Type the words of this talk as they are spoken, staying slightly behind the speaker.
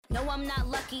No, I'm not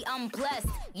lucky, I'm blessed.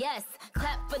 Yes,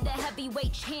 clap for the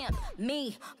heavyweight champ,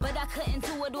 me. But I couldn't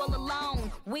do it all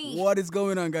alone. What is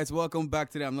going on, guys? Welcome back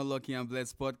to the I'm Not Lucky, I'm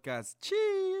Blessed podcast.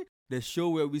 Chee! The show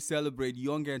where we celebrate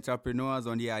young entrepreneurs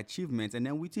on their achievements and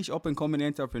then we teach up-and-coming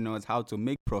entrepreneurs how to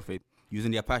make profit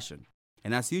using their passion.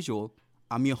 And as usual,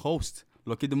 I'm your host,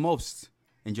 Lucky the Most.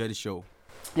 Enjoy the show.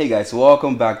 Hey guys,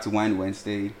 welcome back to Wine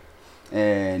Wednesday.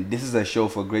 And this is a show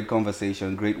for great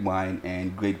conversation, great wine,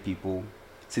 and great people.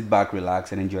 Sit back,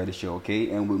 relax, and enjoy the show, okay?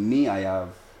 And with me, I have...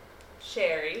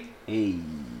 Sherry. Hey.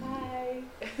 Hi.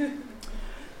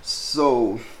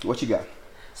 So, what you got?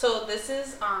 So this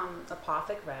is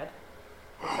Apothic Red.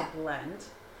 It's a blend.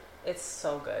 It's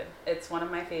so good. It's one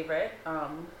of my favorite.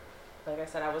 Like I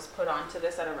said, I was put onto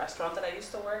this at a restaurant that I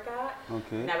used to work at.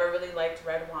 Okay. Never really liked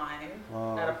red wine.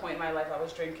 Wow. At a point in my life, I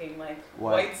was drinking like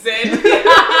What? white zin.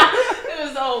 It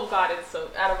was, oh God, it's so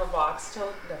out of a box.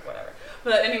 Whatever.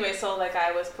 But anyway, so like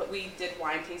we did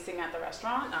wine tasting at the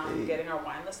restaurant, getting our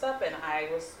wine list up, and I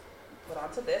was put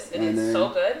onto this. It is so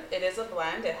good. It is a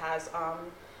blend. It has,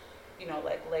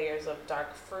 like layers of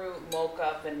dark fruit,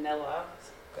 mocha, vanilla. It's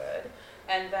good.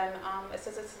 And then it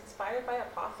says it's inspired by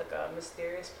Apothica, a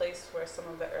mysterious place where some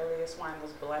of the earliest wine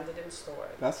was blended and stored.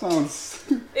 That sounds...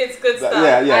 It's good stuff.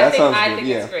 Yeah, that sounds I good. think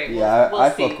Yeah. it's great. Yeah, We'll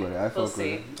I see. fuck with it. We'll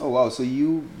see. Oh, wow. So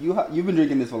you've been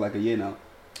drinking this for like a year now?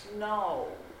 No,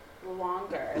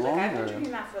 longer. Like I've been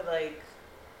drinking that for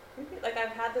maybe I've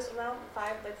had this around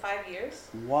 5 years.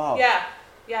 Wow. Yeah,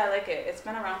 I like it. It's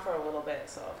been around for a little bit,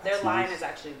 so their That's line nice. is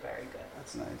actually very good.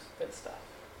 That's nice. Good stuff.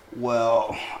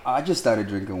 Well, I just started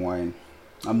drinking wine.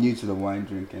 I'm new to the wine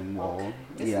drinking world. Okay.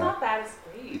 It's Yeah. not bad. It's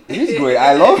great. It is great.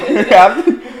 I love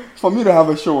it. For me to have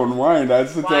a show on wine,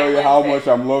 that's to Wine tell you how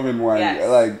Wednesday. much I'm loving wine. Yes.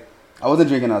 Like, I wasn't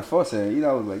drinking at first, and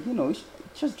I was like, you should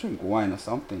just drink wine or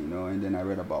something, and then I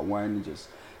read about wine and just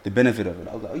the benefit of it.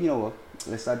 I was like, oh, you know what?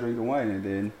 Let's start drinking wine, and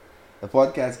then the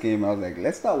podcast came. I was like,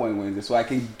 let's start Wine Wednesday so I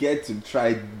can get to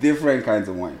try different kinds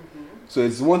of wine. Mm-hmm. So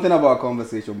it's one thing about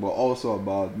conversation, but also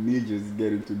about me just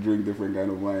getting to drink different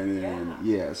kind of wine,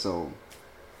 and so.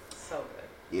 So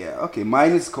good. Yeah, okay.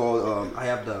 Mine is called, I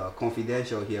have the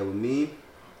Confidential here with me.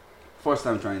 First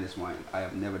time trying this wine. I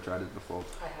have never tried it before.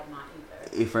 I have not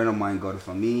either. A friend of mine got it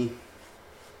for me.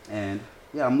 And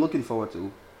yeah, I'm looking forward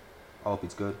to. I hope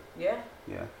it's good. Yeah,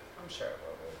 Yeah. I'm sure it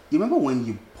will be. You remember when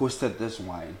you posted this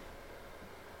wine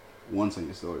once on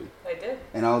your story? I did.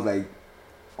 And I was like,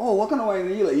 oh, what kind of wine?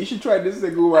 And you're like, you should try this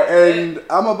Seguba. That's And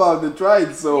I'm about to try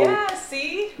it, so. Yeah,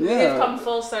 see? Yeah. We've come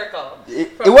full circle.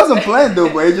 It wasn't planned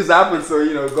though, but it just happened. So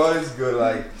God is good.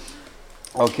 Like,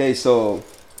 okay, so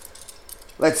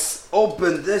let's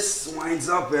open this wines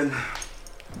up and.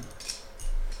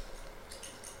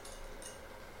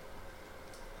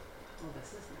 Oh,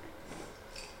 this is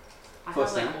nice. I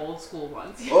First have time? old school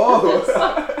ones.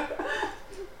 Oh,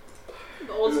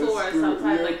 The old school where That's good,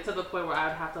 sometimes yeah. to the point where I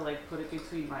would have to put it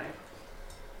between my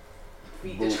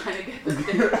feet Boom. to try to get the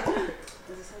thing.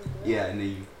 Does this sound good? yeah, and then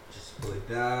you just pull it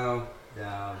down.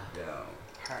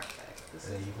 Perfect. This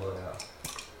And then is you pull it out.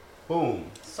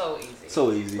 Boom. so easy.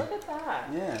 So easy. Look at that.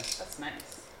 Yeah. That's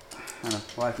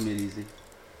nice. Life made easy.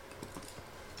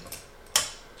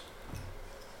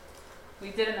 We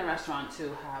did in the restaurant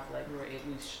too have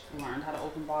we learned how to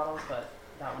open bottles, but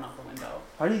that went out the window.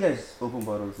 How do you guys open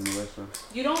bottles in the restaurant?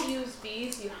 You don't use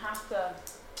these. You have to.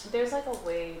 There's a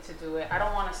way to do it. I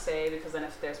don't want to say because then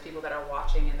if there's people that are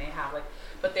watching and they have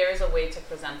but there is a way to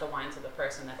present the wine to the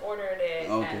person that ordered it,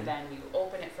 Okay. and then you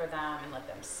open it for them and let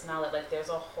them smell it. There's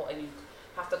a whole, and you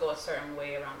have to go a certain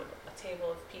way around a table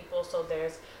of people. So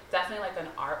there's definitely an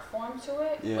art form to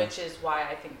it, Yeah. which is why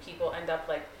I think people end up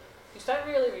you start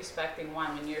really respecting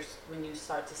wine when you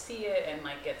start to see it and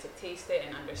get to taste it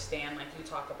and understand you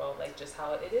talk about just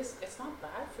how it is. It's not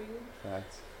bad for you.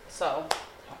 Facts. So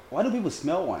Why do people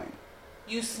smell wine?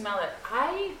 you smell it.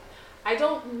 I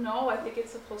don't know. I think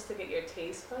it's supposed to get your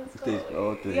taste buds going.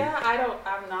 Okay. Yeah,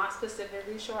 I'm not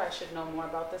specifically sure. I should know more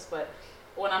about this, but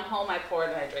when I'm home, I pour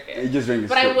it and I drink You it. just drink it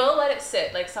But I straight will let it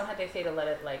sit. Sometimes they say to let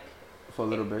it for a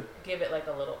little bit. give it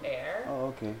a little air. Oh,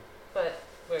 okay. But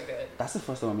we're good. That's the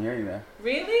first time I'm hearing that.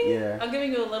 Really? Yeah. I'm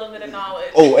giving you a little bit of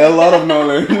knowledge. Oh, a lot of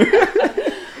knowledge.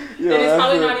 It is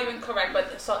probably not even correct,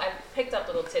 but so I picked up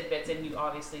little tidbits, and you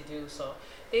obviously do. So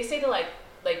they say to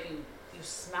you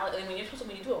smell it. When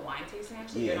you do a wine tasting,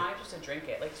 actually, Yeah. you're not even supposed to drink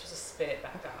it. You're supposed to spit it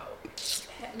back out.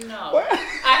 No, What?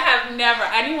 I have never.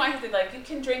 Any wine tasting, you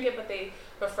can drink it, but they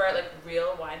prefer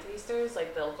real wine tasters.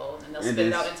 They'll go and they'll It spit it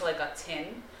is. out into a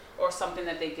tin. Or something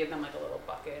that they give them a little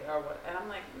bucket or what, and I'm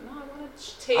like, no, I want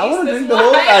to taste I want to this drink the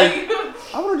whole. wine.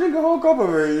 I want to drink a whole cup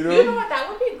of it. You know what? That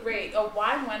would be great. A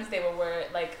wine Wednesday where we're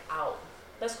out.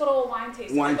 Let's go to a wine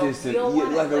tasting. Wine like tasting. A real Yeah,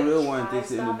 one, like a and, real try wine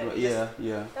tasting. stuff and Yeah, just-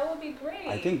 yeah. That would be great.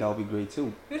 I think that would be great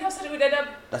too. We'd have such. We'd end up.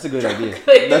 That's a good idea. Like,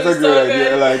 That's a it was good so idea.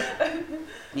 good. Like,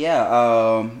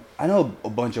 yeah. I know a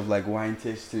bunch of like wine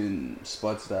tasting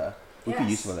spots that we could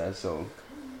use Yes. for that. So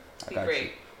I Be got great. you.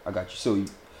 I got you. So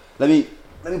let me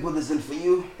put this in for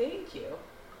you. Thank you.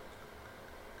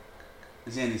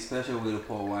 Is there any special way to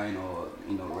pour wine or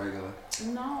regular?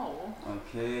 No.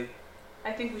 Okay.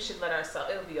 I think we should let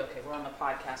ourselves. It'll be okay. We're on the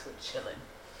podcast. We're chilling.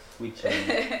 We chill.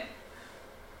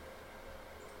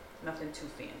 Nothing too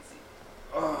fancy.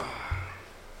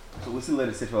 So we still let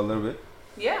it sit for a little bit.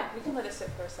 Yeah, we can let it sit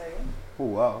for a second. Oh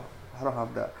wow, I don't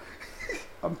have that.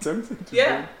 I'm tempted to.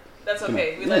 Yeah, that's Come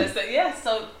okay. on. We let it sit. Yeah.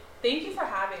 So thank you for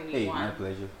having me. Hey, Juan. my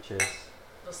pleasure. Cheers.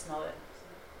 We'll smell it.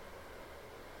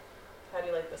 How do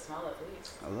you like the smell at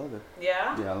least? I love it.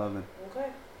 Yeah? Yeah, I love it. Okay.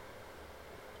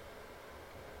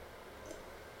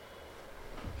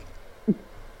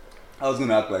 I was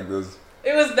gonna act like this.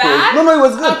 It was that? No, it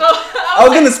was good. I I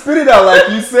was gonna spit it out like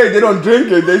you say. They don't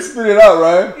drink it. They spit it out,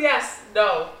 right? Yes.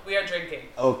 No. We are drinking.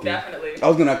 Okay. Definitely. I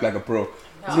was gonna act like a pro.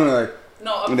 I was gonna like.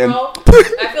 No, a And then- pro.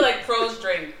 I feel like pros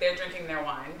drink. They're drinking their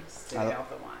wine. Sitting I- out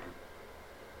the wine.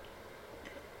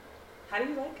 How do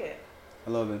you like it? I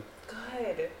love it.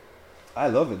 Good. I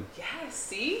love it. Yes.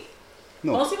 See?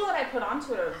 No, Most people that I put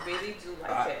onto it really do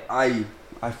like it.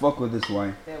 I fuck with this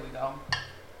wine. There we go.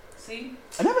 See?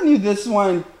 I never knew this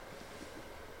wine.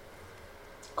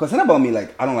 Cause it's about me,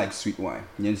 like I don't like sweet wine.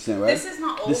 You understand, right? This is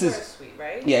not over This is- sweet,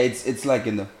 right? Yeah, it's like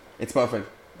it's perfect.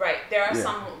 Right. There are Yeah.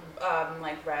 some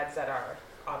like reds that are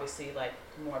obviously like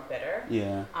more bitter.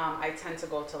 Yeah. I tend to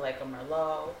go to like a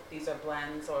Merlot. These are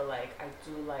blends, or like I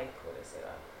do like what is it?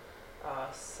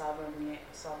 Sauvignon.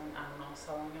 I don't know,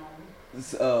 Sauvignon.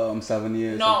 It's 7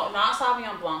 years. No, not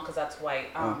Sauvignon Blanc because that's white.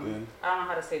 Okay. I don't know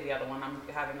how to say the other one. I'm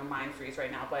having a mind freeze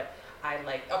right now, but I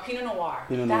like Pinot Noir.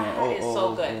 Pinot That Noir. is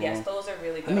so good. Yes, those are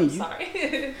really good. mean, I'm you- sorry.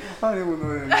 I don't even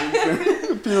know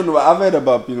that. Pinot Noir. I've heard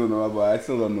about Pinot Noir, but I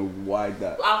still don't know why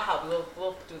that. I'll help.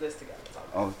 We'll do this together. It's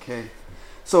all good. Okay.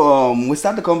 So we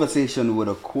start the conversation with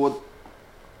a quote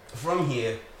from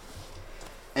here.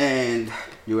 And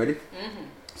you ready? Mm-hmm.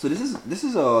 So this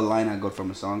is a line I got from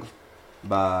a song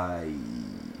by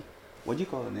what do you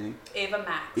call her name? Ava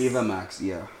Max. Ava Max,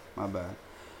 yeah, my bad.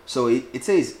 So it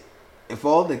says, if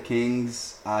all the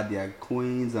kings had their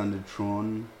queens on the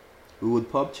throne, we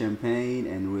would pop champagne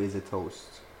and raise a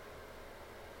toast.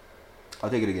 I'll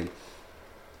take it again.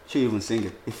 She even sing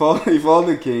it. If all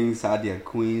the kings had their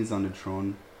queens on the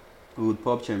throne, we would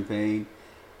pop champagne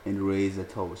and raise a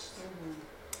toast.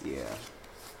 Mm-hmm. Yeah.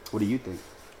 What do you think?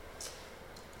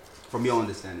 From your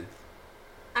understanding.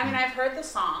 I mean, I've heard the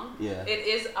song. Yeah. It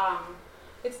is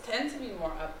it tends to be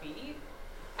more upbeat.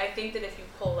 I think that if you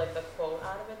pull like the quote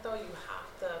out of it though, you have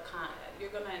to you're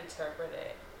gonna interpret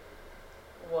it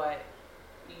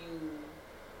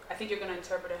I think you're gonna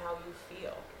interpret it how you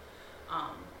feel.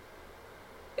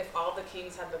 If all the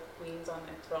kings have the queens on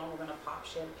their throne, we're gonna pop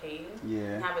champagne and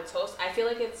Yeah. have a toast. I feel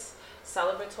like it's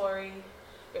celebratory.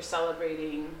 You're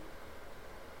celebrating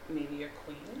maybe your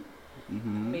queen.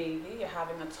 Mm-hmm. Maybe you're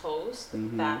having a toast,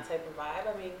 Mhm. that type of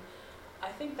vibe. I mean, I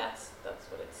think that's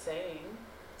what it's saying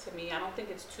to me. I don't think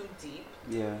it's too deep.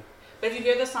 Yeah. But if you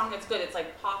hear the song, it's good. It's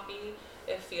like poppy.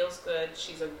 It feels good.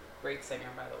 She's a great singer,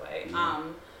 by the way. Yeah.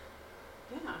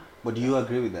 Yeah. But do you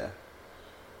agree with that?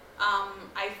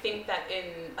 I think that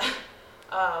in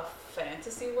a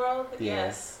fantasy world, Yeah.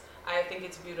 yes, I think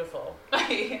it's beautiful. But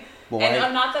And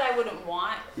why- not that I wouldn't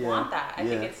want Yeah, that. I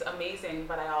think yeah. it's amazing,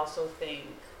 but I also think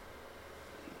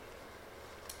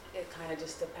it kind of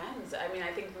just depends. I mean,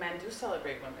 I think men do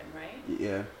celebrate women, right?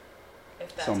 Yeah.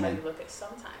 If that's Some how men. you look at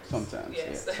sometimes. Sometimes.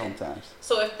 Yes. Yeah. Sometimes.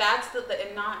 So if that's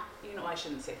and not, I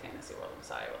shouldn't say fantasy world. I'm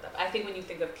sorry about that. But I think when you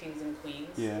think of kings and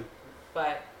queens, Yeah.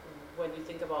 but when you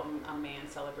think about a man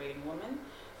celebrating women,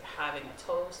 you're having a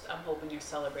toast. I'm hoping you're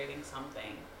celebrating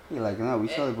something. You're like, no, we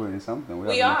Eh, celebrating something. We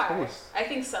having a are. toast. I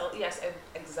think so. Yes,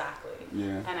 exactly.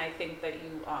 Yeah. And I think that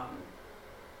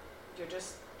you're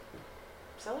just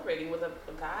celebrating with a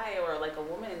guy or like a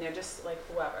woman, and they're just like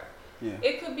whoever. Yeah.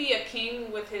 It could be a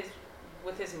king with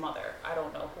his mother. I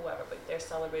don't know, whoever, but they're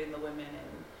celebrating the women,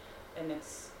 and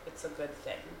it's a good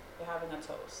thing. They're having a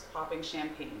toast, popping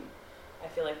champagne. I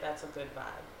feel like that's a good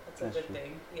vibe. That's a That's good true.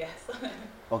 thing. Yes.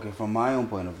 Okay, from my own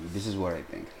point of view, this is what I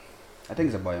think. I think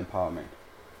it's about empowerment.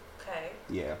 Okay.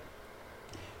 Yeah.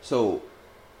 So,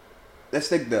 let's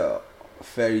take the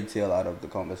fairy tale out of the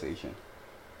conversation.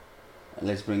 And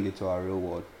let's bring it to our real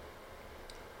world.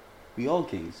 We all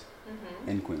kings Mhm.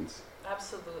 and queens.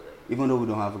 Absolutely. Even though we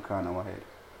don't have a crown on our head.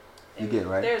 You get it,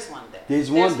 right? There's one there. There's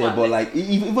one there, but like,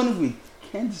 even if we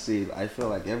can't say it. I feel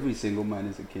like every single man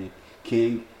is a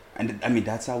king, and I mean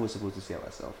that's how we're supposed to see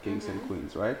ourselves, kings and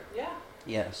queens, right? Yeah.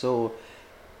 Yeah. So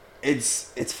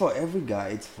it's for every guy.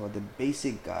 It's for the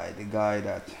basic guy, the guy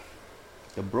that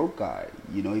the broke guy.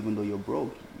 You know, even though you're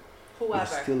broke, Whoever.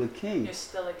 you're still a king. You're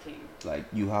still a king. Like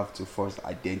you have to first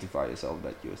identify yourself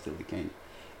that you're still a king,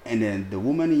 and then the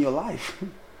woman in your life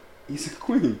is a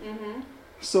queen. Mm-hmm.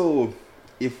 So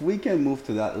if we can move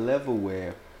to that level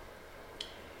where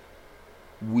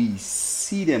we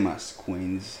see them as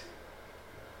queens,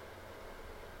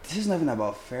 this is not even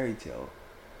about fairy tale.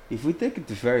 If we take it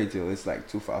to fairy tale, it's like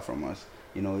too far from us.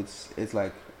 You know, it's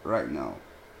like right now.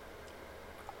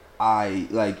 I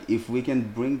like if we can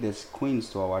bring these queens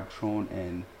to our throne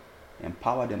and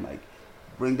empower them, like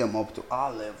bring them up to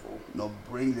our level, not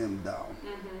bring them down.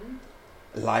 Mm-hmm.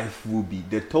 Life will be,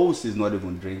 the toast is not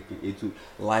even drinking.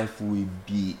 Life will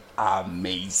be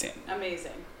amazing.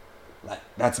 Amazing. Like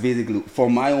that's basically,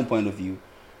 from my own point of view,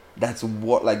 that's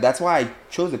why I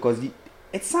chose it, because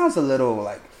it sounds a little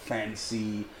like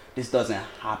fancy. This doesn't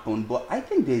happen, but I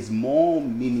think there's more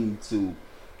meaning to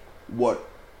what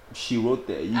she wrote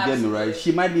there. You get me, right?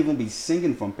 She might even be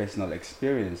singing from personal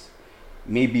experience.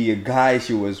 Maybe a guy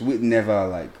she was with never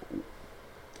like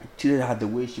treated her the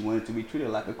way she wanted to be treated,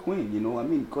 like a queen. You know what I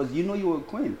mean? Because you know you're a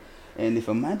queen, and if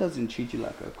a man doesn't treat you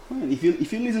like a queen, if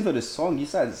you listen to the song, you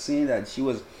start saying that she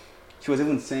was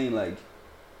even saying like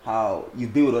how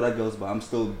you've been with other girls, but I'm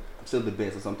still the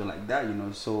best, or something like that. You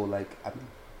know, so like I mean,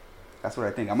 that's what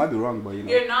I think. I might be wrong, but you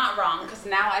know, you're not wrong, because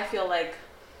now I feel like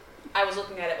I was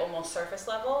looking at it almost surface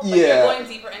level. But yeah, you're going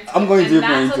deeper into I'm going it. deeper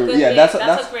And into it. Yeah, that's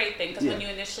a great thing, because yeah. when you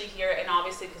initially hear it, and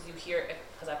obviously because you hear it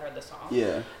because I've heard the song.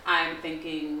 Yeah. I'm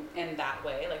thinking in that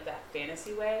way, like that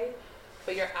fantasy way.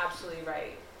 But you're absolutely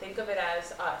right. Think of it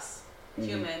as us,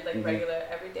 human, like regular,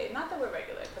 everyday. Not that we're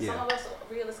regular, because some of us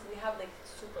realistically have like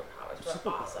superpowers.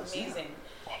 We're awesome, amazing,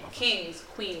 kings,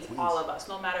 queens, all of us.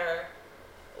 No matter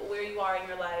where you are in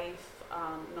your life.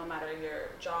 No matter your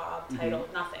job, title,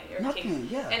 nothing. You're a king.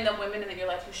 Yeah. And the women in your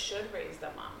life, you should raise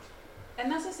them up. And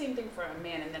that's the same thing for a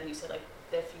man. And then you said, like,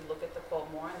 if you look at the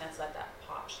quote more, and that's like that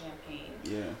pop champagne.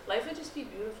 Yeah. Life would just be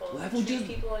beautiful. Life would treat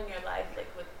people in your life like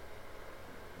with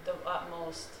the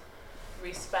utmost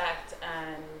respect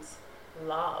and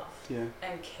love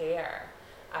and care.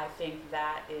 I think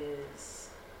that is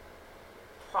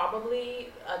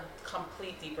probably a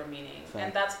complete deeper meaning. Fact.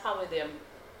 And that's probably the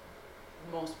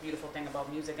most beautiful thing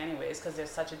about music anyways, because there's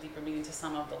such a deeper meaning to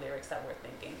some of the lyrics that we're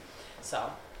thinking.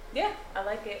 So yeah, I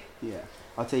like it. Yeah,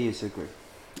 I'll tell you a secret.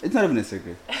 It's not even a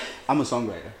secret. I'm a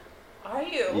songwriter. Are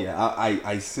you? Yeah,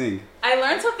 I sing. I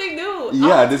learned something new.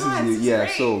 Yeah, this is new. This Yeah,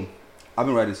 great. so I've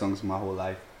been writing songs my whole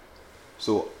life.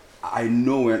 So I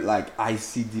know when, like, I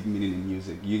see deep meaning in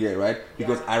music. You get it, right?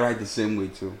 Because I write the same way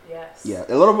too. Yes. Yeah,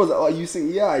 a lot of us, oh, you sing?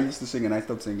 Yeah, I used to sing and I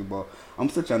stopped singing, but I'm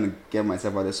still trying to get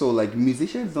myself out there. So, like,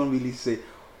 musicians don't really say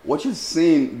what you're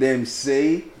saying. Them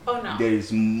say, oh no, there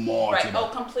is more. Right. To that. Oh,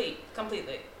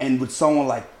 completely. And with someone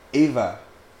like Ava,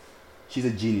 she's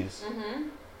a genius. Mm-hmm.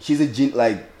 She's a genius.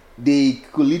 Like, they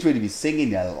could literally be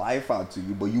singing their life out to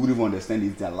you, but you wouldn't even understand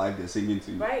it's their life they're singing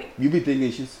to you. Right. You'd be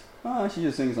thinking she's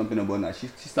just singing something about that.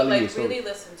 She's But telling you a like story. really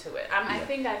listen to it. I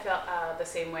think I felt the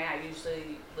same way. I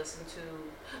usually listen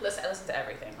to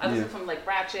everything. I listen from like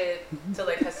ratchet to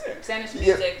like Spanish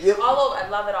music, all over. I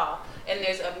love it all. And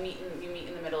there's you meet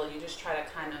in the middle. You just try to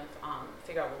kind of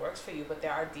figure out what works for you. But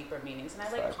there are deeper meanings, and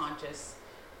I like conscious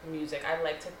music. I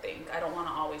like to think. I don't want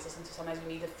to always listen to. Sometimes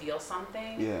you need to feel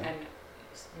something. Yeah. And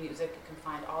music, you can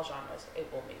find all genres. It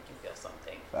will make you feel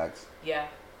something. Facts. Yeah.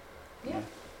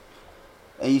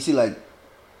 And you see, like,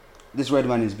 this red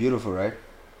wine is beautiful, right?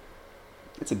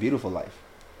 It's a beautiful life.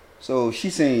 So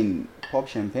she's saying, pop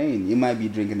champagne. You might be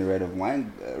drinking a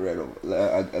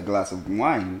a glass of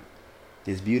wine.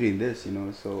 There's beauty in this, you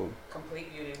know. So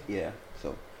complete beauty. Yeah.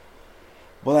 So,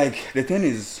 but like the thing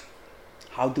is,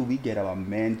 how do we get our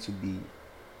men to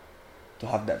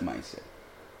have that mindset?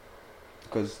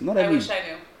 Because not every. I wish I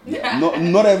knew. Yeah,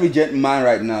 not every man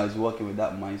right now is working with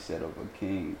that mindset of a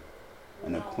king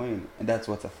and a queen, and that's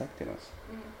what's affecting us.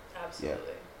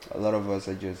 Absolutely. Yeah. A lot of us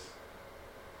are just,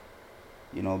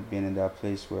 being in that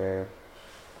place where.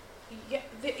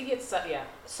 Yeah.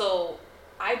 So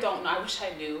I don't know. I wish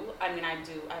I knew. I mean, I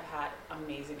do. I've had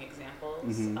amazing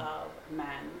examples of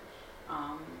men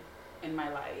in my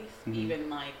life, even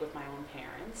like with my own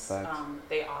parents.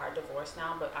 They are divorced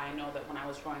now, but I know that when I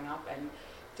was growing up and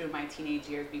through my teenage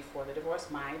years before the divorce,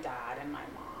 my dad and my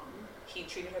mom, he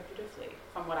treated her beautifully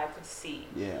from what I could see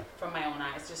from my own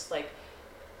eyes. Just like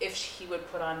if he would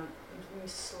put on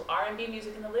R&B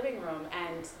music in the living room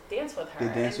and dance with her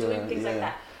and doing things like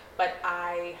that. But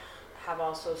I have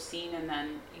also seen and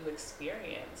then you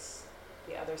experience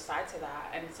the other side to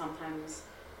that. And sometimes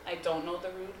I don't know the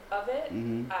root of it.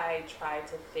 I try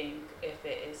to think if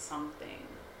it is something.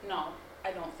 No,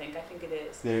 I don't think. I think it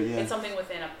is. It's something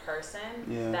within a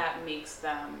person that makes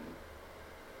them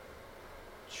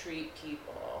treat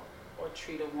people or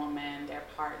treat a woman, their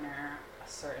partner, a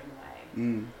certain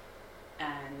way.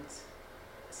 And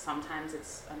sometimes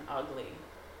it's an ugly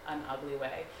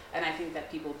way. And I think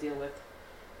that people deal with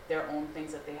their own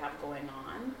things that they have going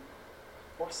on,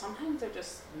 or sometimes they're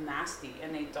just nasty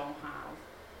and they don't have,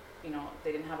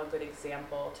 they didn't have a good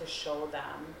example to show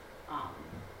them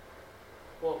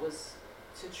what was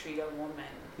to treat a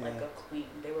woman like a queen.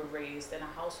 They were raised in a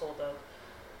household of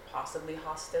possibly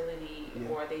hostility,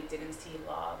 or they didn't see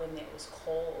love and it was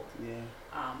cold.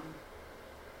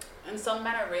 And some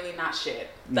men are really not shit.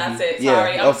 That's it.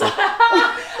 Sorry. Sorry.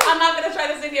 I'm not going to try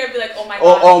to sit here and be like, oh my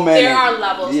God, there are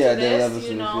levels to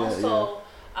this, So,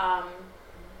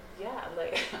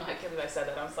 like, I can't believe I said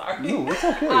that. I'm sorry. No, it's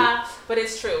okay. But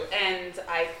it's true. And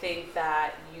I think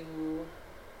that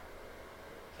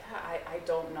I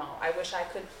don't know. I wish I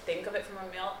could think of it from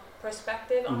a male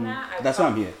perspective on that. That's why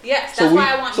I'm here. Yes, that's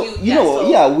why I want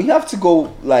you. We have to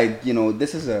go, like,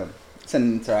 this is it's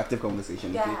an interactive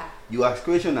conversation. Yeah. Okay? You ask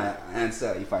question, I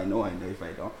answer. If I know, I know. If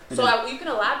I don't. So you can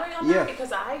elaborate on that,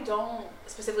 because I don't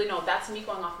specifically know. That's me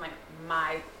going off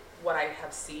my what I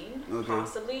have seen,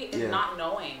 possibly, and not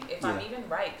knowing if I'm even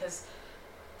right. Because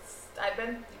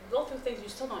you go through things, you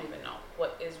still don't even know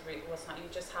what is real, what's not. You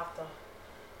just have to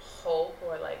hope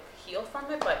or like heal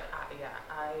from it. But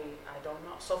I don't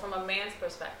know. So from a man's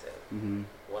perspective,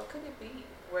 what could it be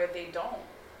where they don't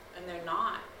and they're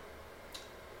not?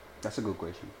 That's a good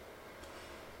question.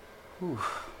 Whew.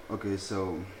 Okay,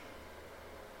 so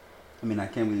I mean, I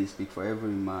can't really speak for every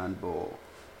man, but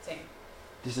same.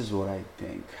 This is what I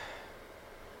think.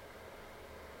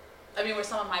 I mean, were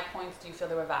some of my points, do you feel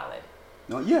they were valid?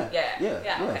 No,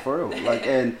 okay. For real. Like,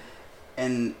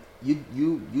 and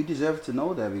you deserve to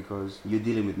know that because you're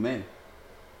dealing with men.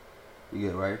 You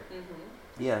get it, right?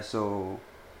 Yeah. So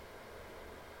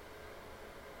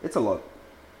it's a lot.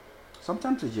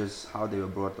 Sometimes it's just how they were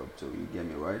brought up to. You get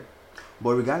me, right?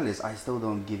 But regardless, I still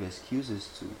don't give excuses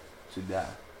to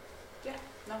that. Yeah.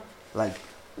 No. Like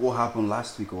what happened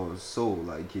last week or so,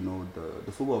 like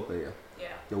the football player. Yeah.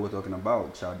 That we're talking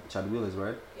about, Chad Willis,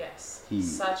 right? Yes. He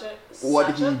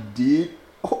did.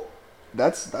 Oh,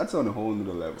 that's on a whole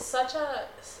nother level. Such a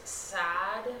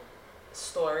sad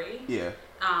story. Yeah.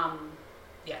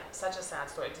 Yeah, such a sad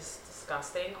story. Just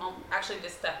disgusting. Actually,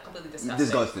 just completely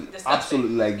disgusting.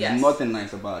 Absolutely, like yes. Nothing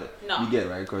nice about it. No. You get it,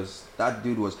 right? Because that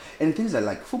dude was, and things that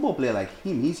like football player like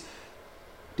him,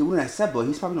 they wouldn't accept, but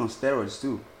he's probably on steroids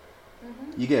too.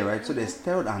 You get it, right? So there's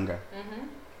steroid anger.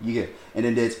 You get it. And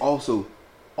then there's also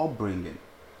upbringing.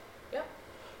 Yep.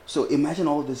 So imagine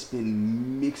all this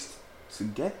being mixed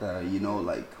together,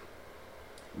 like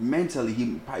mentally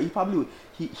he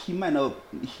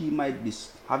might be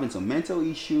having some mental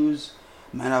issues,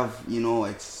 might have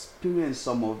experienced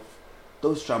some of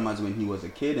those traumas when he was a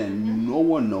kid, and no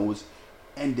one knows.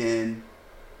 And then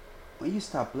when you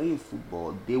start playing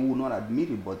football, they will not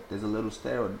admit it, but there's a little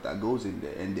steroid that goes in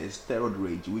there, and there's steroid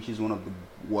rage, which is one of the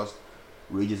worst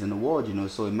rages in the world.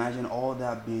 So imagine all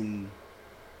that being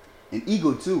an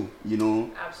ego too,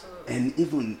 Absolutely. and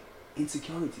even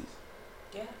insecurities.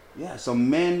 Yeah. Some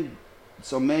men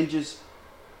just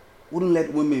wouldn't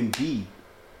let women be.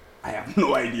 I have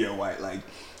no idea why. Like,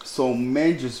 some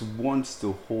men just wants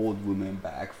to hold women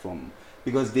back from,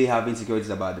 because they have insecurities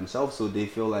about themselves. So they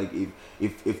feel like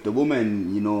if the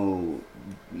woman,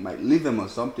 might leave them or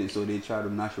something, so they try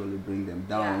to naturally bring them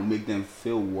down, make them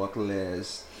feel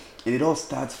worthless. And it all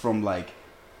starts from like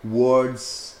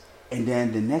words, and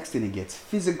then the next thing it gets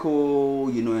physical,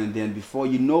 and then before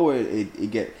you know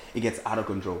it gets out of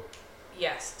control.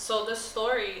 Yes. So the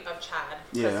story of Chad,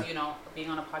 because being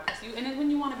on a podcast, and then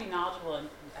when you want to be knowledgeable, and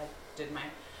I did my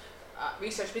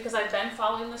research because I've been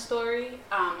following the story.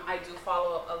 I do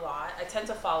follow a lot. I tend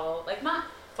to follow, like, not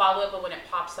follow it, but when it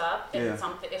pops up, and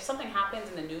if something happens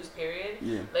in the news period,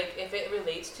 like if it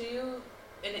relates to you,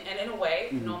 and in a way,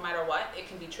 no matter what, it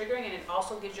can be triggering, and it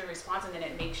also gives you a response, and then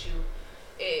it makes you.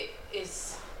 It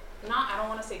is not, I don't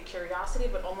want to say curiosity,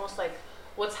 but almost like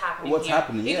what's happening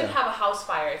here. You could have a house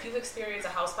fire. If you've experienced a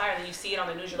house fire and then you see it on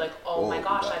the news, you're like, oh my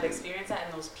gosh, I've experienced that,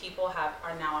 and those people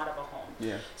are now out of a home.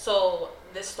 Yeah. So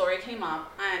this story came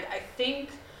up, and I think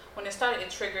when it started,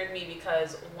 it triggered me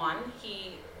because, one,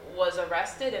 he was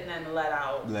arrested and then let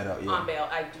out on bail.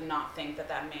 I do not think that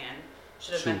man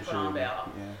should have been put on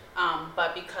bail. Yeah.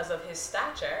 But because of his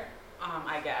stature,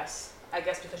 I guess, I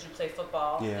guess because you play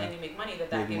football Yeah. and you make money,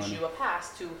 that Make gives money. you a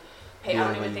pass to pay. Yeah, I don't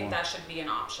whatever even you think want. that should be an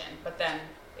option. But then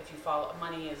if you follow,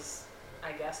 money is,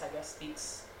 I guess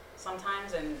speaks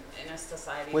sometimes in a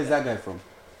society. Where's that guy from?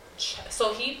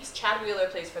 So Chad Wheeler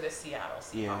plays for the Seattle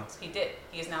Seahawks. Yeah. He did.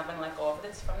 He has now been let go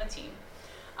from the team.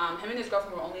 Him and his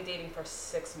girlfriend were only dating for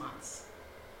 6 months,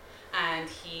 and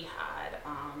he had,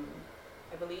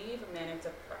 I believe, manic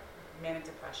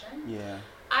depression. Yeah.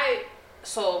 I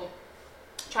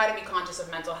try to be conscious of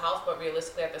mental health, but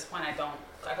realistically at this point,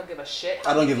 I could give a shit.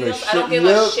 I don't give a shit. I don't give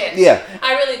a shit. Yeah.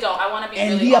 I really don't. I want to be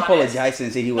And really he honest. apologized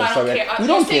and said he was No, I don't sorry. care. We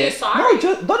don't Just say care. you're sorry. No,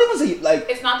 just don't even say like.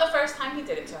 It's not the first time he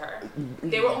did it to her.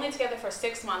 They were only together for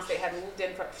 6 months. They had moved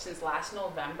in since last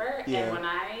November. Yeah. And when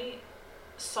I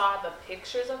saw the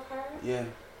pictures of her, Yeah.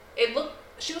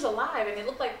 she was alive and it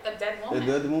looked like a dead woman.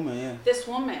 The moment, yeah. This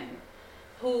woman,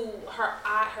 who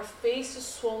her face is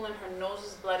swollen, her nose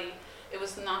is bloody. It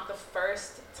was not the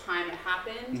first time it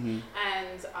happened,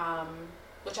 and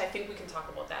which I think we can talk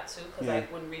about that too, because Yeah.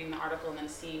 when reading the article and then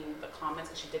seeing the comments,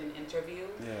 because she did an interview,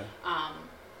 Yeah.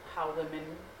 how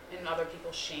women and other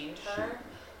people shamed her,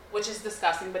 which is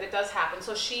disgusting, but it does happen.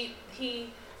 So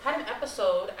he had an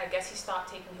episode. I guess he stopped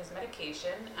taking his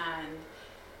medication, and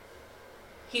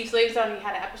he lays down. He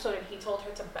had an episode, and he told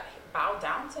her to bow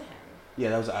down to him. Yeah,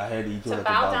 that was I heard he told her To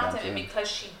bow down to him, and because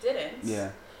she didn't.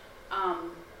 Yeah.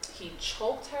 He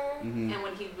choked her, and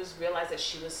when he realized that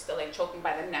she was still like choking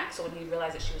by the neck, so when he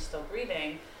realized that she was still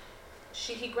breathing,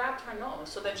 he grabbed her nose.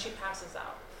 So then she passes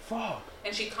out. Fuck.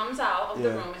 And she comes out of the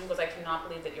Yeah. room and he goes, "I cannot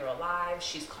believe that you're alive."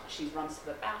 She runs to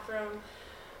the bathroom,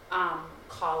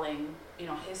 calling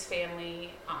his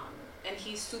family, and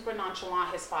he's super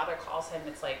nonchalant. His father calls him.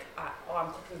 It's like, "Oh,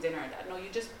 I'm cooking dinner." Dad, no, you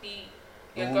just beat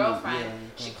your girlfriend.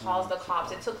 Yeah, She calls the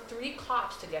cops. It took 3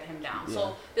 cops to get him down. Yeah.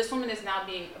 So this woman is now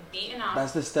being beaten up.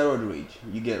 That's the steroid rage.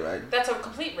 You get right. That's a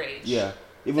complete rage. Yeah.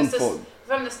 Even This is- for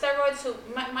from the steroids to,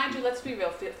 mind you, let's be real,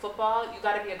 football, you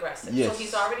got to be aggressive. Yes. So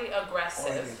he's already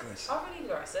aggressive. Already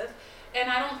aggressive. And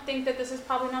I don't think that this is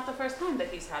probably not the first time that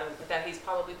he's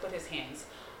probably put his hands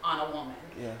on a woman.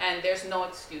 Yeah. And there's no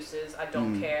excuses. I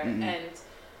don't care. mm-mm. And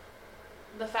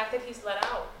the fact that he's let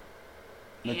out,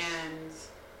 and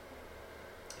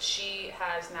she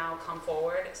has now come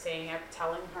forward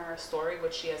telling her story,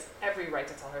 which she has every right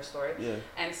to tell her story, Yeah.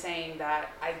 and saying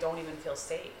that I don't even feel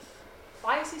safe.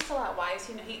 Why is he still out? Why is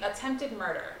he attempted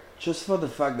murder? Just for the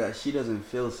fact that she doesn't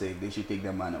feel safe, they should take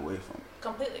that man away from her.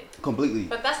 Completely.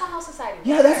 But that's not how society works.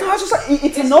 Yeah, that's not just like it's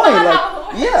It's annoying. not Like, how it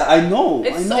works. yeah, I know.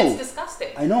 It's disgusting.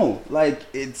 I know. Like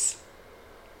it's.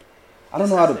 I don't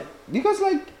know how to Disgusting. because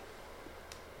like.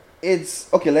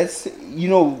 It's okay. Let's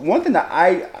one thing that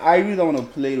I really don't want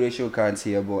to play racial cards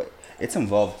here, but it's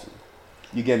involved.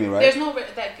 You get me right?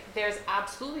 There's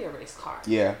absolutely a race card.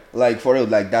 Yeah, like for real,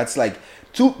 like that's like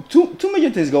two major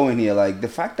things going here. Like the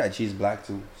fact that she's black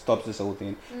too stops this whole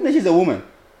thing. And then she's a woman.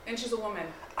 And she's a woman.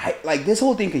 I like this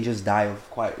whole thing can just die off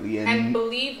quietly And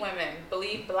believe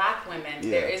black women. Yeah.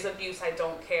 There is abuse. I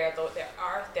don't care. Though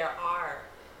there are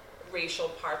racial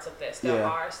parts of this. There Yeah.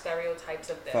 are stereotypes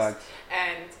of this. Fact.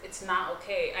 And it's not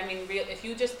okay. I mean, if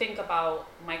you just think about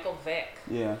Michael Vick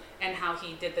Yeah. and how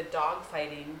he did the dog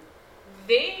fighting,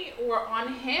 they were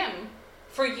on him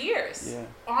for years. Yeah.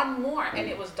 On more. And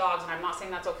it was dogs. And I'm not saying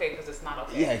that's okay because it's not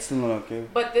okay. Yeah, it's still not okay.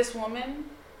 But this woman,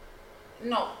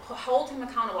 no, hold him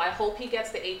accountable. I hope he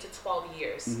gets the 8 to 12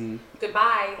 years. Mm-hmm.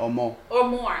 Goodbye. Or more. Yeah.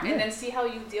 Yeah. And then see how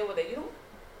you deal with it.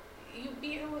 You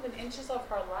beat her within inches of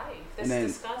her life. This And then-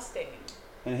 is disgusting.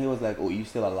 And he was like, "Oh, you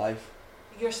still alive?"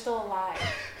 You're still alive.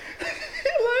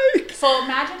 Like. So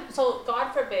imagine,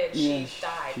 God forbid she Yeah,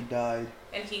 died. She died.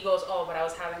 And he goes, "Oh, but I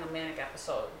was having a manic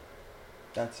episode."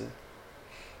 That's it.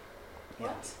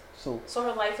 What? So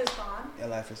her life is gone? your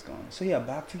life is gone. So yeah,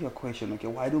 back to your question. Okay,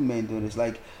 why do men do this?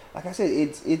 Like I said,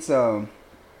 it's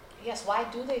Yes, why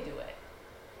do they do it?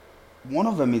 one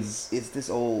of them is this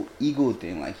old ego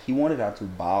thing. Like he wanted her to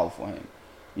bow for him.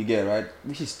 You get it, right?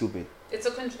 Which is stupid. It's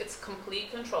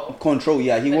complete control. Control,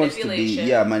 yeah. He wants to be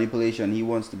Manipulation. manipulation. He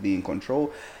wants to be in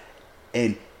control.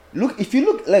 And if you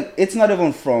look like it's not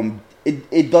even from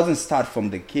it doesn't start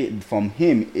from the kid, from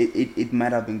him. It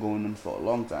might have been going on for a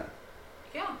long time.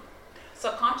 Yeah.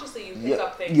 Subconsciously you pick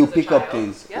up things. You as a pick up child.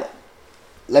 things. Yeah.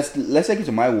 Let's take it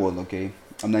to my world, okay?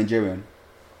 I'm Nigerian.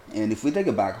 And if we take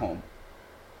it back home,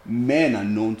 men are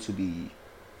known to be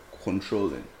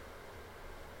controlling.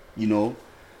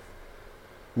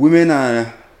 Women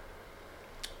are,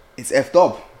 it's effed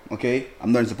up, okay?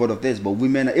 I'm not in support of this, but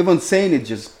women are, even saying it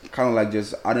just kind of like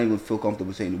I don't even feel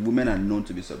comfortable saying it. Women are known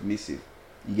to be submissive.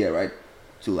 You get right?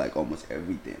 To like almost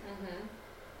everything. Mm-hmm.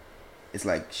 It's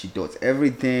like she does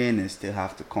everything and still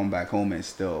have to come back home and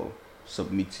still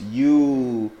submit to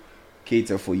you,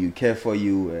 cater for you, care for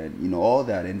you, and you know all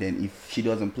that. And then if she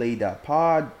doesn't play that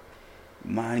part,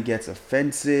 man gets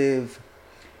offensive.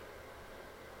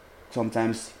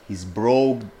 Sometimes he's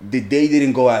broke. The day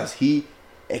didn't go as he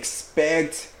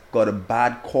expect. Got a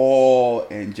bad call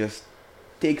and just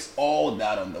takes all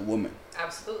that on the woman.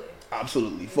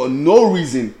 Absolutely. For no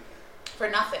reason. For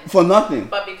nothing.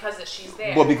 But because she's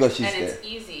there. And it's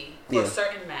easy for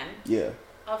certain men. Yeah.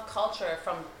 Of culture,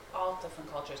 from all different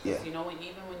cultures. Because Yeah. you know,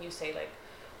 even when you say like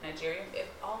Nigerian,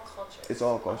 all cultures. It's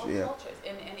all culture. Yeah. Cultures.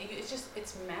 And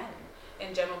it's men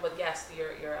in general. But yes,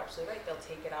 you're absolutely right. They'll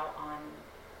take it out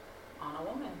on a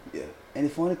woman. Yeah. And the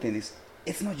funny thing is,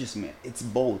 it's not just men. It's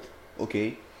both.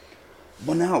 Okay.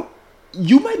 But now,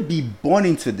 you might be born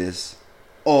into this,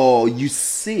 or you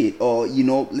see it, or you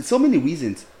know, so many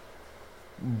reasons.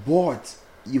 But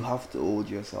you have to hold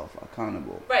yourself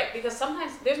accountable. Right, because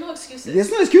sometimes there's no excuses. You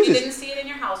didn't see it in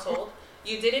your household.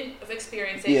 You didn't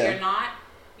experience it. Yeah. You're not,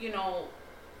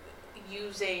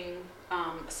 using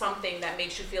something that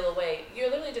makes you feel a way.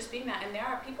 You're literally just being that. And there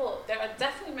are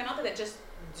definitely men out there that just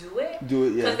do it.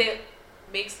 Because it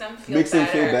makes them feel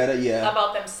better,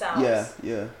 about themselves.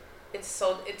 Yeah.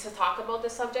 To talk about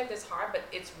this subject is hard, but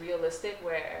it's realistic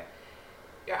where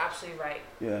you're absolutely right.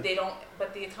 Yeah.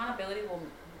 But the accountability will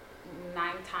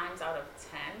 9 times out of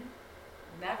 10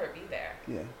 never be there.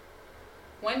 Yeah.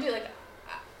 When do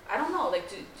I don't know,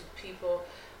 do people,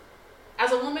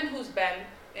 as a woman who's been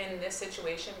in this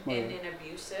situation, in an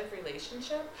abusive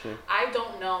relationship, I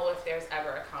don't know if there's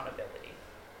ever accountability.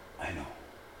 I know.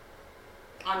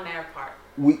 On their part.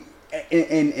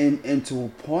 And to a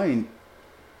point,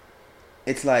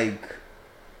 it's like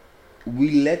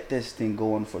we let this thing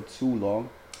go on for too long.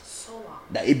 So long.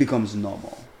 That it becomes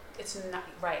normal. It's not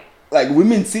right. Like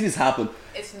women see this happen.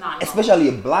 It's not normal. Especially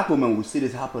a black woman will see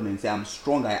this happen and say, I'm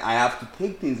strong, I have to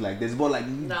take things like this. But like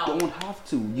you don't have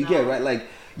to. You get right? Like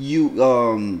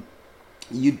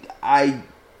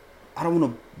I don't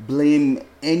want to blame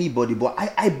anybody, but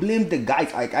I blame the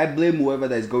guys. Like I blame whoever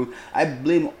that is going. I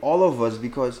blame all of us,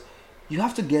 because you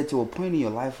have to get to a point in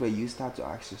your life where you start to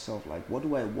ask yourself, like, what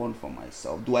do I want for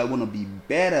myself? Do I want to be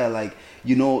better? Like, Are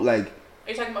you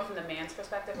talking about from the man's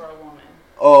perspective or a woman?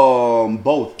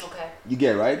 Both. Okay. You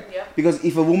get right? Yeah. Because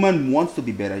if a woman wants to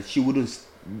be better, she wouldn't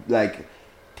like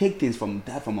take things from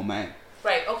a man.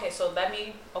 Right. Okay. So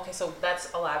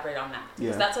let's elaborate on that,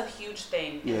 because that's a huge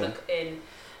thing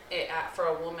for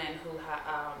a woman who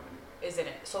is in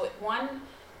it. So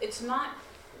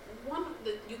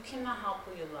you cannot help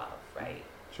who you love, right?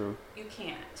 True. You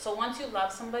can't. So once you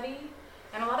love somebody,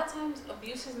 and a lot of times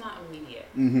abuse is not immediate.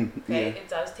 Mm-hmm. Okay, Yeah. it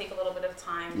does take a little bit of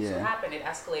time to happen. It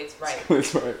escalates, right?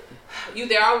 That's right.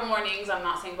 There are warnings. I'm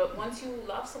not saying, but once you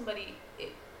love somebody,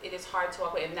 it is hard to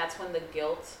walk away, and that's when the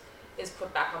guilt is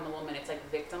put back on the woman. It's like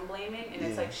victim blaming, and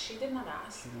it's like she did not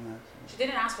ask. She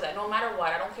didn't ask for that. No matter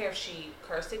what, I don't care if she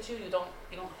cursed at you. You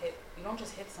don't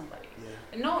just hit somebody. Yeah.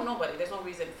 And nobody. There's no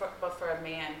reason but for a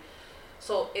man.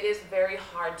 So it is very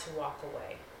hard to walk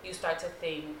away. You start to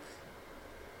think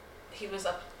he was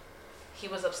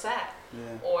upset,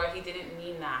 or he didn't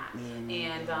mean that, and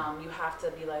you have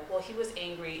to be like, well, he was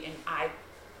angry and I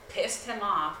pissed him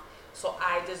off, so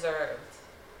I deserved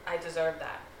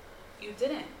that. You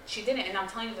didn't. She didn't. And I'm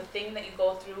telling you, the thing that you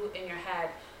go through in your head,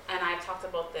 and I talked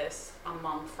about this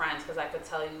among friends, because I could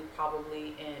tell you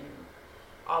probably in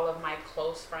all of my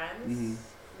close friends,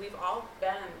 we've all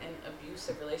been in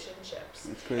abusive relationships.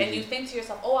 It's crazy. And you think to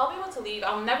yourself, oh, I'll be able to leave.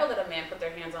 I'll never let a man put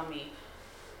their hands on me.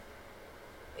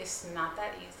 It's not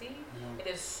that easy. It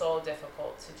is so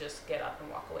difficult to just get up and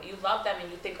walk away. You love them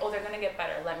and you think, oh, they're going to get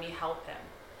better. Let me help him.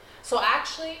 So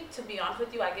actually, to be honest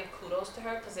with you, I give kudos to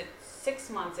her, because it's 6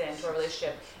 months into a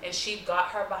relationship and she got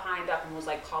her behind up and was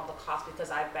like, called the cops,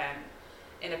 because I've been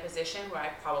in a position where I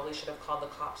probably should have called the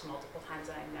cops multiple times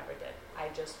and I never did. I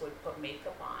just would put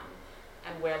makeup on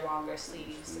and wear longer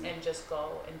sleeves and just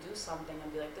go and do something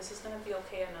and be like, this is going to be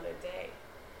okay another day.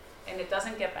 And it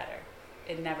doesn't get better.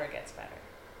 It never gets better.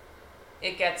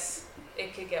 It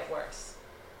could get worse.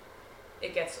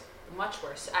 It gets much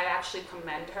worse. I actually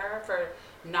commend her for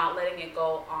not letting it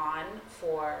go on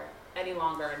for any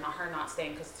longer, not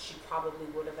staying, because she probably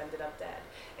would have ended up dead.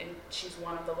 And she's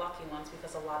one of the lucky ones,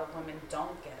 because a lot of women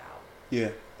don't get out. Yeah.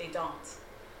 They don't.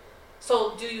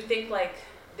 So do you think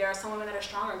there are some women that are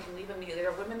stronger and can leave immediately?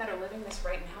 There are women that are living this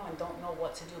right now and don't know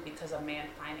what to do because a man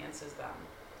finances them.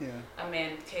 Yeah. A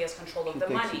man has control of the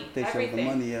money, everything. The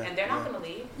money, and they're not going to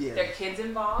leave. Yeah. Their kids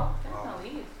involved, they're not going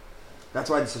to leave.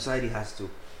 That's why the society has to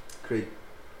create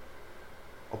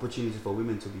opportunities for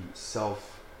women to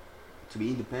be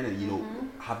independent,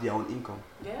 have their own income.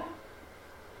 Yeah.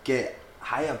 Get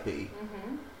higher pay,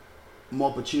 Mm-hmm.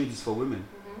 more opportunities for women.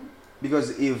 Mm-hmm.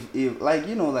 Because if like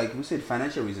like we said,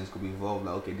 financial reasons could be involved.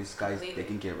 Like, okay, this guy's Completely.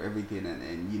 taking care of everything,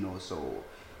 and so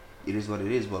it is what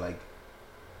it is. But like,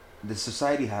 the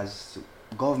society has to,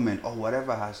 government or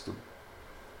whatever has to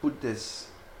put this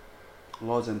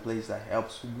laws in place that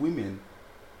helps women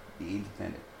be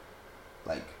independent.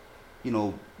 Like,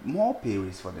 more pay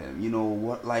raise for them.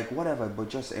 What, like, whatever, but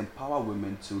just empower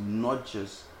women to not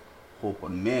just hope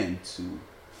on men to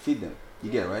feed them.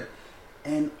 You get it, right?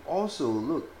 And also,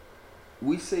 look,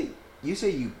 we say you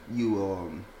say you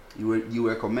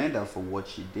recommend her for what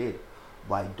she did,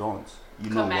 but I don't. You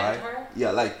know why? Commend her?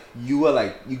 Yeah, like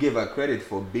you gave her credit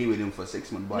for being with him for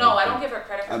 6 months. But No, I don't give her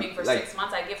credit for being for like, 6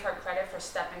 months. I give her credit for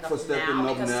stepping up stepping now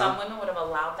up because now. some women would have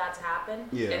allowed that to happen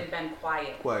Yeah. and been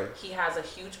quiet. Quiet. He has a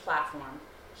huge platform.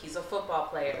 He's a football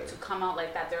player. Right. To come out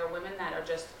like that, there are women that are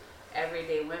just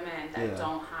everyday women that Yeah.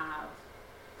 don't have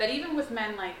that. Even with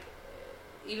men, like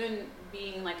even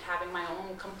being like having my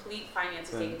own complete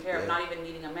finances taken care of, Yeah. not even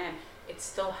needing a man, it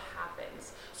still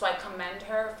happens. So I commend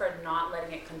her for not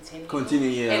letting it continue.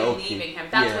 Yeah, And okay. leaving him.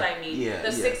 That's Yeah, what I mean. yeah, The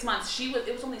yeah. 6 months,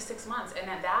 it was only 6 months. And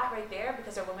at that right there,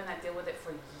 because there are women that deal with it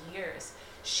for years,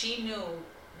 she knew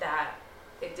that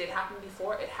it did happen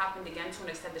before. It happened again to an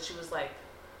extent that she was like,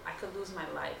 I could lose my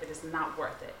life. It is not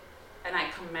worth it. And I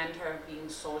commend her being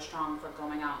so strong for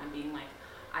going out and being like,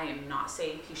 I am not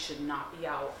safe. He should not be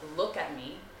out. Look at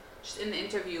me. She's in the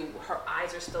interview, her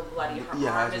eyes are still bloody. Her Yeah,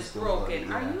 arm eyes are is still broken.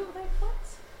 bloody, Are yeah. you like, what?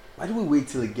 Why do we wait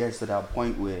till it gets to that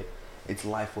point where it's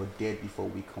life or death before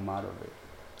we come out of it?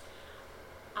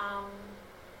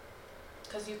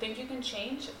 Because you think you can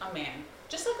change a man.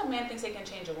 Just like a man thinks they can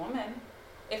change a woman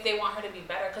if they want her to be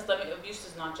better. Because abuse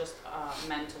is not just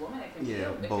men to women. It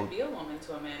can both. be a woman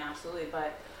to a man, absolutely.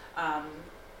 But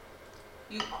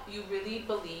you really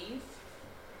believe,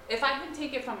 if I can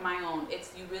take it from my own,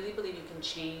 it's you really believe you can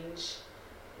change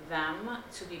them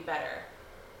to be better.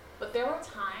 But there were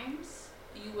times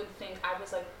you would think I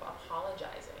was like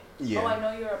apologizing. Yeah. Oh, I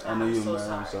know you're a man. I know I'm you're so mad.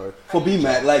 sorry. I'm sorry. Are For you being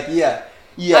mad. joking? Like, yeah,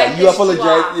 I you pissed you apologize.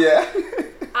 off. Yeah.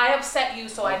 I upset you,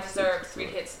 so I deserve 3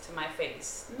 hits to my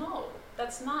face. No,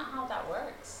 that's not how that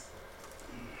works.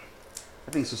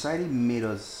 I think society made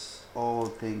us all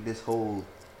think this whole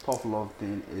tough love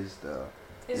thing is the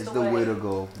way to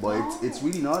go, but it's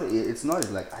really not. It's not.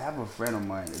 It's like, I have a friend of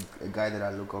mine, a guy that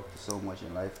I look up to so much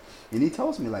in life, and he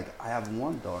tells me, like, I have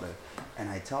one daughter, and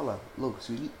I tell her, look,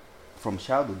 sweetie, from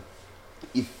childhood,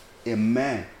 if a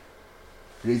man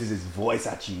raises his voice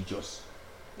at you, just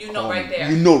You know right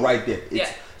there. You know right there. It's, Yeah.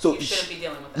 So you shouldn't be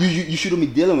dealing with that. you shouldn't be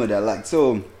dealing with that. Like,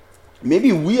 so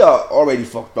maybe we are already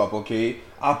fucked up. Okay,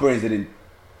 our parents didn't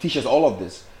teach us all of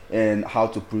this and how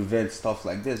to prevent stuff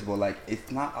like this, but like,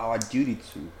 it's not our duty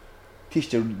to teach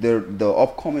the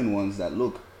upcoming ones that,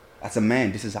 look, as a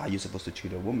man, this is how you're supposed to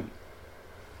treat a woman.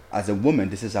 As a woman,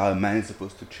 this is how a man is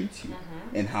supposed to treat you,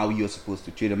 and how you're supposed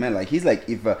to treat a man. Like, he's like,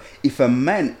 if a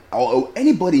man or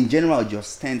anybody in general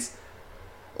just stands,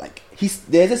 like,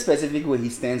 there's a specific way he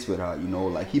stands with her,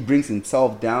 like, he brings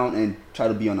himself down and try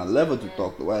to be on a level to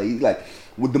talk to her. He's like,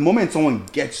 with the moment someone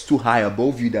gets too high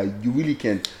above you that you really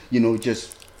can,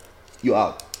 just, you're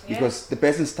out. Yeah. Because the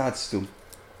person starts to,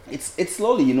 it's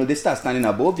slowly, they start standing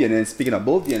above you and then speaking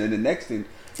above you, and then the next thing,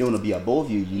 they want to be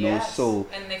above you, Yes. so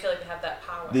and they feel like they have that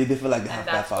power. they feel like they and have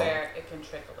that's that power. where it can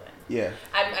trickle in. Yeah.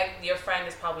 Your friend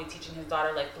is probably teaching his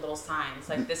daughter like little signs,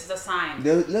 like this is a sign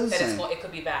Little that sign. it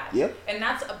could be bad. Yep. And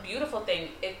that's a beautiful thing.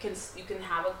 You can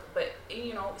have but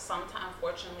sometimes,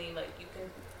 unfortunately, like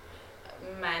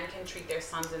men can treat their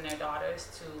sons and their daughters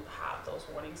to have those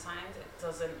warning signs.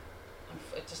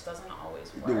 It just doesn't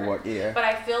always work. Yeah. But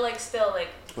I feel like still, like,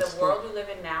 But the still. world we live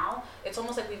in now, it's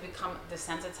almost like we've become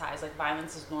desensitized. Like,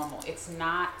 violence is normal. It's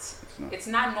not. It's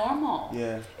not normal.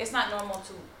 Yeah. It's not normal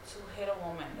to hit a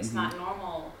woman. It's not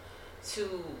normal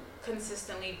to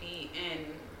consistently be in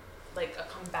like a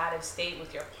combative state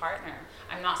with your partner.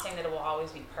 I'm not saying that it will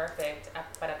always be perfect,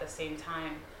 but at the same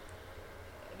time,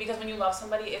 because when you love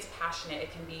somebody, it's passionate,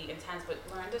 it can be intense, but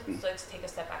learn to like take a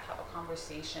step back, have a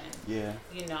conversation. Yeah.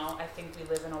 I think we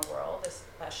live in a world,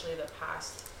 especially the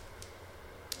past,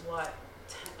 I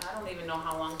don't even know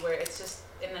how long, where it's just,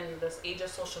 and then this age of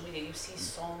social media, you see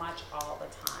so much all the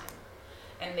time.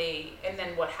 And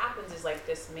then what happens is, like,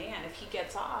 this man, if he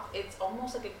gets off, it's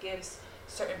almost like it gives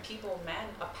certain people, men,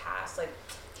 a pass. Like,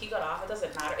 he got off, it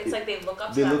doesn't matter. It's like they look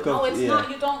up to him. No, it's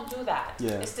not. You don't do that.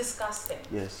 Yeah. It's disgusting.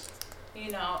 Yes.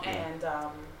 And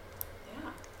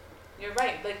you're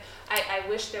right. Like, I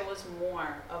wish there was more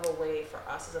of a way for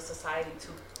us as a society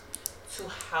to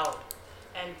help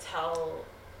and tell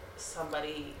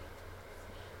somebody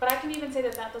But I can even say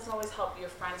that doesn't always help. Your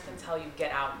friends can tell you,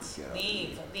 get out,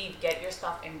 leave, get your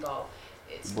stuff and go.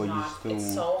 It's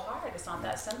it's so hard. It's not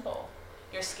that simple.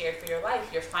 You're scared for your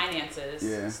life, your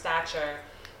finances, stature.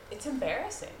 It's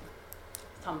embarrassing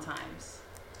sometimes.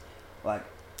 Like,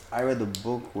 I read a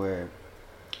book where,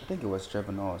 I think it was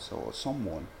Trevor Noah or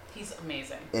someone. He's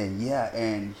amazing.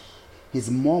 And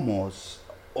his mom was,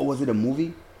 or was it a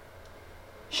movie?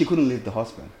 She couldn't leave the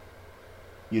husband.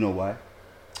 You know why?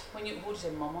 Who'd you say,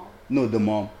 Momo? No, the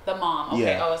mom. The mom.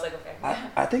 Okay. Yeah. I was like, okay.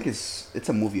 I think it's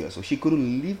a movie also. She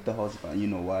couldn't leave the husband. You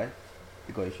know why?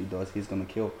 Because if she does, he's gonna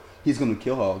kill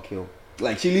her or kill.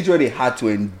 Like, she literally had to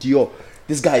endure.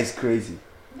 This guy is crazy.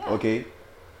 Yeah. Okay?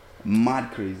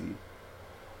 Mad crazy.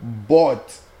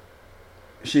 But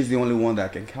she's the only one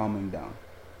that can calm him down.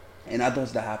 And how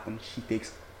does that happen? She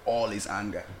takes all his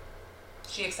anger.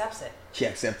 She accepts it. She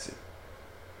accepts it.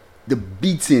 The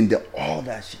beating, all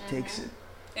that, she takes it.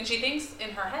 And she thinks in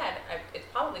her head,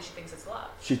 she thinks it's love.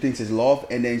 She thinks it's love,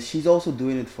 and then she's also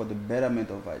doing it for the betterment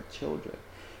of her children.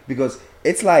 Because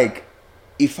it's like,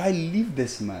 if I leave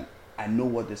this man, I know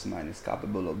what this man is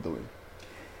capable of doing.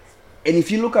 And if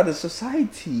you look at the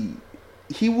society,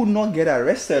 he would not get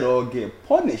arrested or get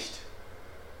punished.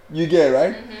 You get it,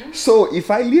 right? Mm-hmm. So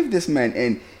if I leave this man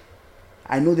and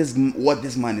I know what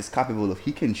this man is capable of,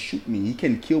 he can shoot me, he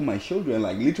can kill my children.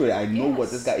 Like, literally, I know what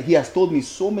this guy, he has told me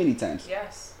so many times.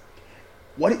 Yes.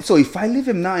 So if I leave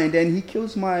him now and then he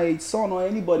kills my son or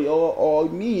anybody or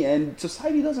me, and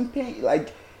society doesn't pay,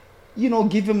 like,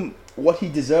 give him what he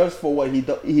deserves for what he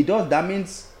does, that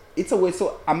means it's a waste.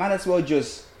 So I might as well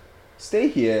just stay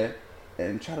here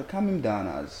and try to calm him down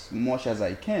as much as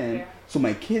I can, so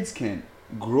my kids can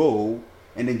grow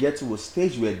and then get to a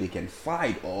stage where they can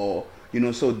fight, or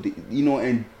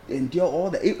and endure all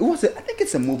that. I think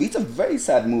it's a movie. It's a very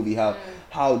sad movie.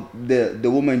 How the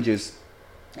woman just,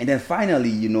 and then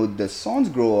finally, the sons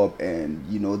grow up and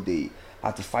they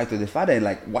have to fight with the father, and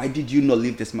like, why did you not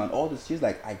leave this man? All this, she's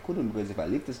like, I couldn't, because if I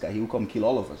leave this guy, he will come kill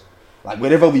all of us. Like,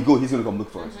 wherever we go, he's gonna come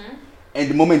look for us. And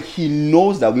the moment he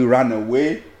knows that we ran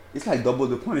away, it's like double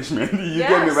the punishment. You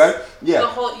get me, right? Yeah.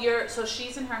 So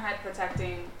she's in her head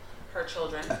protecting her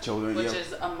children. Which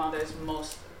is a mother's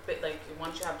most, like,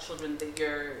 once you have children, that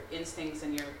your instincts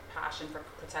and your passion for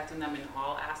protecting them in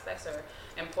all aspects are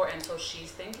important. So she's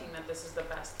thinking that this is the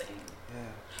best thing.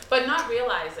 Yeah. But not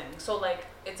realizing. So, like,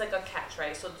 it's like a catch,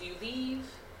 right? So do you leave,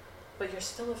 but you're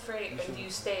still afraid, and do you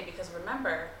stay? Because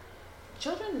remember,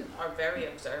 children are very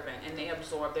observant and they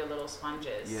absorb their little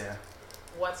sponges. Yeah.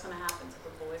 What's going to happen to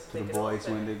the boys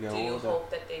when they get older? Do you hope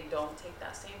that they don't take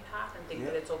that same path and think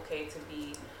that it's okay to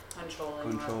be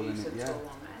controlling or abusive to a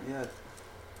woman? Yeah.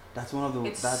 That's one of the...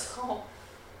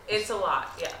 It's a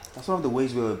lot, yeah. That's one of the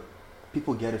ways where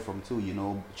people get it from too,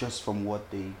 just from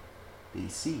what they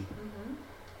see. Mm-hmm.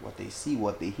 What they see,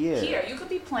 what they hear. Here, you could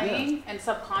be playing and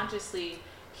subconsciously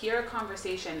hear a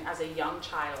conversation as a young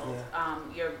child.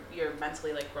 Yeah. You're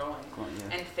mentally, like, growing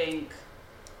and think...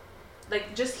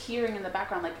 Like, just hearing in the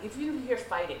background, like, if you hear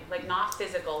fighting, like, not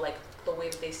physical, like, the way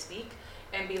that they speak,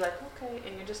 and be like, okay,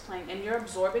 and you're just playing, and you're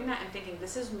absorbing that and thinking,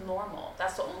 this is normal.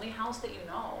 That's the only house that you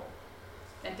know,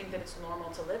 and think that it's normal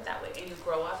to live that way. And you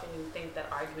grow up and you think that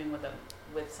arguing with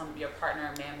your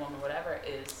partner, man, woman, whatever,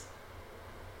 is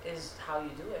how you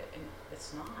do it, and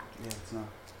it's not. Yeah, it's not.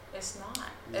 It's not.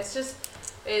 Yeah. It's just,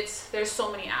 there's so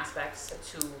many aspects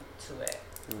to it.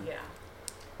 Yeah.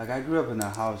 Like, I grew up in a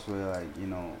house where, like,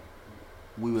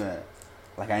 we were,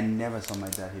 like, I never saw my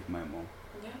dad hit my mom.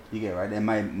 Yeah. You get it, right? And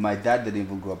my dad didn't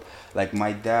even grow up. Like,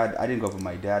 I didn't grow up with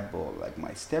my dad, but, like,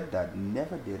 my stepdad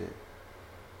never did it.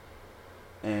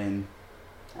 And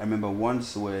I remember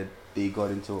once where they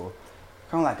got into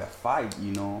kind of like a fight,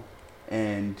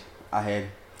 and I had,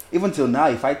 even till now,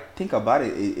 if I think about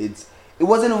it, it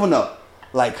wasn't even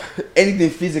like anything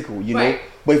physical, right. know?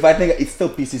 But if I think, it still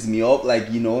pisses me off, like,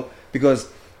 because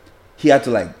he had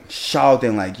to, like, shout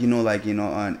and, like, and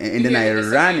then I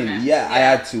ran him. Yeah, I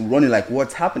had to run it, like,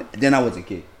 what's happening? Then I was a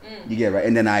kid. You get it, right?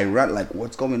 And then I ran, like,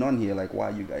 what's going on here? Like, why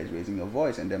are you guys raising your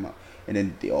voice? And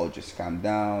then they all just calmed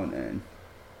down, and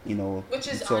Which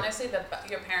is honestly,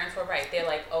 your parents were right. They're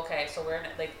like, okay, so we're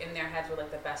in their heads, we're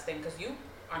like the best thing, because you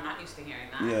are not used to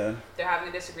hearing that. Yeah. They're having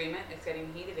a disagreement, it's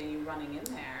getting heated, and you running in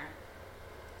there.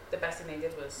 The best thing they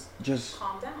did was just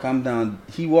calm down.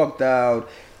 He walked out.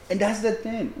 And that's the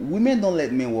thing. Women don't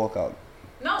let men walk out.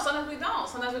 No, sometimes we don't.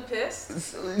 Sometimes we're pissed.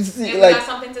 See, and we got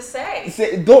something to say.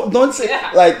 Don't say,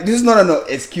 like, this is not an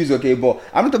excuse, okay? But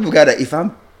I'm the type of guy that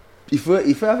if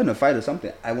we're having a fight or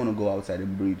something, I want to go outside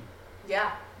and breathe.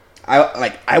 Yeah.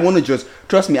 I want to just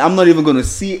trust me. I'm not even gonna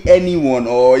see anyone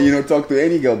or talk to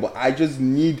any girl, but I just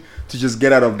need to just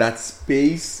get out of that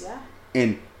space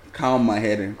and calm my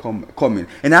head and come in.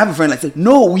 And I have a friend like said,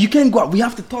 "No, you can't go out. We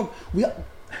have to talk.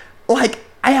 Like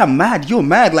I am mad. You're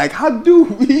mad. Like how do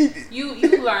we?" You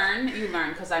learn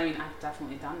because I mean I've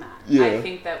definitely done that. Yeah. I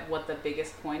think that what the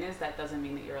biggest point is that doesn't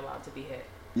mean that you're allowed to be hit.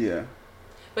 Yeah.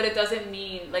 But it doesn't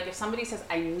mean like if somebody says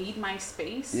I need my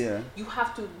space. Yeah. You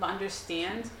have to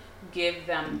understand. Give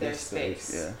them their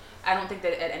space. Yeah. I don't think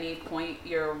that at any point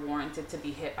you're warranted to be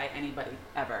hit by anybody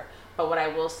ever. But what I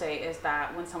will say is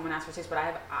that when someone asks for space, but I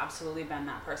have absolutely been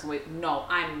that person. Wait, no,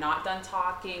 I'm not done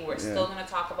talking. We're still going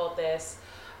to talk about this.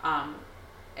 And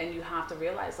you have to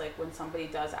realize, like, when somebody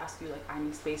does ask you, like, I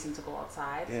need space and to go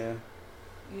outside,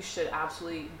 you should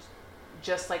absolutely,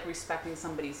 just like respecting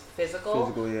somebody's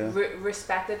physical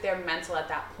respect that they're mental at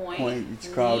that point. It's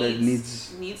crowded,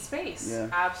 needs space. Yeah.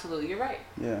 Absolutely, you're right.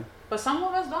 Yeah. But some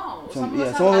of us don't. Some of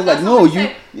us like, no,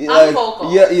 I'm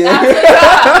vocal. Yeah.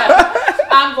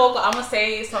 I'm vocal. I'm gonna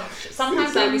say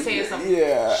sometimes I be saying some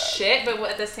shit, but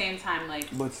at the same time, like.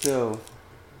 But still.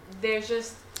 There's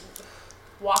just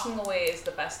walking away is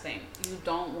the best thing. You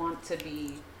don't want to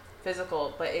be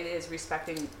physical, but it is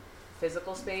respecting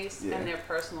physical space and their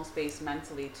personal space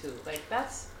mentally too. Like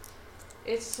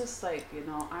it's just like, I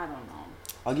don't know.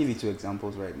 I'll give you 2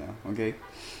 examples right now, okay?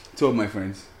 2 of my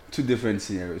friends, 2 different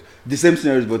scenarios. The same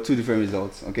scenarios, but 2 different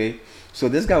results, okay? So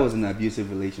this guy was in an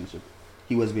abusive relationship.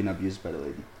 He was being abused by the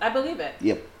lady. I believe it.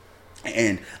 Yep.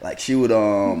 And like she would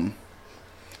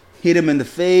hit him in the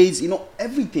face,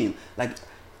 everything. Like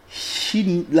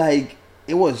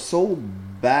it was so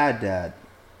bad that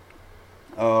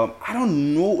I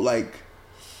don't know, like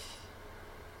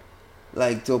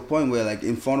to a point where like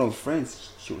in front of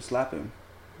friends she would slap him.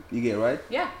 You get it, right?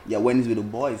 Yeah. Yeah, when he's with the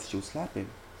boys she would slap him.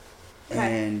 Okay.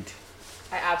 And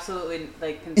I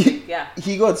absolutely can think, yeah.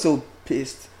 He got so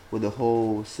pissed with the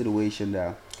whole situation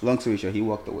that, long story short, he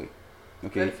walked away.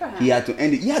 Okay. Good for him. He had to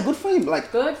end it. Yeah, good for him.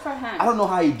 Like, good for him. I don't know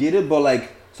how he did it, but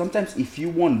like sometimes if you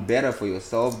want better for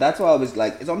yourself, that's why I was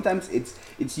like, sometimes it's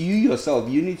you yourself.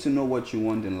 You need to know what you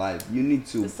want in life. You need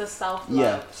to. It's the self-love.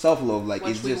 Yeah, self-love. Like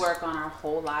which it's we just work on our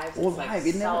whole lives. Whole it's like life.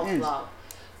 It never ends. Self-love.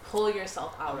 Pull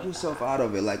yourself out of yourself out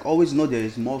of it. Like always know there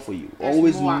is more for you. There's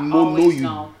always more. know Always you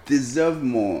know. deserve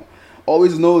more.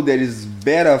 Always know there is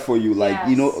better for you. Like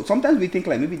Yes. sometimes we think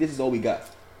like maybe this is all we got.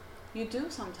 You do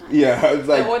sometimes. Yeah, it's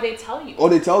like or they tell you. Or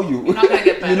they tell you. You're not gonna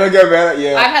get better. You're not get better.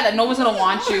 Yeah. I've had that. No one's gonna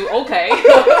want you. Okay.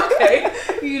 Okay.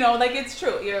 Like it's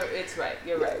true. It's right.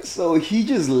 You're right. So he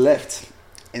just left,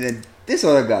 and then this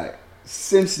other guy,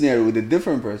 same scenario with a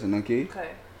different person. Okay.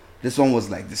 Okay. This one was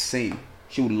like the same.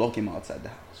 She would lock him outside the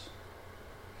house.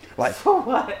 Like for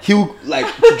what? He would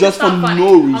just for funny.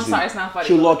 no reason. I'm sorry, it's not funny.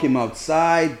 She would lock him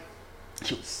outside.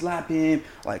 She would slap him,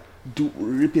 like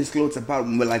rip his clothes apart.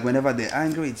 Like whenever they're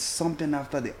angry, it's something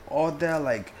after the other.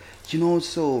 Like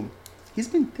so he's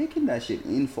been taking that shit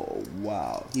in for a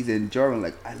while. He's enduring.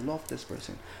 Like I love this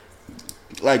person.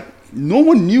 Like no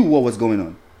one knew what was going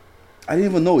on. I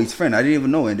didn't even know his friend. I didn't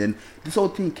even know. And then this whole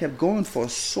thing kept going for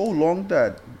so long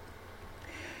that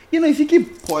if you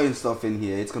keep pouring stuff in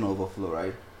here, it's gonna overflow,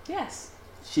 right? Yes.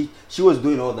 She was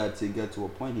doing all that to get to a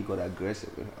point he got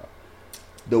aggressive with her.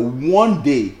 The one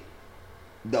day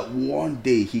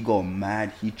he got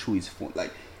mad, he threw his phone.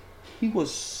 Like he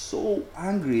was so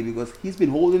angry because he's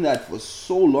been holding that for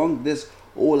so long, this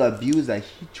whole abuse, that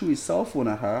he threw his cell phone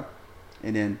at her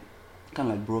and then kind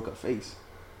of like broke her face.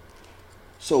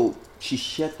 So she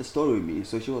shared the story with me.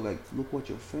 So she was like, look what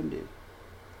your friend did.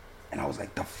 And I was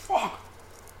like, the fuck?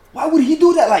 Why would he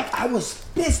do that? Like, I was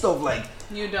pissed off. Like,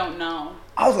 you don't know.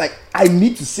 I was like, I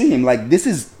need to see him. Like, this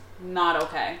is not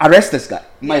okay. Arrest this guy.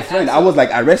 My friend, absolutely. I was like,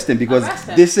 arrest him because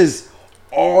this is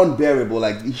unbearable.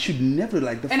 Like, he should never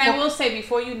like the. And I will say,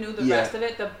 before you knew the rest of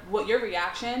it, what your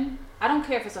reaction, I don't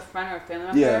care if it's a friend or a family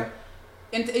member. Yeah.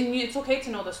 And it's okay to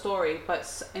know the story,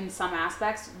 but in some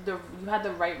aspects, you had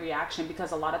the right reaction,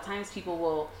 because a lot of times people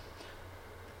will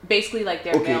basically like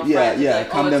their male friends. Yeah,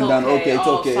 calm them down. Okay, it's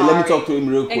okay. Sorry. Let me talk to him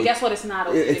real quick. And guess what? It's not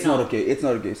okay. It's not okay. It's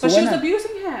not okay. So but she was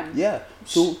abusing him. Yeah.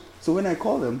 So when I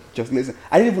called him, just listen.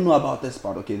 I didn't even know about this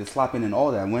part. Okay, the slapping and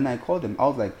all that. And when I called him, I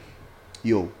was like,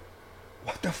 "Yo,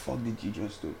 what the fuck did you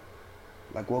just do?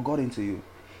 Like, what got into you?"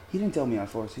 He didn't tell me at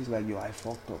first. He's like, "Yo, I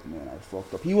fucked up, man. I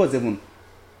fucked up." He was even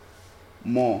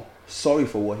more sorry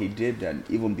for what he did than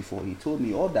even before he told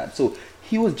me all that. So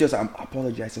he was just, I'm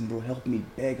apologizing, bro, help me,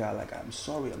 beg her, like, I'm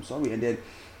sorry. And then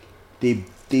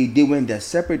they went their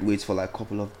separate ways for like a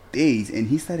couple of days, and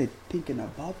he started thinking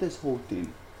about this whole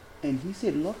thing, and he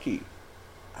said, Lucky,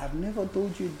 I've never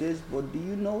told you this, but do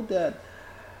you know that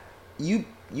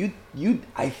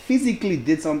I physically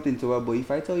did something to her, but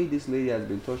if I tell you this lady has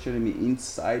been torturing me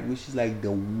inside, which is like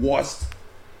the worst,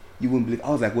 you wouldn't believe. I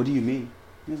was like, what do you mean?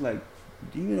 He was like,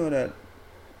 do you know that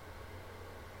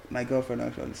my girlfriend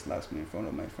actually slaps me in front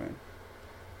of my friend?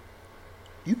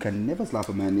 You can never slap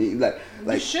a man. You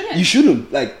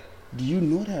shouldn't. Like, do you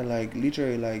know that, like,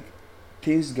 literally, like,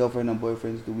 things girlfriend and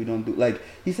boyfriends do, we don't do. Like,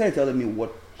 he started telling me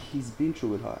what he's been through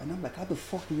with her, and I'm like, how the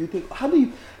fuck do you think? How do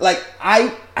you, like,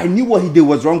 I knew what he did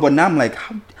was wrong, but now I'm like,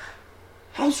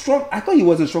 how strong? I thought he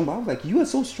wasn't strong, but I was like, you are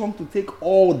so strong to take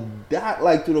all that,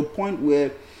 like, to the point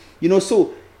where, you know.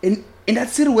 So in that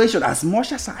situation, as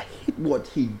much as I hate what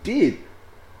he did,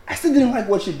 I still didn't like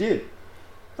what she did.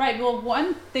 Right. Well,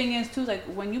 one thing is too, like,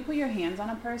 when you put your hands on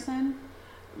a person,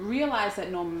 realize that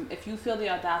if you feel the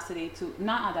audacity to,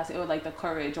 not audacity, or like the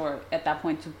courage, or at that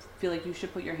point to feel like you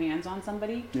should put your hands on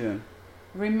somebody. Yeah.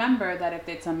 Remember that if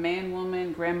it's a man,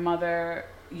 woman, grandmother,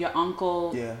 your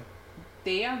uncle, yeah,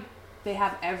 they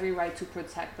have every right to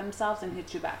protect themselves and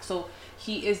hit you back. So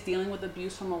he is dealing with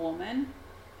abuse from a woman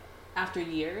after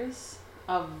years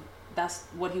of, that's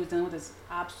what he was dealing with, is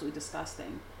absolutely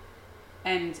disgusting.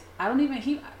 And I don't even,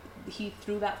 he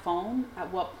threw that phone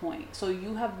at what point? So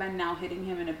you have been now hitting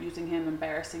him and abusing him,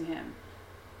 embarrassing him.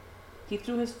 He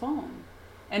threw his phone.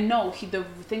 And no, the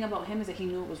thing about him is that he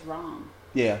knew it was wrong.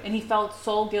 Yeah. And he felt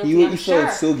so guilty, He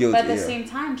felt so guilty, but at the same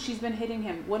time, she's been hitting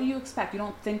him. What do you expect?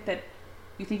 You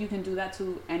think you can do that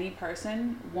to any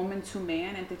person, woman to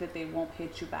man, and think that they won't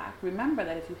hit you back? Remember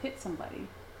that if you hit somebody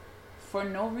for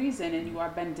no reason and you are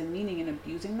been demeaning and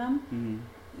abusing them,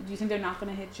 do you think they're not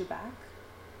going to hit you back?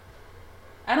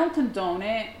 I don't condone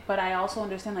it, but I also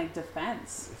understand, like,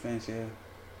 defense. Defense, yeah.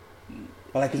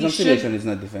 But, like, reconciliation is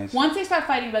not defense. Once they start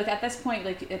fighting, like, at this point,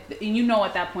 like, at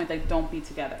that point, like, don't be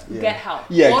together. Yeah. Get help.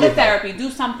 Yeah, go to therapy.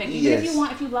 Do something. Even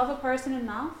yes. if you love a person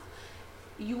enough,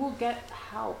 you will get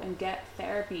help and get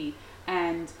therapy,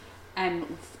 and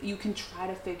you can try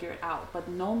to figure it out, but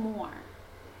no more.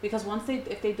 Because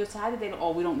if they decide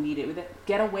that we don't need it,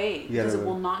 get away, because it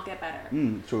will not get better.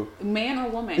 True. Man or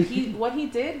woman, what he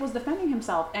did was defending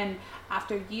himself, and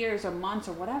after years or months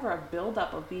or whatever, a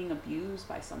buildup of being abused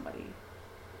by somebody,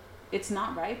 it's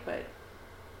not right, but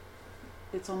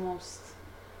it's almost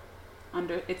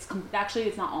it's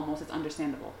not almost, it's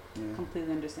understandable. Yeah.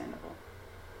 Completely understandable.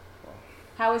 Wow.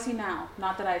 How is he now?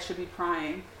 Not that I should be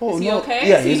prying. Is he okay?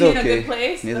 Yeah, is he in a good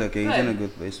place? He's okay. Good. He's in a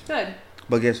good place. Good.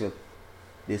 But guess what?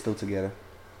 They're still together.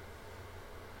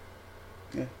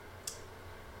 Yeah.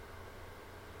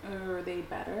 Are they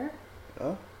better?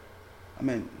 I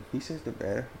mean, he says they're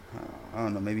better. I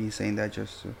don't know. Maybe he's saying that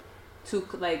just to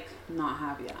like not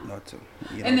have not to.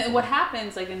 And then what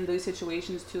happens, like, in those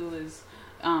situations too, is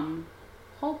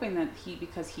hoping that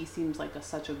because he seems like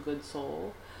such a good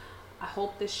soul, I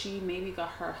hope that she maybe got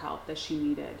her help that she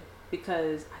needed,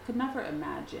 because I could never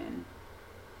imagine,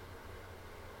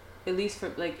 at least for,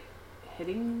 like,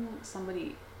 hitting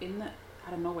somebody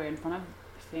out of nowhere in front of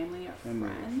family or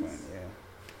friends. Yeah.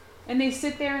 And they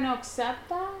sit there and accept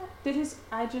that. It's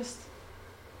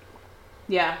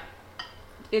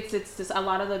just a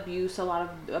lot of abuse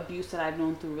that I've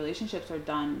known through relationships are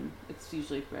done. It's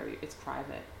usually it's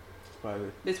private.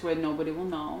 It's where nobody will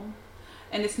know.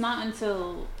 And it's not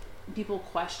until people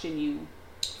question you.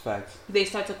 Facts. They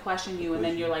start to question you, and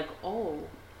then you're like, oh,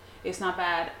 it's not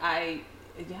bad.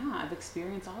 I've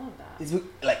experienced all of that. It's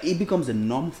like, it becomes a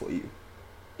norm for you.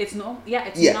 It's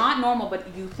not normal, but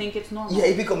you think it's normal. Yeah,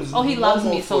 it becomes he loves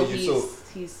me, so you,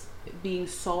 he's being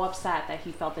so upset that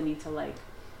he felt the need to, like,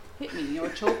 hit me or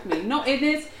choke me. No,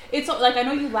 it's like, I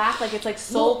know you laugh, like, it's like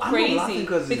so crazy,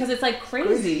 because it's like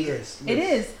crazy. Yes. It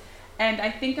is. And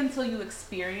I think until you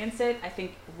experience it, I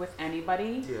think with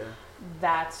anybody,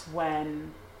 that's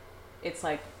when it's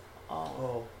like,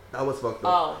 oh, that was fucked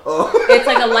up. It's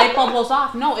like a light bulb goes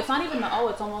off. No, it's not even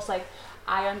it's almost like,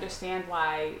 I understand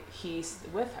why he's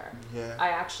with her. Yeah. I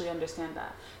actually understand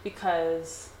that,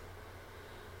 because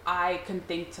I can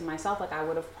think to myself, like, I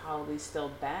would have probably still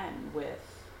been with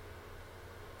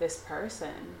this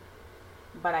person,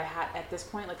 but I had, at this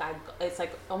point, like, it's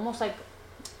like almost like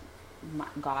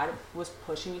God was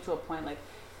pushing me to a point, like,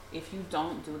 if you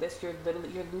don't do this, you're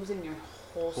losing your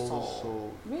whole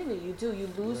soul. Really, you do. You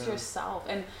lose yourself.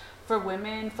 And for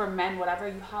women, for men,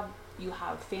 whatever, you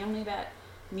have family that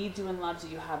needs you and loves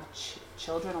you. You have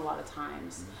children a lot of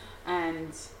times,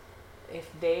 and if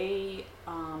they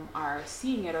are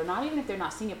seeing it, or not even if they're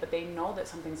not seeing it, but they know that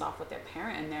something's off with their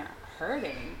parent and they're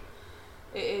hurting,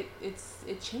 it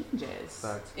changes.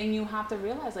 Fact. And you have to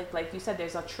realize, like you said,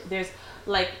 there's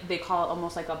like, they call it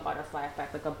almost like a butterfly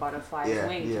effect, like a butterfly's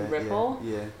wing to ripple.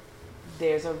 Yeah.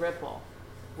 There's a ripple.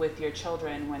 with your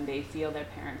children when they feel their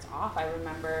parents off. I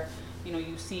remember, you know,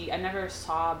 I never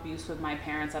saw abuse with my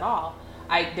parents at all.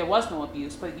 There was no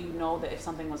abuse, but you know that if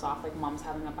something was off, like mom's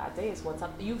having a bad day, it's what's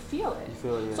up, you feel it.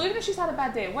 Yeah. So even if she's had a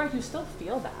bad day at work, you still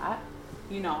feel that,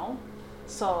 you know?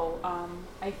 So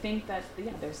I think that,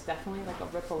 yeah, there's definitely like a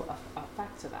ripple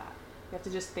effect to that. You have to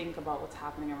just think about what's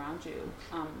happening around you.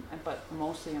 But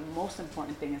mostly, the most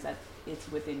important thing is that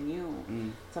it's within you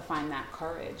to find that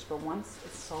courage. But once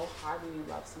it's so hard when you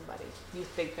love somebody, you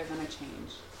think they're going to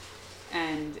change.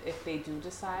 And if they do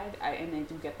decide, and they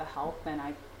do get the help, then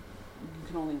you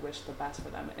can only wish the best for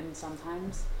them. And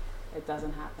sometimes it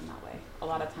doesn't happen that way. A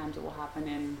lot of times it will happen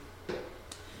in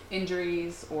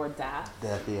injuries or death.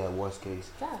 Death, yeah, worst case.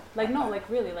 Death. Like, no, like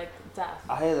really, like death.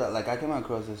 I had, like, I came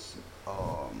across this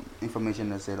information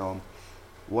that said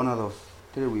one out of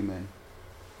 3 women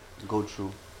go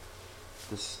through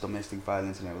this domestic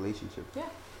violence in a relationship. Yeah.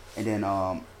 And then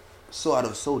so out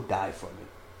of so die from it.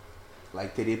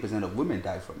 Like 38% of women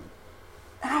die from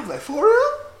it. And I was like, for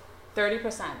real?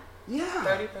 30%. Yeah.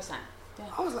 30%. Yeah.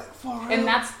 I was like, for real? And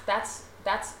that's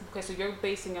okay. So you're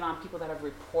basing it on people that have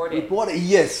reported. Reported,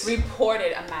 yes.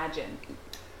 Reported. Imagine.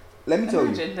 Let me tell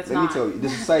you. The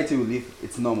society we live,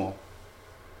 it's normal.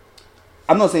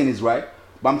 I'm not saying it's right,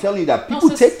 but I'm telling you that people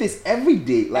take this every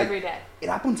day. Like, every day. It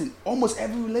happens in almost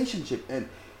every relationship, and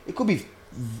it could be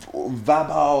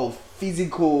verbal,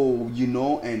 physical, you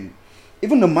know, and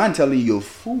even the man telling you you're a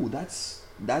fool. That's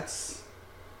an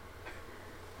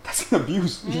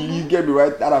abuse. You get me,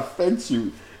 right? That affects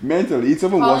you mentally. It's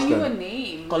even worse than calling you a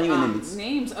name. Calling you a name.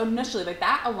 Names initially, like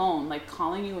that alone, like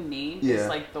calling you a name is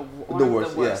like one the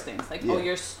of the worst yeah. things. Like, Yeah. oh,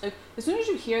 you're like, as soon as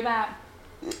you hear that,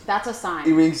 that's a sign.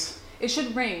 It rings. It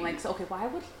should ring. Like, so, okay, why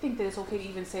would he think that it's okay to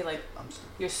even say like,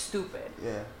 you're stupid?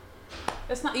 Yeah.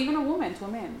 It's not even a woman to a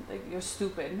man. Like, you're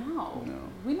stupid. No.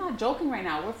 We're not joking right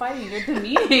now. We're fighting. You're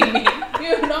demeaning me.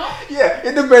 You know? Yeah,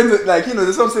 it depends. Like, you know,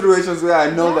 there's some situations where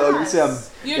I know that you say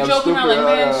you're I'm joking around like,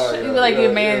 man, you're like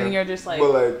you're man, and you're just like,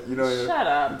 but like, you know, shut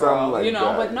up, bro. Like you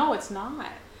know, that. but no, it's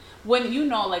not. When you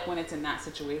know, like when it's in that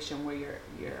situation where you're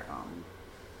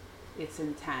it's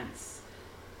intense.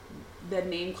 The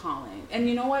name calling, and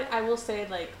you know what? I will say,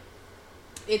 like,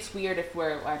 it's weird if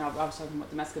I was talking about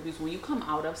domestic abuse. When you come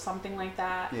out of something like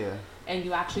that, and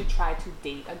you actually try to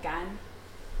date again,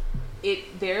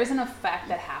 there is an effect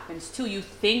that happens too. You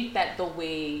think that the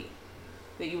way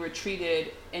that you were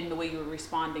treated and the way you were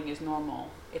responding is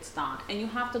normal. It's not, and you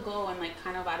have to go and like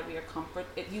kind of out of your comfort.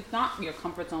 Not your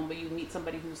comfort zone, but you meet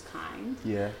somebody who's kind,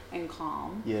 and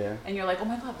calm, and you're like, oh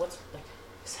my god, what's like.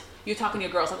 You're talking to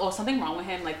your girls like, oh, something wrong with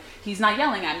him, like he's not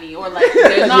yelling at me, or like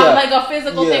there's not like a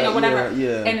physical thing or whatever.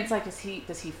 And it's like, does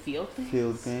he feel things?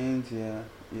 Feel things, yeah.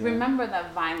 Remember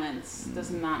that violence does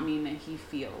not mean that he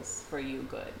feels for you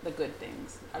the good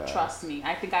things. Trust me.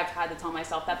 I think I've had to tell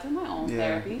myself that through my own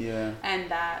therapy.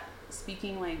 And that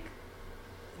speaking like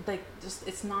just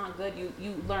it's not good.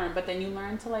 You learn, but then you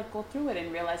learn to like go through it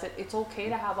and realize that it's okay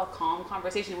to have a calm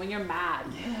conversation when you're mad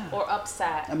or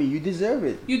upset. I mean, you deserve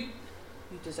it.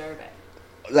 You deserve it.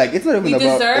 Like, it's not even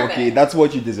about, okay, that's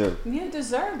what you deserve. You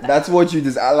deserve that. That's what you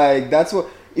deserve. Like, that's what,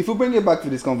 if we bring it back to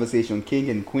this conversation, king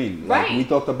and queen, like we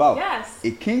talked about. Yes.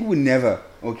 A king would never,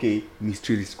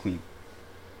 mistreat his queen.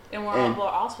 And we're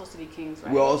all supposed to be kings,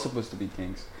 right? We're all supposed to be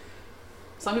kings.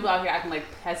 Some people out here acting like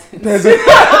peasants.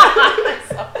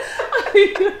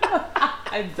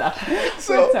 I'm done.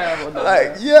 So, we're terrible.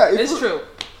 Like, it's true.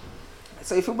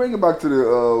 So if we bring it back to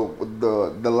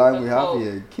the line we have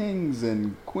here, kings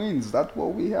and queens, that's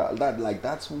what we are.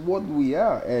 That's what we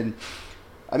are. And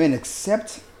I mean, so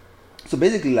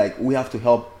basically, like, we have to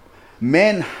help.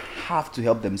 Men have to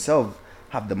help themselves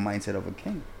have the mindset of a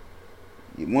king.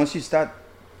 Once you start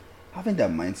having that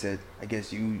mindset, I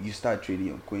guess you start treating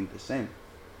your queen the same.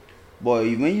 But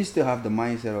when you still have the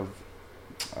mindset of,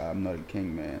 I'm not a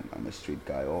king, man, I'm a street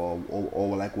guy, or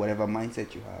like whatever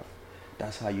mindset you have,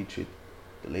 that's how you treat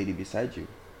the lady beside you.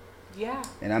 Yeah.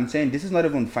 And I'm saying this is not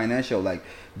even financial, like,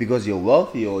 because you're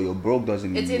wealthy or you're broke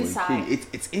doesn't mean you're a king.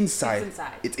 It's inside.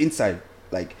 It's inside.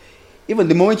 Like, even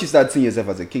the moment you start seeing yourself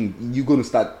as a king, you're gonna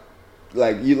start,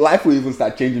 like, your life will even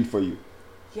start changing for you.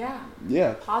 Yeah.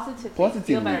 Positively.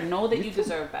 Feel better. Know that you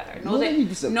deserve better. Know that you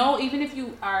deserve. Know, even if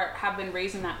you have been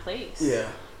raised in that place. Yeah.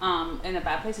 In a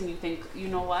bad place, and you think, you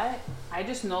know what? I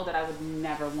just know that I would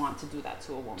never want to do that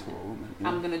to a woman. Yeah.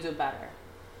 I'm gonna do better.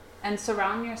 And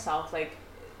surround yourself,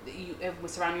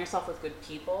 surround yourself with good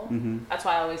people. That's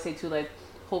why I always say too, like,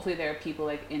 hopefully there are people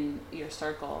like in your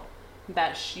circle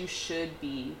that should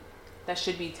be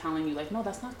telling you, like, no,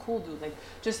 that's not cool, dude. Like,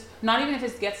 just not even if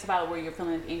it gets about where you're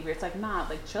feeling like angry. It's like, nah,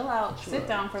 like, chill out, sit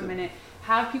down for a minute,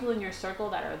 have people in your circle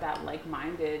that are that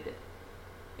like-minded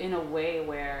in a way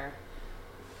where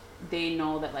they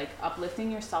know that like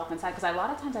uplifting yourself inside, because a lot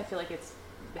of times I feel like it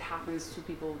happens to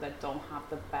people that don't have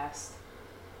the best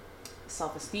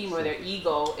self-esteem, or their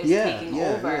ego is taking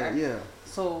over.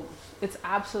 So it's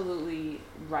absolutely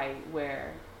right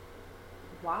where,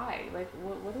 why? Like,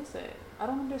 what is it? I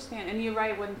don't understand. And you're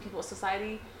right, when people,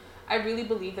 society, I really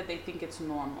believe that they think it's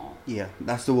normal. Yeah,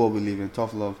 that's the world we live in.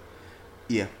 Tough love.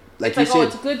 Yeah. Like it's like,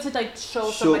 it's good to like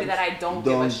show somebody that I don't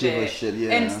give a shit.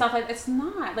 And stuff like, it's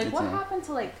not. Like, what happened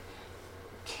to like,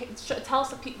 tell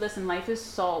us, listen, life is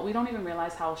so, we don't even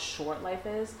realize how short life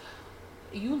is.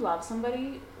 You love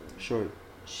somebody,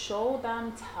 show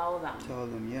them, tell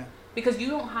them, yeah. Because you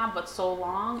don't have but so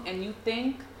long, and you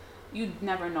think, you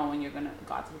never know when you're gonna,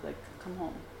 God's like, come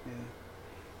home. Yeah.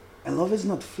 And love is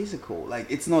not physical. Like,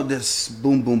 it's not this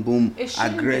boom, boom, boom,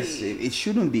 aggressive. It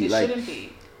shouldn't be. It shouldn't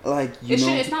be. Like, you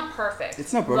know, it's not perfect.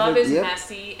 It's not perfect. Love is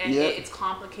messy, and it's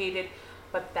complicated,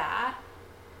 but that,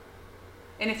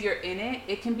 and if you're in it,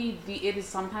 it can be it is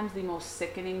sometimes the most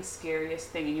sickening, scariest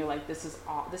thing, and you're like, this is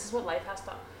what life has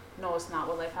to. No, it's not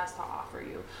what life has to offer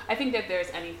you. I think that if there's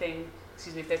anything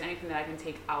that I can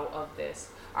take out of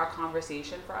this, our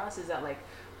conversation for us is that, like,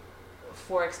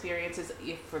 for experiences,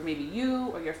 if for maybe you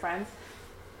or your friends,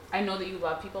 I know that you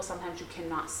love people, sometimes you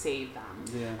cannot save them.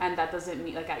 Yeah. And that doesn't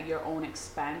mean, like, at your own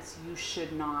expense, you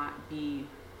should not be,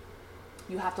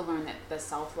 you have to learn that the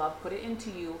self-love, put it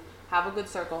into you, have a good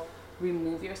circle,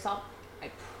 remove yourself.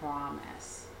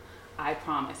 I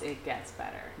promise it gets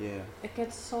better. Yeah. It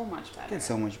gets so much better. It gets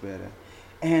so much better.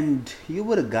 And you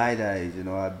with a guy that is, you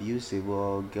know, abusive,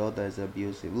 or girl that is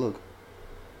abusive, look,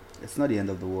 it's not the end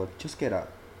of the world. Just get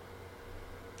out.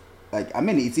 Like, I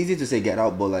mean, it's easy to say get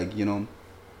out, but, like, you know,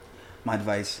 my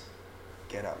advice,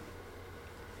 get out.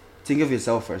 Think of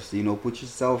yourself first, you know, put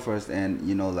yourself first, and,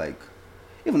 you know, like,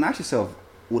 even ask yourself,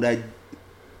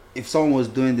 if someone was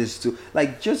doing this to,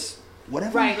 like, just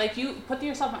whatever. Right, like, you put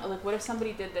yourself, like, what if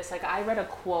somebody did this? Like, I read a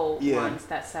quote once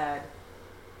that said,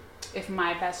 if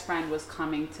my best friend was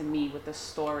coming to me with the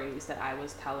stories that I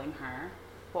was telling her,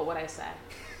 what would I say?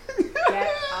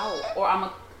 Get out. Or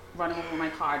I'm running over my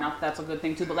car. Now that's a good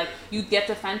thing too, but like, you get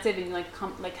defensive and you like,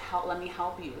 come, like, help, let me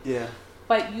help you. Yeah.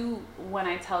 But when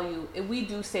I tell you, we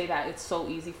do say that, it's so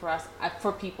easy for us,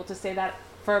 for people to say that.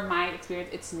 For my experience,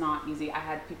 it's not easy. I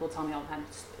had people tell me all the time,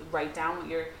 write down what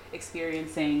you're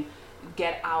experiencing,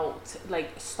 get out, like,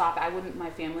 stop.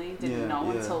 My family didn't know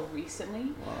until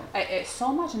recently. Wow. It's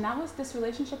so much, and this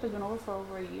relationship has been for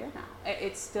over a year now.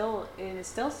 It still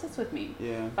sits with me.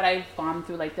 Yeah. But I've gone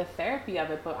through, like, the therapy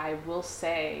of it. But I will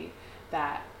say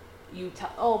that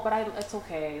it's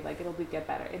okay, like, it'll get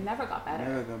better. It never got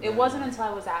better. It wasn't until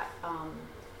I was at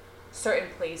certain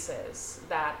places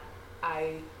that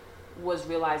I was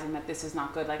realizing that this is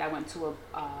not good. Like, I went to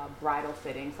a bridal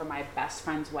fitting for my best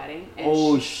friend's wedding,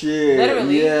 and shit,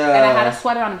 literally, and I had a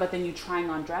sweater on, but then you trying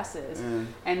on dresses,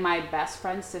 and my best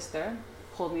friend's sister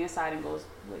pulled me aside and goes,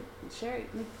 "Wait, Sherry,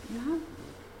 you have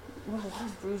a lot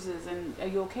of bruises, and are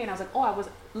you okay?" And I was like, "Oh, I was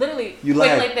literally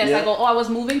like this." I go, "Oh, I was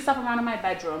moving stuff around in my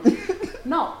bedroom."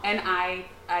 No, and I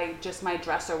just, my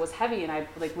dresser was heavy, and I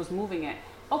was moving it.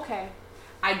 Okay.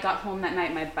 I got home that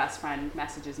night, my best friend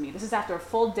messages me. This is after a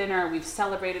full dinner, we've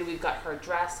celebrated, we've got her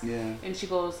dressed. Yeah. And she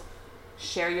goes,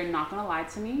 "Sherry, you're not going to lie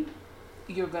to me.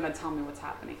 You're going to tell me what's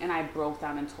happening." And I broke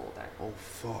down and told her. Oh,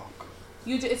 fuck.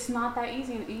 It's not that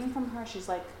easy. And even from her, she's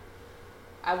like,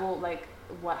 I will, like,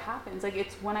 what happens? Like,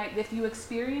 it's if you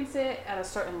experience it at a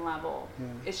certain level,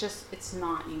 it's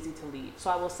not easy to leave. So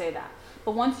I will say that.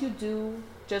 But once you do,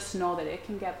 just know that it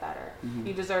can get better. Mm-hmm.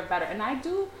 You deserve better. And I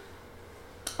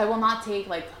will not take,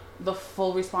 like, the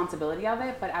full responsibility of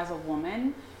it, but as a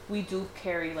woman, we do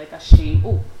carry, like, a shame.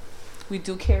 Oh, we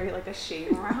do carry, like, a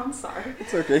shame around. Sorry.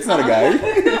 It's okay. It's not a guy.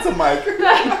 It's a mic.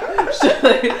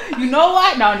 You know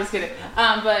what? No, I'm just kidding.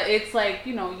 But it's like,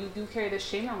 you know, you do carry this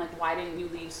shame around. Like, why didn't you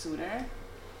leave sooner?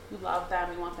 You love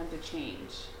them. You want them to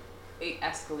change. It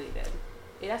escalated.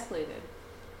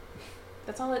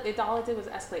 That's all it did was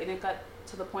escalate. And it got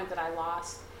to the point that I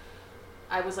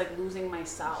was, like, losing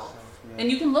myself. Yeah.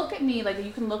 And you can look at me, like,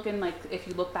 you can look in, like, if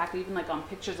you look back even, like, on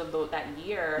pictures of that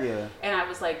year, and I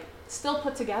was, like, still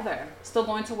put together, still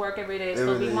going to work every day,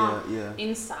 still being mom. Yeah.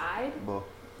 Inside,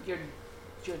 you're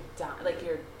dying. Like,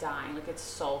 it's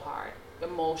so hard.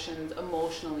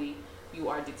 Emotionally, you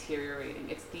are deteriorating.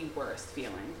 It's the worst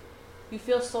feeling. You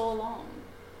feel so alone.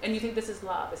 And you think this is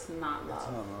love. It's not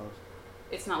love.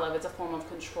 It's not love. It's a form of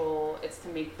control. It's to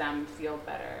make them feel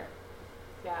better.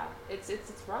 Yeah, it's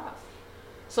rough.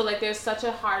 So like there's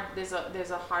a hard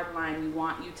line.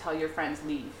 You tell your friends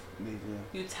leave. Yeah.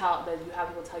 You have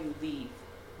people tell you leave.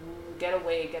 Get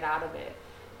away, get out of it.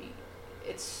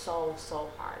 It's so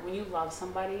hard. When you love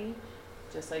somebody,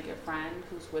 just like your friend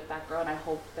who's with that girl, and I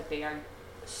hope that they are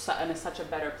in such a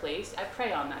better place. I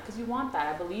pray on that because you want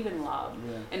that. I believe in love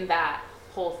and that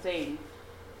whole thing.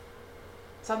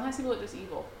 Sometimes people are just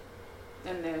evil,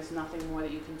 and there's nothing more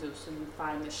that you can do. So you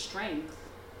find the strength,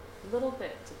 a little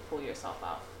bit, to pull yourself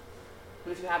out.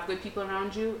 But if you have good people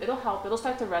around you, it'll help. It'll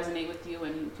start to resonate with you,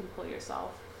 and you can pull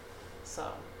yourself.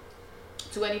 So,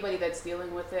 to anybody that's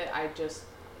dealing with it,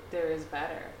 there is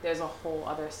better. There's a whole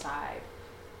other side,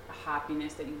 a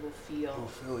happiness that you will feel.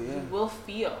 You will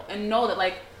feel, and know that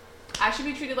like I should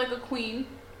be treated like a queen,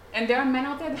 and there are men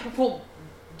out there that will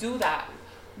do that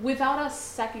without a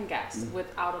second guess,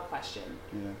 without a question.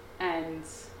 Yeah. And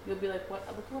you'll be like, "What?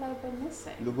 Look what I've been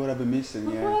missing. Look what I've been missing.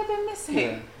 Look what I've been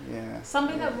missing." Yeah.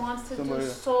 Somebody that wants to do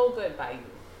so good by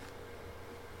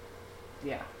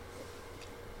you. Yeah.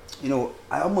 You know,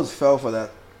 I almost fell for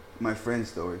that, my friend's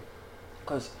story,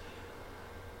 because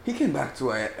he came back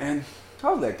to it, and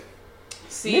I was like,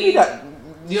 see, maybe that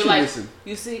you're like, listen.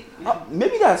 you see,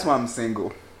 Maybe that's why I'm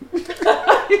single.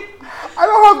 I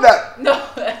don't have that. no,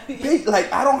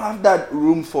 Like I don't have that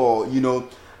room for, you know.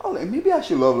 Oh, like, maybe I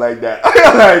should love like that.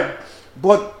 Like,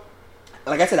 but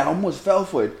like I said, I almost fell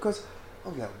for it because I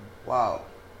was like, wow.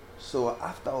 So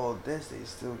after all this, they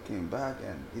still came back,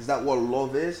 and is that what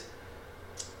love is?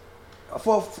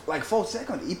 For like 4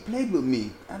 seconds, he played with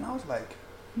me, and I was like,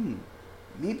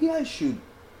 maybe I should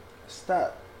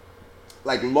start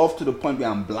like love to the point where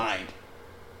I'm blind.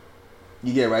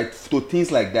 You get right to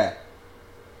things like that.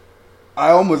 I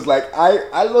almost like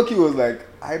I lucky was like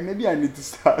maybe I need to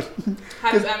start.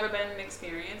 Have you ever been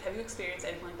experienced? Have you experienced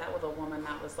anything like that with a woman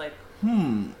that was like?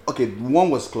 Okay, one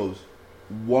was close.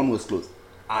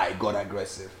 I got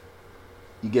aggressive.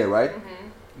 You get right?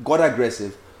 Got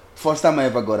aggressive. First time I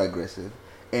ever got aggressive,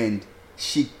 and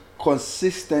she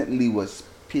consistently was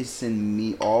pissing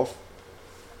me off,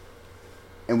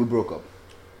 and we broke up.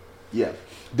 Yeah,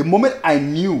 the moment I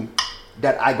knew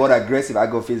that I got aggressive, I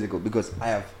got physical because I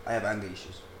have anger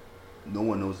issues. No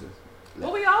one knows this. Like,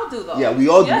 Well, we all do though. yeah, we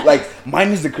all Yes. do. Like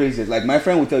mine is the craziest. Like my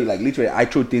friend will tell you, like literally, I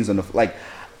throw things on the like.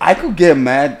 I could get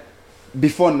mad.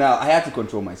 Before now, I had to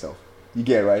control myself. You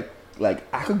get it, right? Like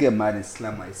I could get mad and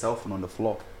slam my cell phone on the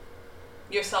floor.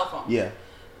 Your cell phone. Yeah.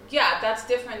 Yeah, that's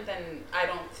different than I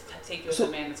don't take you as a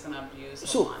man that's gonna abuse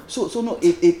someone. So no,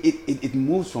 it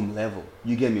moves from level.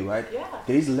 You get me, right? Yeah.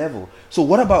 There is level. So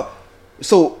what about?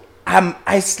 So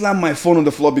I slam my phone on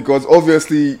the floor because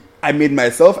obviously I made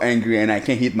myself angry and I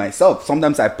can't hit myself.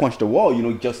 Sometimes I punch the wall, you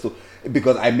know, just to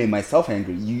because I made myself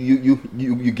angry.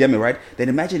 You get me, right? Then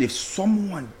imagine if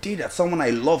someone did that, someone I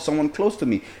love, someone close to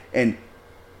me, and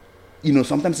you know,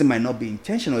 sometimes it might not be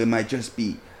intentional. It might just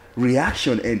be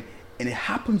reaction, and it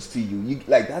happens to you. You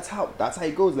like that's how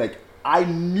it goes. Like I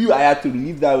knew I had to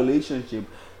leave that relationship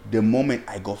the moment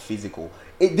I got physical.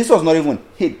 This was not even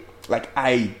hit. Like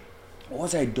what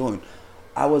was I doing?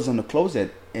 I was on the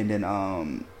closet, and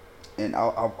then and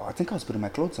I think I was putting my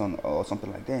clothes on or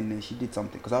something like that, and then she did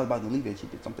something because I was about to leave and she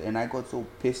did something, and I got so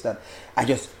pissed that I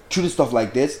just threw the stuff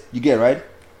like this. You get right,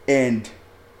 and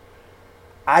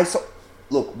I saw.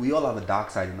 Look, we all have a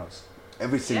dark side in us.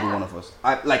 Every single one of us.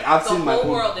 I've seen my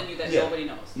whole world in you that nobody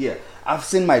knows. Yeah, I've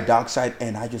seen my dark side,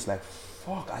 and I just like,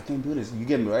 fuck, I can't do this. You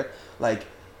get me, right? Like,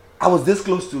 I was this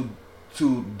close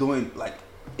to doing, like,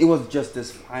 it was just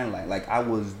this fine line. Like, I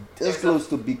was this close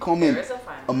to becoming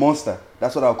a monster.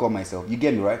 That's what I'll call myself. You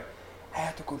get me, right? I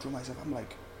had to control myself. I'm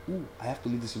like, ooh, I have to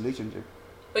leave this relationship.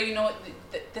 But you know what?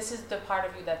 This is the part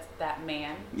of you that's that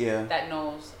man. Yeah. That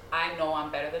knows. I know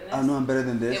I'm better than this. I know I'm better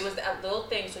than this. It was that little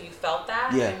thing, so you felt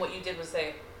that, yeah. and what you did was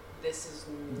say, "This is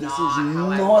not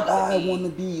how I want to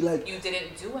be." Like you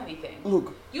didn't do anything.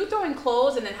 Look, you throwing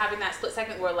clothes and then having that split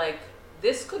second where like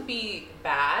this could be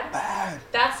bad. Bad.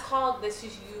 That's called this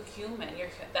is you human.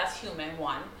 That's human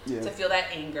one to feel that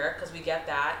anger because we get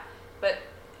that. But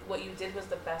what you did was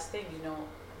the best thing. You know,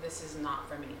 this is not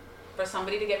for me. For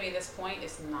somebody to get me to this point,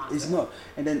 it's not. It's not.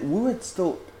 And then we were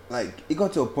still like it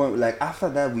got to a point like after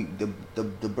that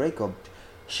the breakup,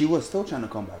 she was still trying to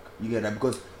come back. You get that?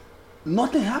 Because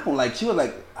nothing happened. Like she was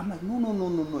like, I'm like,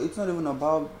 no. It's not even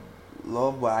about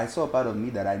love, but I saw a part of me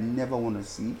that I never want to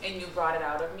see. And you brought it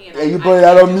out of me. And you brought it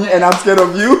out of me, and I'm scared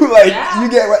of you. Like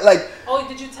you get right. Like oh,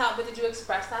 did you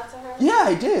express that to her? Yeah,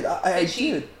 I did. I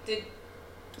did.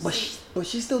 But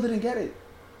she still didn't get it.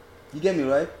 You get me,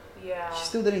 right? Yeah. She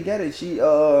still didn't get it. She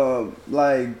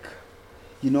like,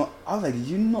 you know, I was like, did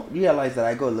you not realize that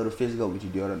I got a little physical with you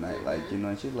the other night? Like, you know,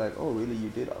 and she's like, oh really, you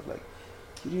did? I was like,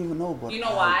 You didn't even know, but You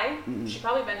know why? Mm-mm. She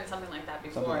probably been in something like that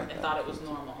before Something like and that. thought it was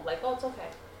normal. Like, oh, it's okay.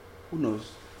 Who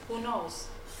knows? Who knows?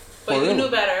 For But you real. knew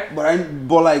better.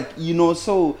 But like, you know,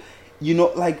 so, you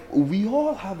know, like, we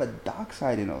all have a dark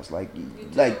side in us. Like, You do.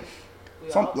 like,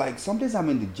 We all- some days I'm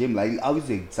in the gym, like, I was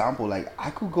the example, like,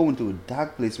 I could go into a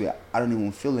dark place where I don't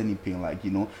even feel any pain, like, you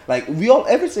know, like, we all,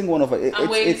 every single one of us, I'm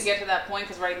waiting to get to that point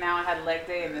because right now I had leg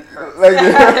day and it hurts. Like-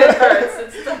 it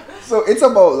hurts. so it's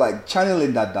about, like,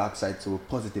 channeling that dark side to a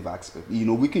positive aspect. You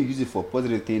know, we can use it for a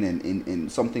positive thing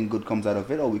and something good comes out of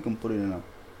it, or we can put it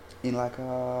in like,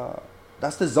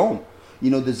 that's the zone. You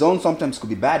know, the zone sometimes could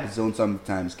be bad, the zone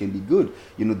sometimes can be good.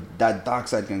 You know, that dark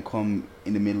side can come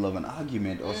in the middle of an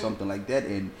argument or something like that,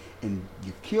 and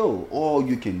you kill. Or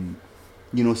you can,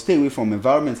 you know, stay away from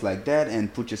environments like that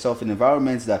and put yourself in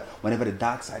environments that whenever the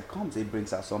dark side comes, it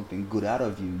brings out something good out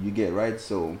of you. You get, right?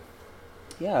 So,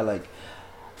 yeah, like,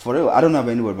 for real, I don't have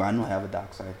anywhere, but I know I have a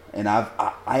dark side. And I've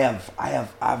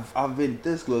been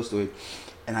this close to it.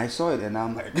 And I saw it and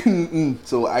I'm like,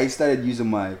 So I started using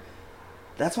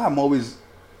that's why I'm always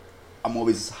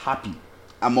happy.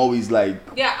 I'm always like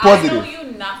Yeah, positive. I know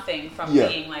you nothing from Yeah.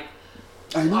 being like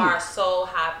I you know. are so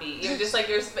happy. You're just like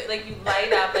like you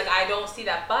light up. Like I don't see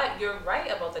that, but you're right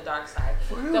about the dark side.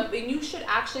 For real? And you should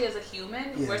actually, as a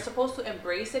human, Yeah. we're supposed to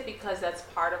embrace it because that's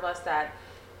part of us. That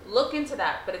look into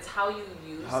that, but it's how you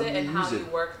use How it you and how use you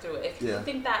it. work through it. If you Yeah.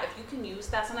 think that, if you can use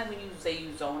that, sometimes when you say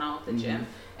you zone out at the Mhm. gym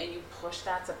and you push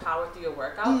that to power through your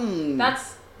workout, Mm.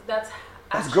 that's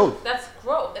actually- growth. That's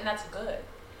growth, and that's good.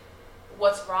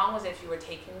 What's wrong was if you were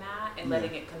taking that and Yeah.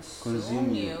 letting it consume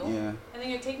Consume you, you, yeah. and then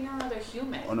you're taking on another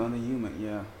human. Another human,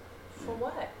 yeah. For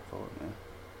what? Yeah.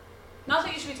 Not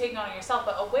that you should be taking on yourself,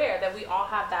 but aware that we all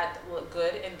have that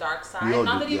good and dark side. We all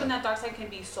Not do, that even yeah. that dark side can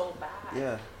be so bad.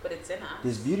 Yeah. But it's in us.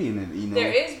 There's beauty in it, you know.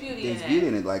 There is beauty There's in beauty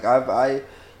it. in it. Like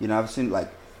I've seen like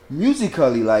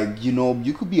musically, like, you know,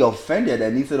 you could be offended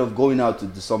and instead of going out to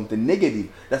do something negative,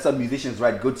 that's how musicians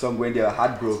write good songs when they're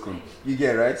heartbroken. You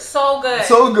get, right? So good.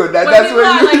 So good. When That's people when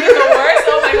are you like in the worst,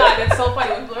 oh my god, it's so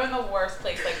funny. When people are in the worst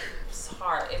place, like it's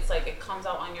hard. It's like it comes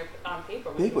out on your paper.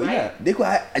 when you people, write. yeah. They could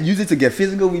I use it to get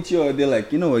physical with you, or they're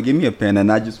like, you know what, give me a pen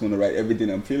and I just want to write everything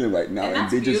I'm feeling right now. And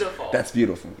that's they beautiful. That's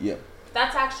beautiful. Yeah.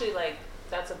 That's actually like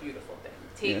that's a beautiful thing.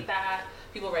 Take Yeah. that.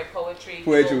 People write poetry.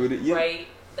 Poetry people with it, yeah. Write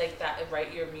like that.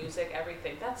 Write your music.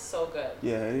 Everything. That's so good.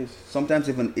 Yeah, it is. Sometimes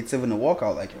it's even a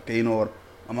workout. Like, okay, you know what?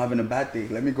 I'm having a bad day.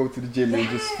 Let me go to the gym and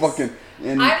just Yes. fucking.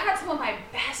 And I've had some of my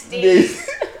best days Days.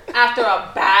 after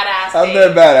a badass After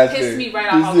day. a badass Pissed day. me right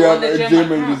Just off. I'll you go have in the a gym, gym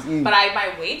like, and just, but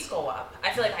my weights go up.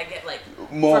 I feel like I get like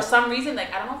More. for some reason,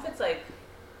 like I don't know if it's like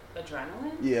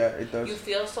adrenaline. Yeah, it does. You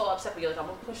feel so upset, but you're like, I'm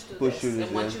gonna push through Push this. through this,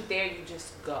 And once yeah. you're there, you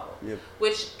just go. Yep.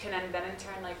 Which can then in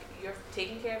turn, like, you're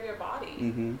taking care of your body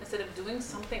Mhm. instead of doing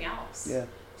something else. Yeah.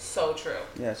 So true.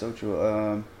 Yeah, so true.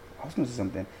 I was gonna say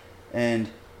something, and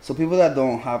so people that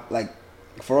don't have like,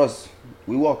 for us,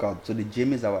 we work out. So the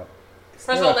gym is our.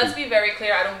 First of all, let's be very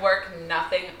clear. I don't work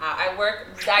nothing. I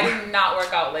do not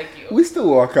work out like you. We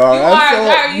still work out.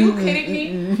 You are you kidding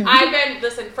me? Mm-mm. I've been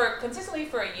consistently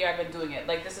for a year. I've been doing it.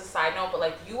 Like this is a side note, but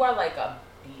like you are like a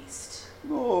beast.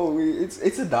 No, it's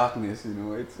a darkness, you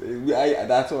know.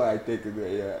 That's why I take it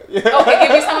there. Yeah. Okay,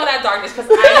 give me some of that darkness because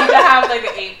I need to have like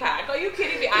an 8-pack. Are you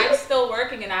kidding me? I'm still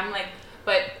working and I'm like,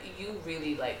 but you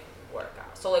really like work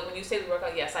out. So like when you say we work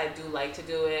out, yes, I do like to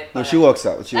do it. No, but she works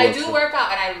out. I do work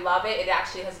out and I love it. It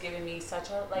actually has given me such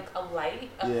a light,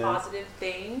 Yeah. positive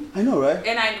thing. I know, right?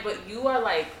 But you are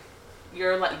like,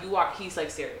 he's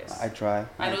like serious. I try.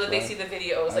 I know that they see the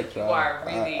videos, like you are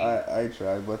really. I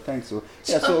try, but thanks. So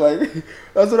yeah, so like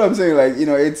that's what I'm saying. Like, you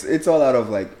know, it's all out of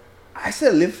like I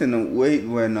started lifting weight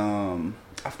when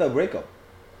after a breakup.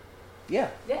 Yeah.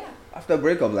 Yeah. After a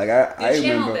breakup, like I channeled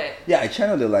remember. it. Yeah, I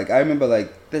channeled it. Like I remember,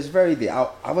 like this very day,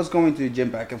 I was going to the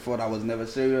gym back and forth. I was never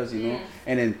serious, you know. Mm.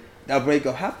 And then that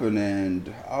breakup happened,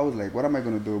 and I was like, what am I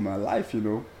gonna do with my life, you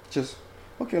know? Just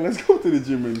okay, let's go to the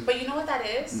gym and. But you know what that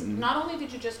is? Not only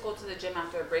did you just go to the gym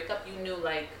after a breakup, you knew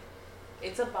like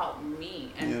it's about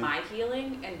me and Yeah. my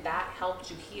healing, and that helped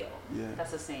you heal. Yeah.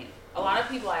 That's the same. A lot of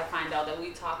people I find out that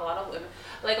we talk, a lot of women,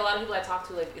 like a lot of people I talk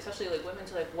to, like especially like women,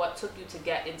 to like what took you to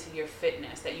get into your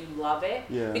fitness, that you love it.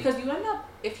 Yeah. Because you end up,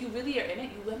 if you really are in it,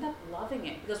 you end up loving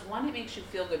it. Because one, it makes you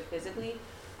feel good physically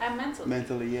and mentally.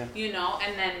 Mentally, yeah. You know,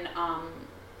 and then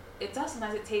it does.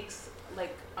 Sometimes it takes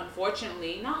like,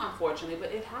 unfortunately, not unfortunately, but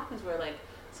it happens where like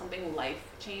something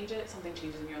something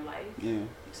changes in your life. Yeah.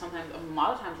 Sometimes, a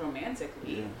lot of times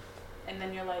romantically, Yeah. and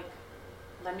then you're like,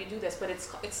 let me do this. But it's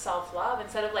self-love.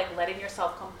 Instead of like letting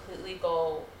yourself completely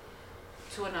go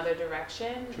to another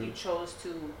direction, True. you chose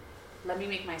to let me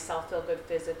make myself feel good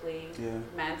physically, Yeah.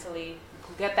 mentally,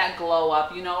 get that glow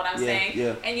up. You know what I'm Yeah, saying?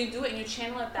 yeah. And you do it and you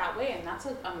channel it that way, and that's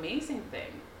an amazing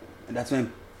thing. And that's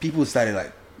when people started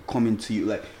like coming to you.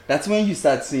 Like that's when you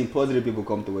start seeing positive people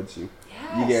come towards you.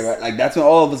 Yes. You get right? Like that's when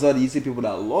all of a sudden you see people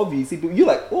that love you. You see people, you're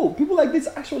like, oh, people like this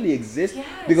actually exist. Yes.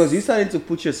 Because you're starting to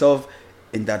put yourself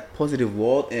in that positive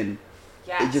world, and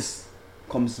Yes. it just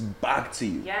comes back to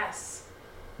you. Yes.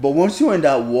 But once you're in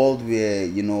that world where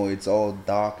you know it's all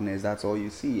darkness, that's all you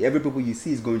see. Every people you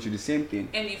see is going through the same thing.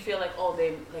 And you feel like, oh,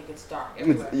 it's dark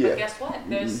everywhere. Yeah. But guess what?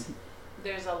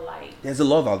 There's a light. There's a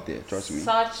love out there, trust me.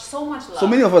 So much love. So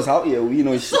many of us out here, you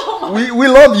know, So much. we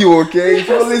love you, okay? If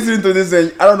you're listening to this,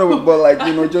 and I don't know, but like,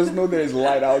 you know, just know there's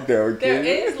light out there, okay?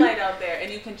 There is light out there,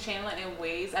 and you can channel it in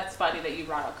ways. That's funny that you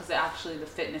brought up, because actually the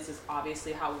fitness is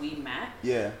obviously how we met.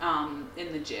 Yeah.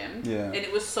 In the gym. Yeah. And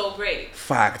it was so great.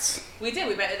 Facts. We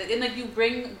met, and like you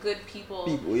bring good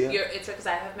people. Yeah. It's because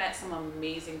I have met some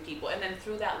amazing people, and then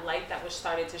through that light that was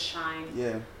started to shine.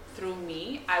 Yeah. Through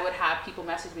me, I would have people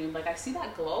message me like, I see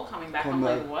that glow coming back. Come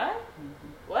I'm back. like,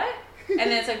 what?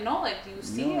 And then it's like, no, like you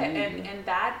see No, it, yeah. and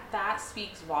that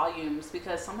speaks volumes,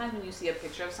 because sometimes when you see a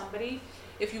picture of somebody,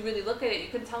 if you really look at it, you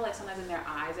can tell like sometimes in their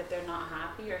eyes if they're not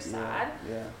happy or sad.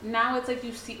 Yeah. Now it's like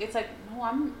you see, it's like, no,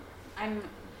 I'm.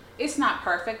 It's not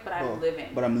perfect, but I'm living.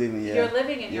 But I'm living. Yeah. You're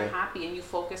living and you're Yeah. happy, and you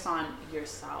focus on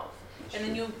yourself, and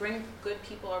then True. you bring good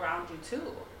people around you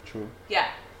too. True. Yeah.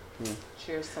 True.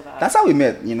 Cheers to that. That's how we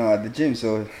met, you know, at the gym.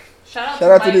 So Shout to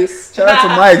Mike's.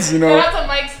 Mike's, you know, Shout out to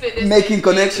Mike's Fitness. making It's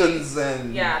connections amazing.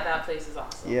 and Yeah, that place is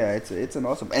awesome. yeah, it's an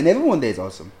awesome, and everyone there is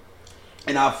awesome,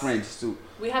 and our friends too.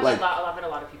 We have like, a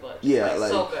lot of people. At yeah, like,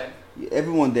 like so good.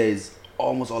 everyone there is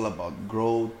almost all about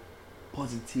growth,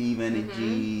 positive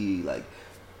energy. Mm-hmm. Like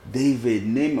David,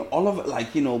 name it, all of it.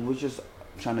 Like, you know, we're just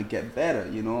trying to get better,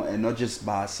 you know, and not just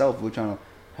by ourselves. We're trying to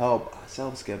help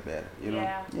ourselves get better, you know.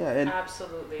 Yeah, and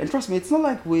absolutely. and trust me, it's not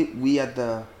like we're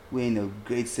in a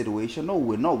great situation. No,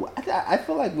 we're not. I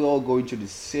feel like we're all going through the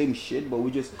same shit, but we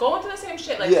just Going through the same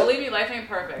shit. Like, Yeah. believe me, life ain't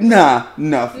perfect. not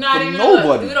Not for even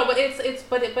nobody. You know, but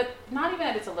but not even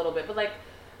that it's a little bit, but like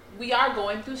we are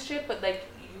going through shit, but like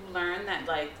you learn that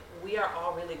like we are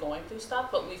all really going through stuff,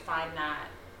 but we find that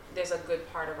there's a good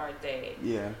part of our day.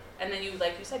 Yeah, And then you,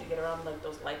 like you said, you get around like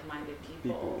those like-minded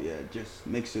people. yeah, just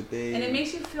makes your day. And it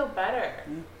makes you feel better.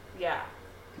 Yeah.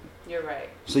 You're right.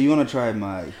 So you wanna try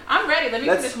my? I'm ready. Let me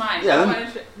finish mine. Yeah.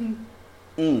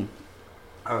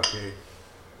 Okay.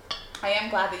 I am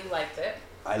glad that you liked it.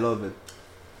 I love it.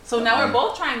 So now we're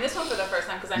both trying this one for the first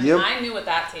time, because Yep. I knew what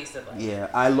that tasted like. Yeah,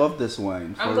 I love this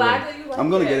wine. I'm for glad real. that you liked I'm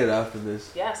gonna it. get it after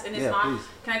this. Yes, and it's Yeah, not. please.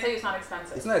 Can I tell you, it's not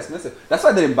expensive. It's not expensive. That's why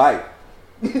I didn't buy it.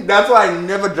 That's why I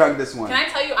never drank this wine. Can I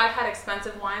tell you, I've had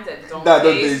expensive wines that don't That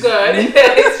don't taste taste good.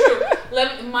 good.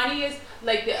 It's true. Money is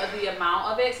like the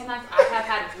amount of it. Sometimes I have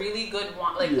had really good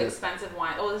wine, like Yeah. expensive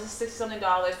wine. Oh, this is $60-something,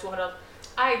 $200.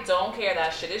 I don't care.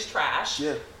 That shit is trash.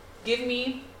 Yeah. Give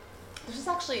me. This is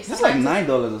actually. This is like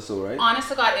 $9 or so, right? Honest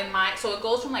to God, so it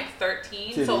goes from like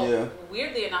 13. So Yeah.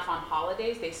 weirdly enough, on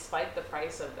holidays they spike the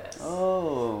price of this.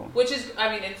 Oh. Which is, I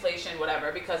mean, inflation,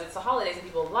 whatever, because it's the holidays and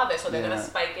people love it, so they're Yeah. gonna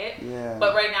spike it. Yeah.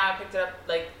 But right now, I picked it up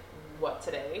like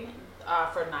today,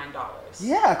 for $9.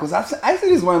 Yeah, because I see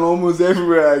this wine almost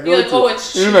everywhere I go You're like, to. oh,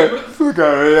 it's You're cheap. like, fuck it,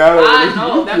 I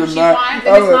know them you're cheap not- wines,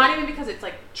 I'm and it's like- not even because it's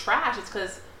like trash. It's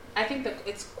because I think that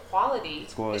it's quality.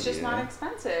 It's quality, It's just not yeah.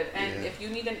 expensive, and Yeah. if you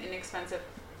need an inexpensive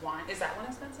wine, is that one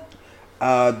expensive?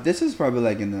 This is probably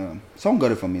like in the. Someone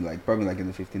got it for me, like probably like in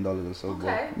the $15 or so.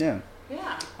 Okay. But yeah.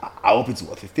 Yeah. I hope it's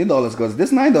worth $15 because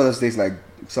this $9 tastes like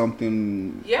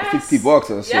something Yes. $50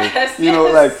 or so. Yes, You know,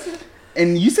 yes. like.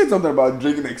 And you said something about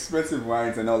drinking expensive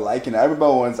wines and not liking it. I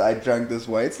remember once I drank this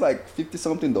wine. It's like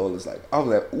 $50-something. Like I was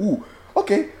like, ooh,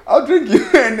 okay, I'll drink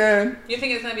it. And then You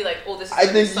think it's gonna be like, oh, this is I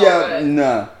gonna be think so good?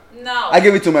 nah. No. I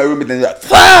gave it to my roommate and he's like,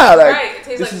 "Fah!" Like, Right, it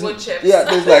tastes this like is- wood chips. Yeah, it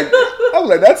tastes like. I was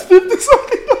like, that's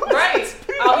 $50-something. Right.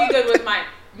 I'll be good with my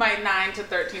 $9 to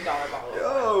 $13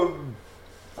 bottle.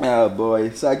 Oh boy.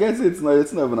 So I guess it's not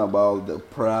even about the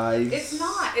price. It's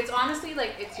not. It's honestly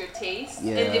like it's your taste,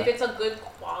 Yeah. and if it's a good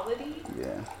quality, Yeah.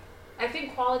 I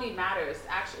think quality matters.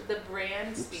 Actually, the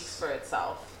brand speaks for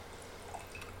itself.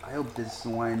 I hope this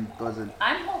wine doesn't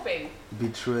I'm hoping.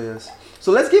 betray us.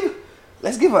 So let's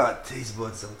give our taste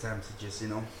buds some time to just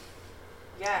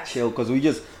Yes. chill because we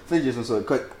just finished this one. So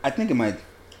 'cause I think it might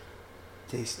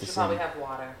taste We the should same. probably have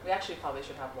water. We actually probably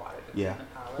should have water to Yeah. clean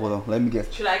the palate. Hold on, let me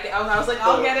get. Should I get? I was like,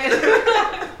 I'll get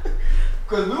it.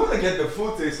 Because we want to get the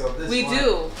full taste of this. We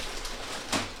do.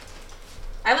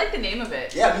 I like the name of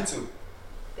it. Yeah, me too.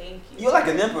 Thank you. You're like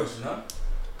a name person, huh?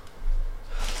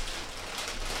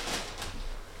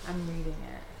 I'm reading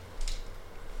it.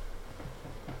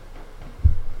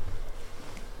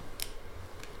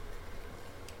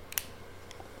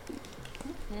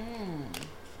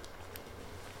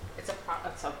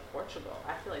 Portugal.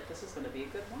 I feel like this is going to be a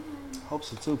good one. Hope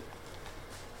so too.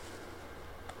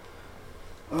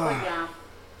 But yeah.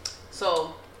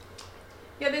 So,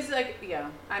 yeah, this is like, yeah.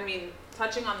 I mean,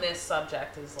 touching on this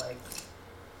subject is like,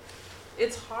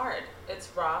 it's hard. It's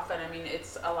rough. And I mean,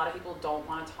 it's a lot of people don't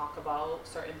want to talk about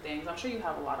certain things. I'm sure you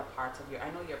have a lot of parts of I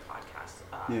know your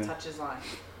podcast touches on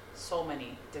so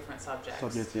many different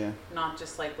subjects. Yeah. Not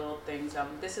just like little things.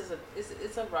 This is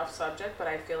it's a rough subject, but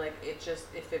I feel like it just,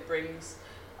 if it brings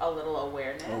a little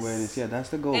awareness. Yeah, that's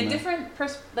the goal. And man. different,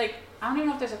 like, I don't even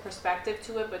know if there's a perspective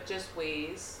to it, but just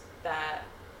ways that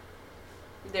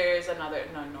there's another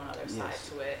side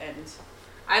to it. And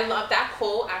I love that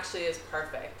quote. Actually, is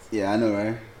perfect. Yeah, I know,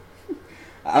 right?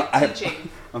 Teaching.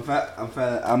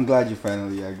 I'm glad you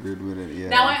finally agreed with it. Yeah.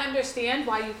 Now I understand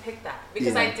why you picked that,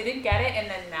 because I didn't get it, and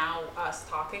then now us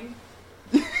talking,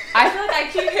 I feel like I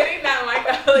keep hitting that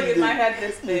mic like in my head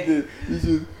this big. You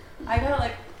should. I got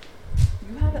like,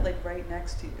 you have it like right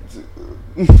next to you.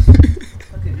 Look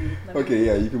at me. Okay,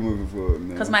 yeah, you can move it forward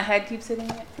now. Because my head keeps hitting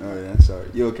it. Oh yeah, sorry.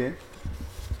 You okay?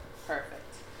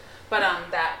 Perfect. But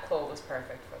that quote was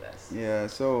perfect for this. Yeah.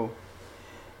 So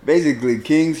basically,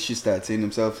 kings should start seeing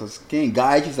themselves as king.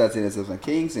 Guys should start seeing themselves as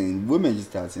kings, and women should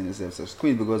start seeing themselves as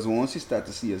queens. Because once you start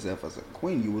to see yourself as a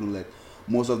queen, you wouldn't let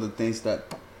most of the things that,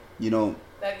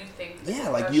 that you think. Yeah,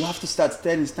 like you have to start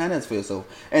setting standards for yourself.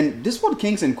 And this word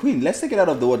kings and queen, let's take it out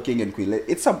of the word king and queen.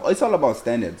 It's all about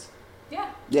standards.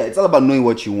 Yeah. Yeah, it's all about knowing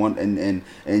what you want and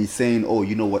saying, oh,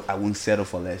 you know what, I won't settle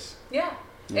for less. Yeah.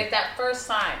 It's that first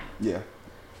sign. Yeah.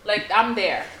 Like, I'm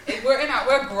there.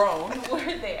 We're grown.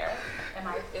 We're there.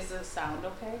 Is the sound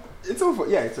okay? It's over.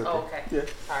 Yeah, it's okay. Oh, okay. Yeah.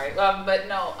 Sorry. But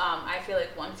no, I feel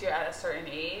like once you're at a certain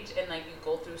age and like you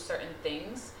go through certain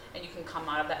things and you can come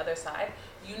out of the other side,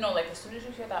 like as soon as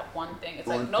you hear that one thing, it's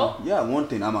like, nope. Yeah, one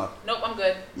thing, I'm out. Nope, I'm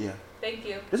good. Yeah. Thank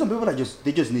you. There's some people that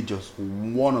they just need just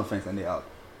one offense and they're out.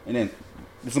 And then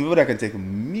there's some people that can take a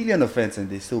million offense and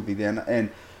they still be there. And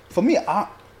for me, I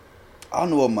don't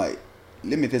know what my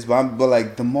limit is, but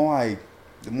like the more I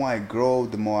grow,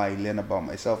 the more I learn about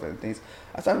myself and things,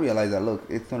 I start to realize that, look,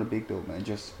 it's not a big deal, man.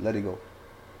 Just let it go.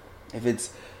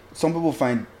 Some people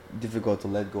find difficult to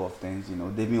let go of things,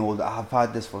 they've been older. I've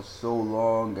had this for so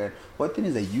long, and what thing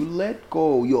is that you let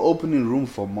go, you're opening room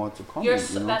for more to come.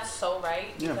 That's so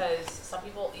right, because Yeah. some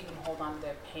people even hold on to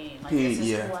their pain. Like, Pain, this is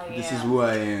yeah. who I am. This is who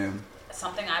I am.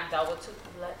 Something I've dealt with too.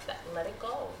 Let it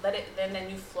go. Let it, and then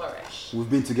you flourish. We've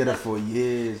been together for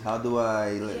years. How do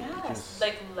I let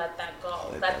let that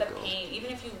go. Let the pain,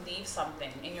 even if you leave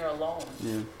something and you're alone,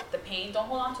 the pain, don't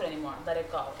hold on to it anymore. Let it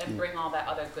go and bring all that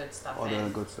other good stuff in. All the other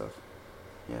good stuff.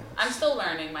 Yeah. I'm still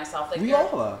learning myself. Like, we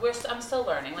all are. I'm still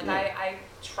learning. Like, I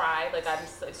try. Like,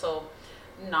 so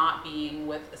not being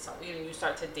with you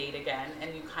start to date again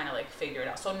and you kind of like figure it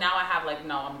out. So now I have like,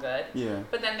 no, I'm good. Yeah.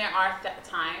 But then there are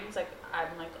times like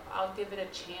I'm like, I'll give it a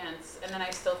chance, and then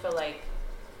I still feel like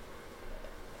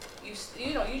you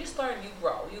just learn, you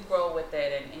grow with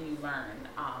it, and you learn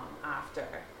after.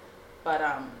 But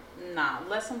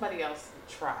let somebody else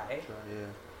try. Yeah.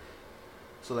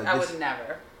 So like I would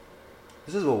never.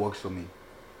 This is what works for me.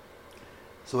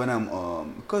 So when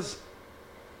I'm because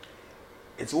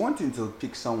it's one thing to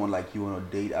pick someone like you on a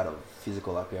date out of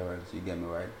physical appearance, you get me,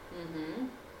 right? Mm-hmm.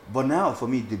 But now for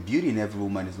me, the beauty in every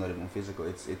woman is not even physical.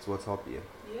 It's what's up here.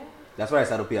 Yeah. That's why I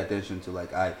started to pay attention to,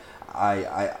 like, I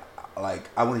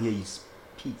want to hear you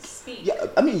speak. Yeah,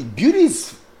 I mean, beauty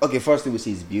is okay. First thing we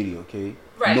see is beauty, okay?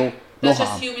 Right. That's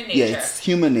just human nature. Yeah, it's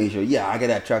human nature. Yeah, I get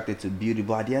attracted to beauty,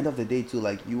 but at the end of the day, too,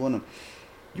 like you wanna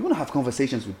have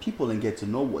conversations with people and get to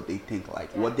know what they think,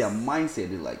 like what their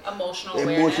mindset is, like emotional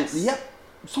awareness. Yeah.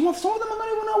 Some of them are not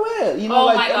even aware. Oh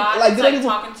my god! Like, it's like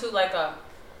talking to like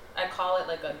I call it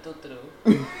like a dutru.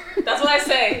 That's what I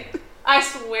say. I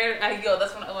swear,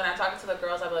 that's when I'm talking to the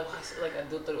girls, I'm like a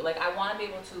dutru. Like, I want to be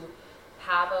able to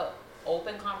have a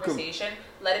open conversation.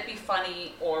 Let it be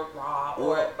funny or raw,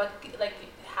 but like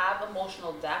have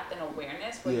emotional depth and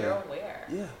awareness where you're aware.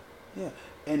 Yeah.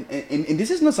 And this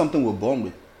is not something we're born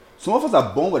with. Some of us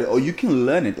are born with it, or you can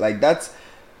learn it. Like, that's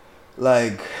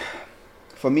like,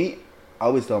 for me, I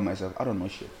always tell myself, I don't know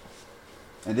shit.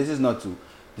 And this is not to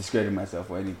discredit myself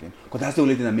or anything, because that's the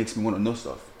only thing that makes me want to know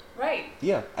stuff. Right.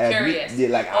 Yeah. I curious. Agree.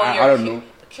 Yeah, like, I don't know.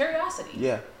 Curiosity.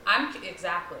 Yeah. I'm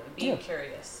exactly being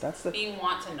curious. That's the being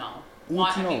want to know.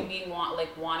 Wanting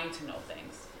to know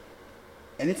things.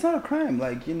 And it's not a crime.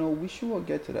 Like, we should all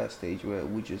get to that stage where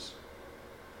we just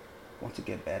want to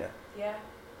get better. Yeah.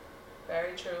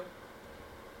 Very true.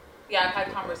 Yeah, I've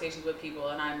had conversations with people,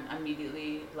 and I'm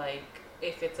immediately like,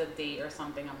 if it's a date or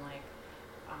something, I'm like,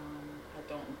 I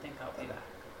don't think I'll be back.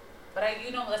 But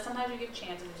sometimes you give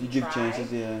chances. You give try,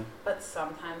 chances, yeah. But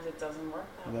sometimes it doesn't work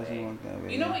that It doesn't way. work that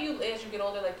way. You know what as you get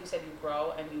older, like you said, you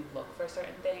grow and you look for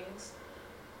certain things.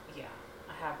 Yeah,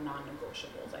 I have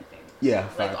non-negotiables. I think. Yeah,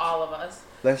 like facts. all of us.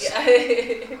 Let's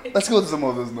Yeah. let's go to some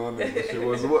of those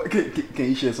non-negotiables. Can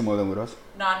you share some of them with us?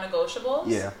 Non-negotiables.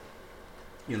 Yeah.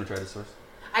 You wanna try this first?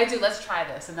 I do. Let's try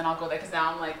this, and then I'll go there because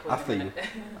now I'm like. Wait I a feel you. minute.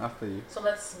 I feel you. So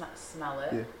let's smell it.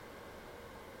 Yeah.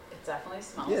 It definitely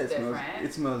smells Yeah, it different. smells.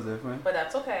 It smells different. But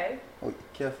that's okay. Oh,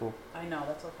 careful. I know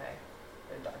that's okay.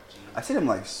 They're dark jeans. I see them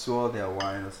like swirl their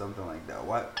wine or something like that.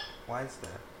 Why? Why is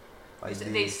that? Like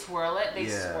They swirl it. They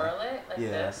Yeah. swirl it like yeah,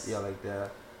 this. yeah, like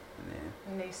that. And then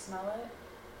And they smell it.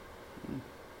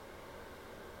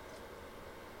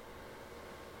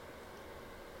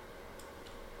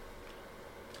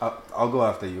 I'll go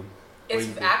after you. What It's do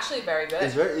you think? actually very good.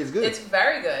 It's good. It's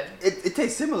very good. It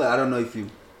tastes similar. I don't know if you.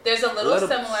 There's a little lot of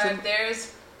similar.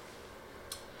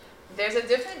 There's a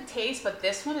different taste, but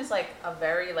this one is like a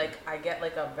very I get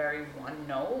like a very one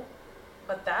note,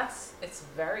 but it's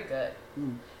very good.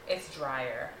 Mm. It's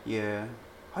drier. Yeah.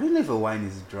 How do you know if a wine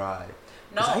is dry?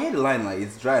 No, 'Cause I hear the line like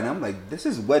it's dry, and I'm like, this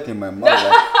is wet in my mouth.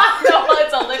 no,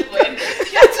 it's a liquid.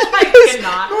 I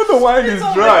cannot. No, the wine is It's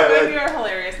a dry. liquid, like- you're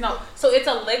hilarious. No, so it's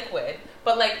a liquid,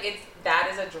 but that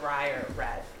is a drier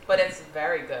red, but it's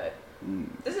very good. Mm,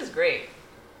 This is great.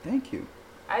 thank you.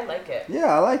 I like it.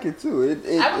 Yeah, I like it too. I would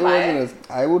buy wasn't as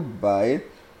I would buy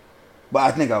it, but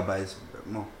I think I'll buy it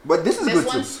more. But this is This good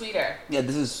one's too. sweeter. Yeah,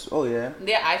 this is. Oh yeah.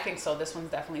 Yeah, I think so. This one's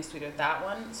definitely sweeter. That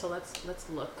one. So let's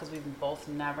look because we've both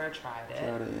never tried it.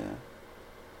 Tried it, yeah.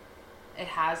 It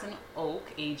has an oak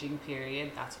aging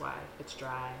period. That's why it's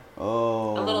dry.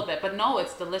 Oh. A little bit, but no,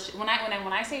 it's delicious. When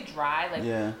I say dry,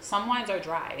 Yeah. some wines are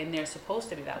dry and they're supposed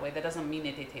to be that way. That doesn't mean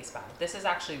that they taste bad. This is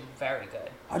actually very good.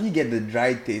 How do you get the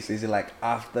dry taste? Is it like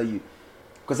after you?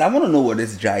 Because I want to know what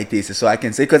this dry taste is, so I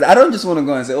can say. Because I don't just want to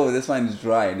go and say, "Oh, this wine is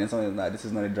dry," and then someone's like, "This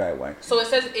is not a dry wine." So it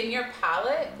says in your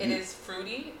palate, it is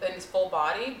fruity and it's full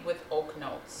bodied with oak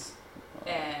notes,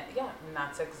 and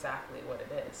that's exactly what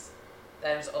it is.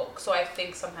 There's oak. So I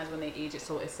think sometimes when they age it,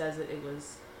 so it says that it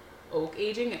was oak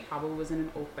aging. It probably was in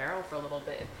an oak barrel for a little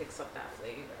bit. It picks up that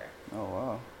flavor. Oh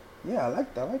wow. Yeah, I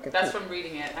like that. I like it. That's too. from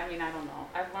reading it. I mean, I don't know.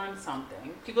 I've learned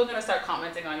something. People are gonna start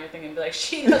commenting on your thing and be like,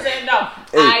 "She doesn't know."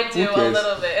 Hey, I who do a cares?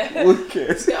 little bit. Who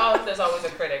cares? There's always a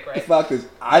critic, The right? fact is,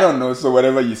 I don't know. So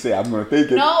whatever you say, I'm gonna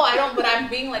take it. No, I don't. But I'm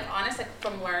being honest,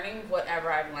 from learning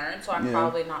whatever I've learned. So I'm Yeah.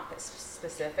 probably not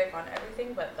specific on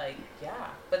everything, but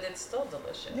but it's still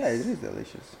delicious. Yeah, it is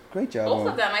delicious. Great job. Both on-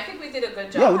 of them. I think we did a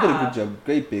good job. Yeah, we did a good job.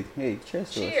 Great pick. Hey,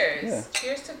 cheers. to us. Cheers. Yeah.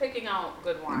 Cheers to picking out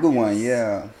good wines. Good one.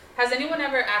 Yeah. Has anyone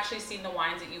ever actually seen the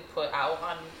wines that you put out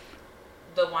on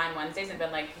the Wine Wednesdays and been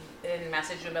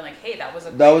messaged you and been like, "Hey, that was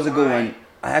a That was a good one.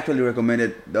 I actually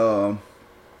recommended a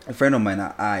friend of mine.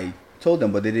 I told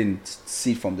them, but they didn't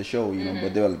see it from the show, you know.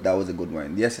 But they were like, that was a good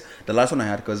one. Yes, the last one I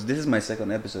had, because this is my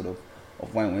second episode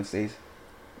of Wine Wednesdays.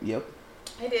 Yep.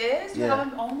 It is? You Yeah.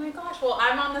 haven't? Oh my gosh. Well,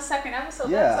 I'm on the second episode.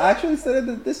 Yeah, That's I actually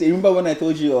started this. Remember when I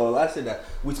told you last year that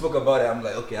we spoke about it? I'm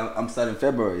like, okay, I'm starting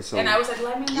February, so. And I was like,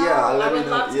 let me know. Yeah, I let me would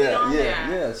know. love to Yeah, be on yeah,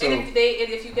 there. yeah, so- And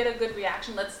if you get a good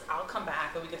reaction, I'll come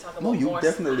back and we can talk about No, you more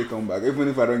definitely stuff. come back, even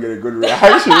if I don't get a good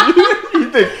reaction. You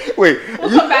think, wait. We'll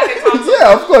come back and talk.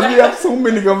 Yeah, of course, we have so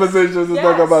many conversations to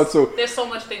talk Yes. about. So There's so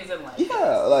much things in life. Yeah,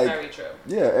 Yes, like- very true.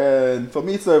 yeah, and for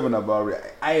me, it's not even about.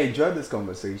 I enjoyed this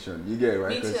conversation. You get it,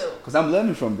 right? Me too. Because I'm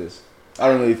learning from this. I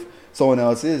don't know if someone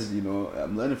else is. You know,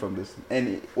 I'm learning from this.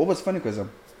 And what was funny because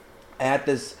I had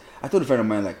this. I told a friend of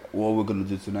mine like, what we're gonna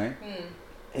do tonight,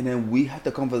 and then we had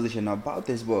the conversation about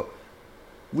this, but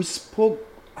we spoke.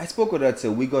 I spoke with her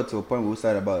till we got to a point where we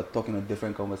started about talking a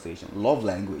different conversation, love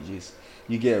languages.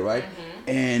 You get it, right?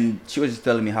 And she was just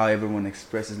telling me how everyone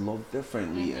expresses love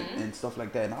differently and stuff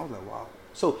like that. And I was like, wow.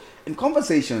 So in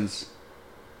conversations,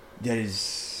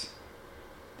 there's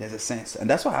a sense, and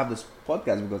that's why I have this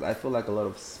podcast, because I feel like a lot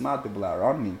of smart people are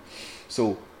around me.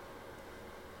 So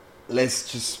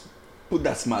let's just put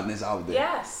that smartness out there.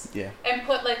 Yes. Yeah. And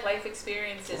put life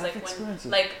experiences, Life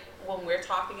experiences. when we're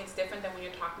talking, it's different than when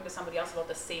you're talking to somebody else about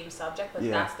the same subject. But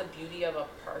Yeah. that's the beauty of a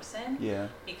person. Yeah.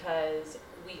 Because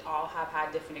we all have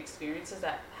had different experiences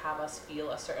that have us feel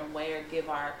a certain way or give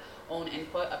our own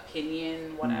input,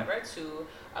 opinion, whatever, to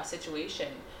a situation.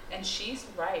 And she's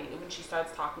right. When she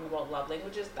starts talking about love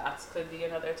languages, that could be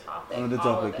another topic. Another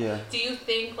all of topic, it. yeah. Do you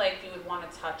think you would want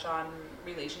to touch on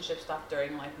relationship stuff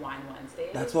during Wine Wednesdays?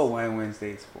 That's what Wine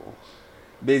Wednesday is for.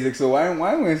 Basic. So Wine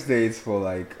Wednesday is for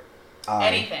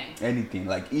anything,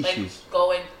 like issues.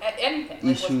 Anything.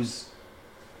 Issues,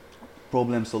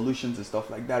 problem solutions and stuff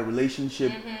like that,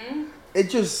 relationship it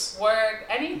just work,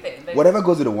 anything. Like, whatever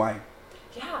goes with the wine.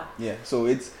 Yeah. Yeah. So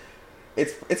it's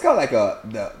kind of like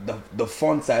the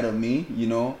fun side of me, you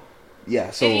know.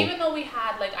 Yeah. So and even though we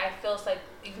had like, I feel like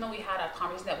even though we had a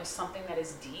conversation that was something that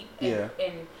is deep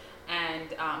and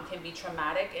can be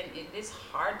traumatic, and it is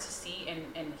hard to see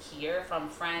and hear from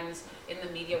friends in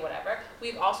the media, whatever.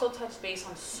 We've also touched base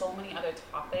on so many other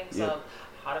topics of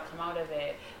how to come out of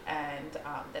it, and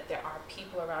that there are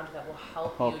people around you that will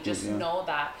help you. Just know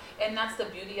that, and that's the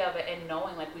beauty of it. And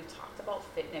knowing, like we've talked about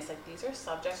fitness, like these are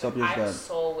subjects that I'm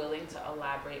so willing to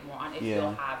elaborate more on if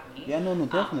you'll have me. Yeah, no,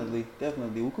 definitely.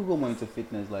 We could go more into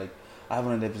fitness. Like I have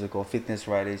an episode called Fitness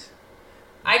Fridays.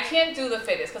 I can't do the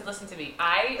fitness because listen to me.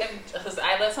 I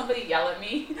let somebody yell at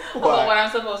me about what I'm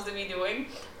supposed to be doing.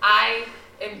 I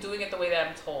am doing it the way that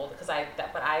I'm told because I'm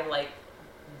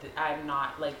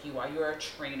not like you are. You're a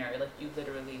trainer. Like you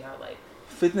literally are like.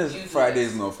 Fitness Friday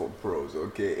is not for pros,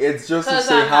 okay? It's just to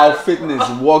say how fitness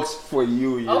works for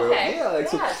you, you know? Okay. Yeah,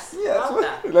 like yes.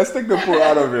 Let's take the pro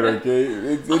out of it, okay?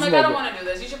 I'm like, I don't want to do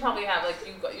this. You should probably have, like,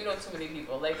 you know too many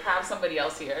people. Like, have somebody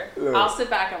else here. I'll sit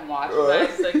back and watch.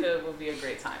 Guys. Like, it will be a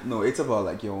great time. No, it's about,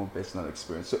 like, your own personal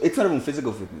experience. So, it's not even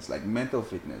physical fitness, like mental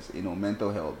fitness, you know,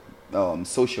 mental health,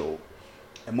 social,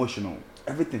 emotional,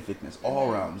 everything fitness, all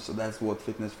around. So, that's what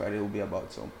Fitness Friday will be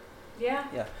about, so.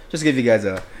 Yeah. Just give you guys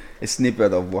a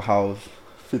snippet of how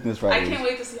Fitness Friday I can't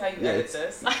wait to see how you edit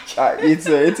this.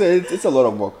 It's a lot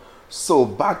of work. So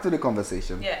back to the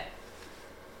conversation. Yeah.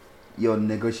 Your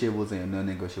negotiables and your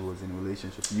non-negotiables in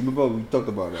relationships. You remember we talked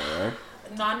about that, right?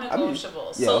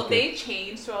 Non-negotiables. They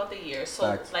change throughout the year.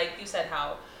 So like you said,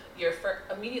 how your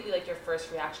immediately like your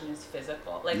first reaction is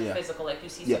physical. Like physical. Like you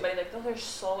see somebody like, oh, they're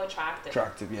so attractive.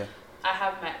 Attractive, yeah. I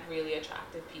have met really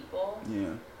attractive people. Yeah.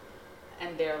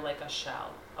 And they're like a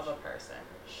shell of a person.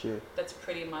 Shit. That's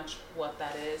pretty much what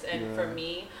that is. And for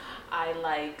me, I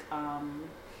like I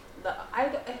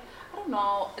don't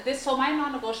know this. So my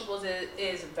non-negotiables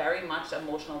is very much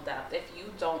emotional depth. If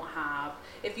you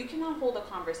cannot hold a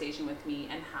conversation with me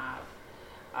and have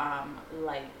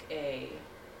like a,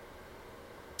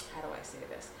 how do I say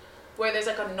this? Where there's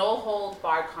like a no holds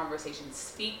barred conversation.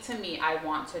 Speak to me. I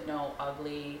want to know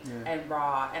ugly and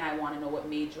raw, and I want to know what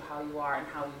made you how you are and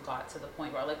how you got to the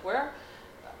point where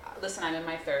listen, I'm in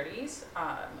my 30s.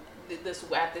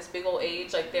 At this big old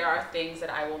age, like there are things that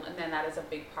I will, and then that is a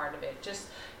big part of it. Just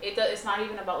it's not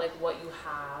even about like what you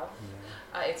have.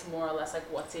 It's more or less like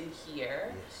what's in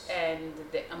here, and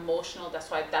the emotional. That's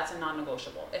a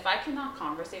non-negotiable. If I cannot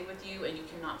conversate with you and you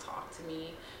cannot talk to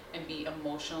me and be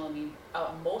emotionally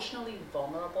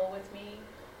vulnerable with me,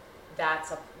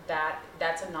 that's a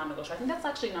non-negotiable. I think that's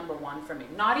actually number one for me.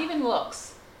 Not even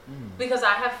looks, because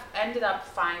I have ended up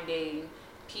finding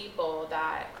people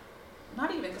that,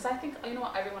 not even, because I think, you know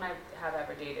what, everyone I have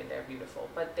ever dated, they're beautiful,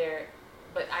 but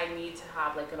I need to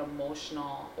have like an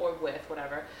emotional, or with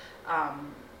whatever,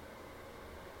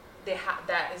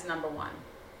 that is number one.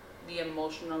 The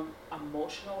emotional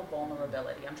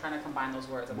vulnerability. I'm trying to combine those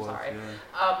words. I'm sorry.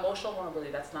 Yeah. Emotional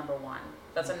vulnerability. That's number one.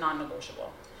 That's a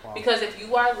non-negotiable. Wow. Because if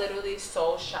you are literally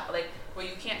so shut, like where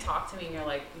you can't talk to me and you're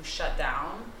like you shut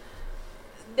down,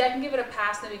 I can give it a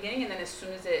pass in the beginning, and then as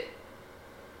soon as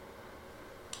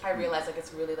I realize like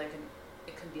it's really like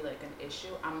it can be like an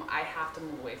issue. I have to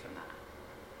move away from that,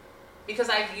 because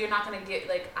you're not gonna get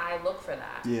like I look for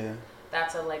that. Yeah.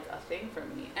 That's a thing for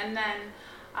me, and then.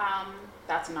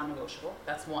 That's a non-negotiable.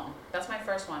 That's one. That's my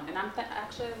first one. And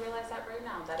actually, I realize that right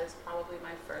now. That is probably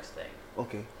my first thing.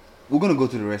 Okay. We're going to go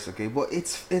to the rest, okay? But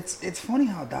it's funny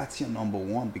how that's your number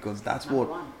one, because that's what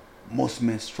most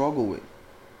men struggle with.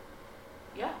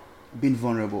 Yeah. Being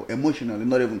vulnerable, emotionally,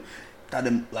 not even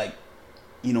like,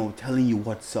 you know, telling you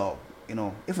what's up, you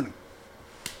know, even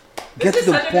get to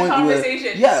the point where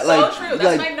so true.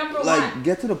 That's my number one. Like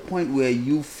get to the point where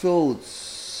you feel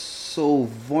so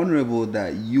vulnerable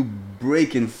that you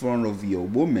break in front of your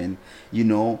woman, you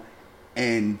know,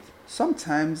 and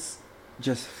sometimes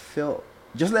just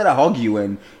let her hug you,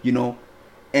 and you know,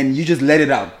 and you just let it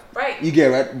out. Right. You get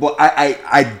right. But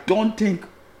I don't think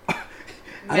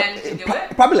men can do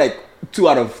it. Probably like 2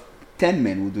 out of 10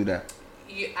 men will do that.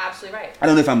 You're absolutely right. I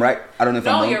don't know if I'm right. I don't know if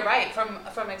I'm wrong. No, you're right.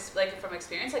 From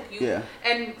experience, like you. Yeah.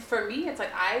 And for me, it's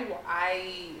like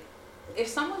I if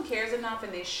someone cares enough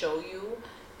and they show you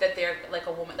that they're like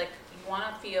a woman, like you want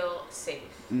to feel safe.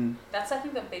 That's I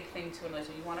think the big thing too in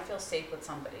relationship. You want to feel safe with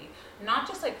somebody, not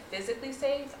just like physically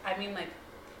safe. I mean, like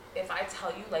if I tell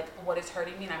you like what is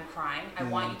hurting me and I'm crying, I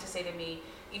want you to say to me,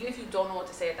 even if you don't know what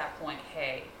to say at that point,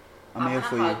 hey, I'm gonna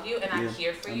hug you and I'm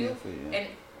here for you,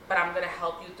 but I'm gonna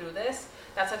help you through this.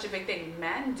 That's such a big thing.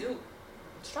 Men do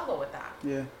struggle with that.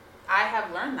 Yeah. I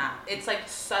have learned that. It's like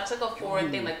such like a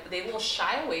foreign thing. Like they will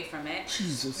shy away from it.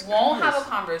 Jesus Won't Christ. have a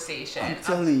conversation. I'm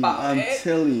telling you. about I'm it.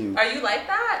 telling you. Are you like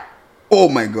that? Oh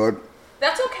my God.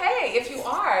 That's okay if you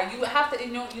are. You have to,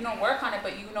 work on it.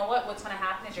 But you know what? What's gonna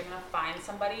happen is you're gonna find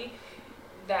somebody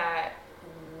that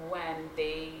when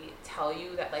they tell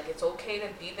you that like it's okay to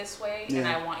be this way, and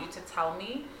I want you to tell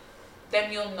me,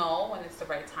 then you'll know when it's the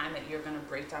right time that you're gonna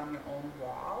break down your own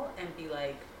wall and be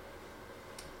like,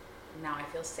 now I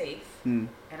feel safe and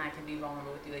I can be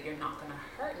vulnerable with you, that you're not gonna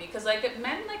hurt me. Because like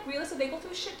men, like realistically, they go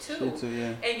through shit too.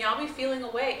 And y'all be feeling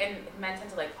away, and men tend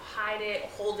to like hide it,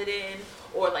 hold it in,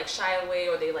 or like shy away,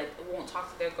 or they like won't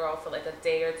talk to their girl for like a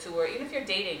day or two, or even if you're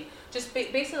dating, just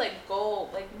basically like go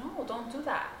like, no, don't do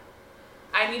that.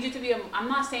 I need you to be I'm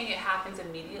not saying it happens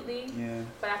immediately,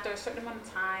 but after a certain amount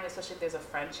of time, especially if there's a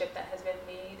friendship that has been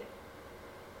made,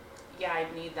 I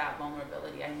need that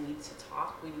vulnerability. I need to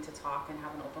talk. We need to talk and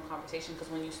have an open conversation,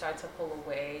 because when you start to pull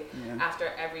away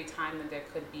after every time that there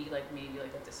could be like maybe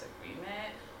like a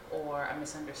disagreement or a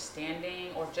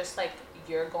misunderstanding, or just like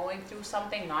you're going through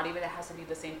something, not even it has to be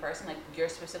the same person, like you're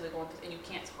specifically going through and you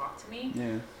can't talk to me,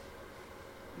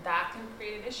 that can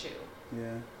create an issue.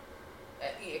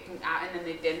 It can, and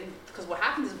then because what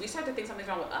happens is we start to think something's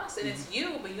wrong with us, and it's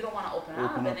you, but you don't want to open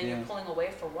up, and then you're pulling away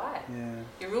for what?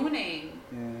 You're ruining,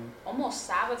 almost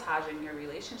sabotaging your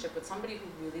relationship with somebody who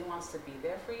really wants to be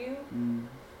there for you.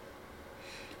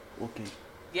 Okay.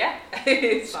 Yeah.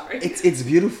 Sorry. It's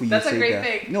beautiful. That's a great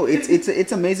thing. No,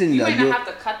 it's amazing. You might not have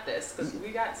to cut this because we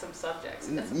got some subjects.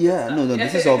 No.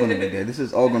 This is all gonna be there. This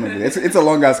is all gonna be there. It's a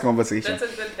long ass conversation.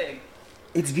 That's a good thing.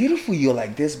 It's beautiful you're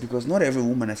like this, because not every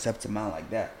woman accepts a man like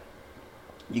that.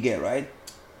 You get right?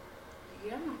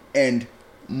 Yeah. And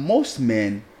most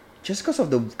men, just because of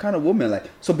the kind of woman, like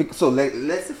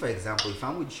let's say for example, if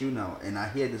I'm with you now and I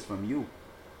hear this from you,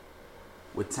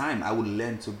 with time I would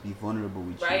learn to be vulnerable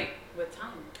with you. Right, with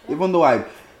time. Yeah. Even though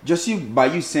by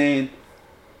you saying,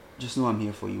 just know I'm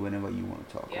here for you whenever you want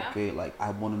to talk. Okay, like I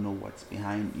want to know what's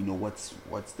behind,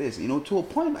 what's this, to a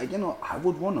point, like I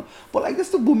would want to, but like this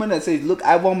the woman that says, look,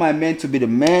 I want my man to be the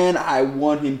man, I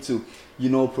want him to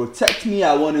protect me,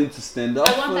 I want him to stand up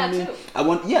for me. Too. I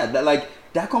want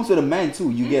that comes with a man too,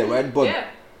 you get right, but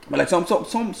like some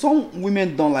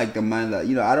women don't like the man that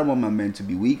I don't want my man to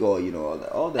be weak, or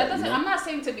all that. I'm not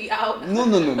saying to be out no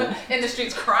in the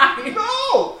streets crying.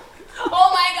 No. Oh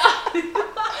my God.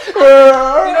 You know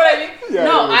what I mean? Yeah,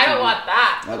 no, I don't want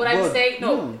that. Like, what I'm saying,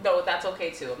 no, that's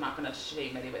okay too. I'm not gonna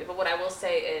shame anybody. But what I will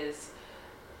say is,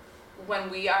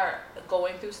 when we are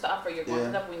going through stuff, or you're going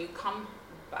through stuff, when you come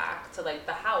back to like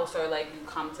the house, or like you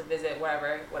come to visit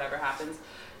whatever happens,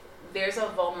 there's a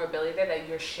vulnerability there that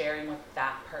you're sharing with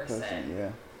that person.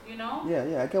 Yeah.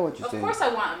 Yeah, I get what you're saying. Of course,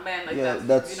 I want a man like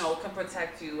that, can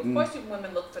protect you. Of course,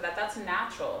 women look for that. That's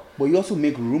natural. But you also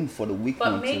make room for the weak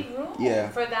one. But make room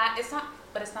for that. It's not,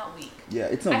 but it's not weak. Yeah,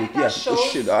 it's not weak.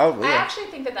 I actually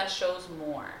think that shows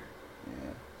more.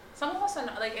 Yeah. Some of us are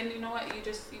not, like, and you know what? You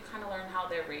kind of learn how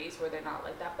they're raised, where they're not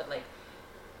like that. But like,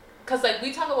 because like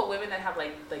we talk about women that have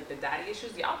like the daddy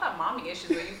issues. Y'all got mommy issues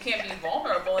where you can't be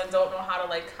vulnerable and don't know how to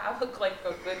like have a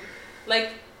good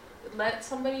let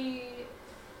somebody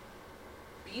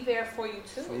be there for you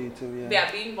too. Yeah,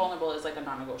 being vulnerable is like a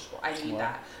non-negotiable. I need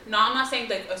that. No, I'm not saying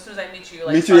like as soon as I meet you, you're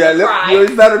like start to cry. You're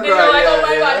start to cry. You're like, oh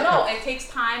my God, no. It takes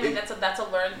time, and that's a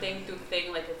learned thing through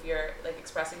thing. Like if you're like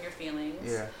expressing your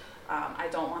feelings. Yeah. I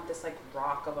don't want this like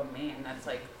rock of a man that's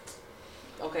like,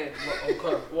 okay,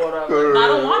 whatever. No, I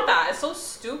don't want that. It's so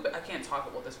stupid. I can't talk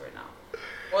about this right now.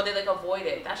 Or they like avoid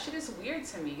it. That shit is weird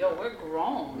to me. Yo, we're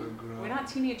grown. We're not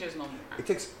teenagers no more. It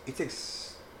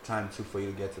takes time too for you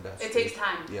to get to that stage. It takes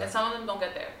time, and some of them don't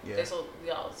get there.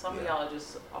 Some of y'all are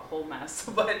just a whole mess,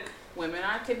 but women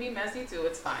can be messy too.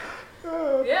 It's fine.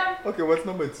 Okay, what's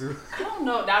number 2? I don't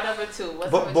know. Now number 2.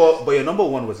 But your number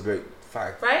 1 was great.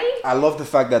 Fact. Right? I love the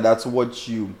fact that that's what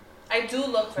you. I do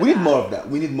look for. We need more of that.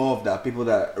 We need more of that. People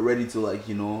that are ready to like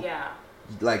Yeah.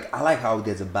 Like I like how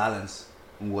there's a balance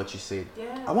in what you said.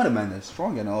 Yeah. I want a man that's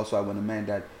strong, and also I want a man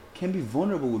that can be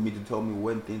vulnerable with me to tell me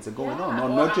when things are going on. Or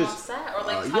not I'm just upset. Or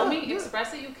like tell me,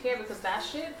 express that you care, because that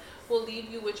shit will leave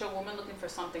you with your woman looking for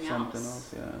something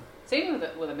else. Yeah. Same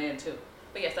with a man too.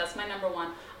 But yes, that's my number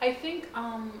 1. I think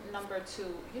number 2.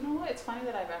 You know what? It's funny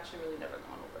that I've actually really never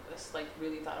gone over this. Like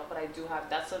really thought of, but I do have.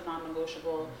 That's a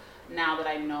non-negotiable now that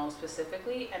I know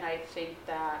specifically, and I think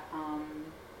that.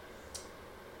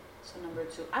 So number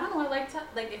 2. I don't know. I like to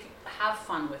if you have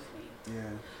fun with me. Yeah.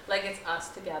 Like it's us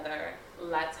together.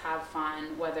 Let's have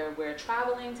fun, whether we're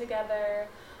traveling together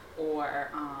or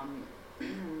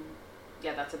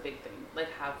Yeah, that's a big thing. Like,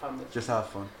 have fun with Just me. have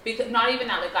fun. Because not even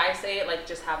that, like I say it like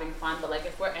just having fun, but like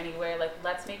if we're anywhere, like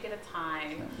let's make it a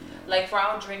time. Yeah. Like for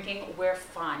our drinking, we're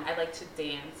fun. I like to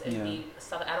dance and Yeah. be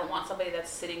stuff. I don't want somebody that's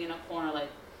sitting in a corner like,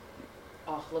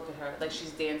 oh look at her, like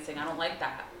she's dancing. I don't like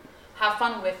that. Have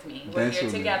fun with me. We're Dance here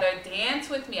with me. together. Dance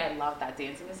with me. I love that.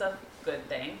 Dancing is a good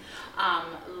thing.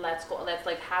 Let's go. Let's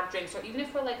like have drinks, or even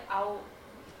if we're like out,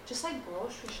 just like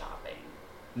grocery shopping.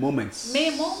 Moments.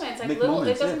 Make moments, like Make little.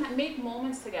 moments, it doesn't make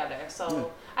moments together. So Yeah.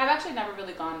 I've actually never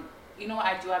really gone. You know what?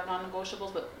 I do have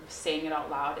non-negotiables, but saying it out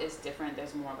loud is different.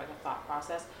 There's more of like a thought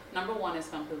process. Number one is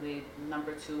completely.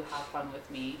 Number two, have fun with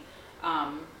me,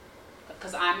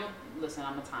 because I'm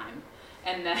a time,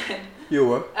 and then You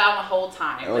what? I'm a whole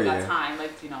time, Oh, like yeah. a time,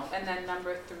 like you know. And then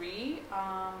number three,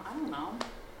 I don't know.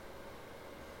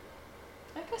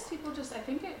 I guess people just. I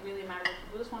think it really matters.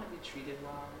 People just want to be treated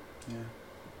well. Yeah.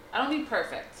 I don't need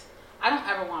perfect. I don't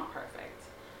ever want perfect.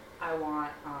 I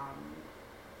want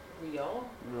real,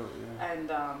 Yeah.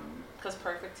 and because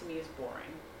perfect to me is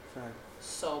boring, Fact.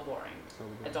 so boring. So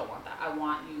I don't want that. I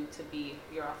want you to be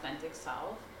your authentic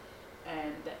self,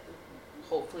 and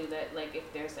hopefully that like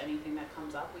if there's anything that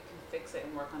comes up, we can fix it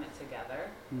and work on it together.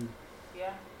 Hmm.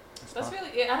 Yeah. That's That's fine.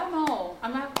 really it. I don't know.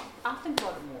 I'll think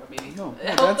about it more maybe. No, I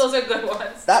hope that's- those are good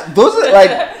ones. Those are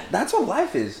like that's what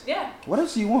life is. Yeah. What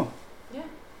else do you want? Yeah.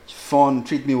 Fun,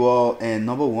 treat me well, and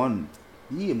number one,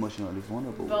 be emotionally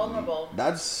vulnerable. Vulnerable.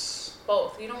 That's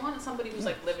Both. You don't want somebody who's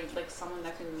like living like someone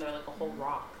that can they're like a whole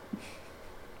rock.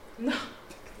 No.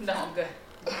 No, I'm good.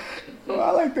 well,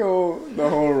 I like the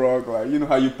whole rock. Like you know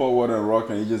how you pour water on rock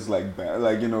and you just like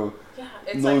you know Yeah.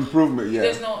 It's no like improvement. Yeah.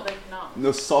 there's no like no.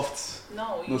 No soft.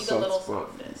 No, you No need a little soft spot.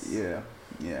 softness. Yeah.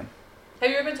 Yeah. Have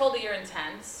you ever been told that you're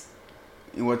intense?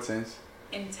 In what sense?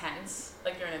 Intense.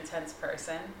 Like you're an intense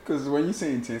person. Because when you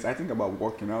say intense, I think about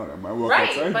working out. And my workouts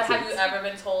Right. are But have intense. you ever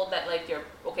been told that like your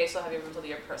okay, so have you ever been told that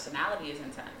your personality is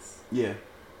intense? Yeah.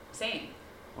 Same.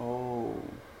 Oh.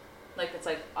 Like it's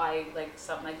like I like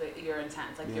something like that you're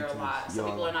intense, like You're you're a lot. intense. Some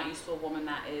You're people a are not used to a woman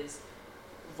that is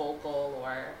vocal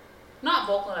or not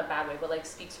vocal in a bad way, but like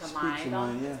speaks her Speaks mind her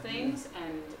on mind, yeah, things,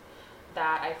 and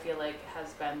that I feel like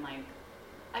has been like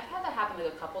I've had that happen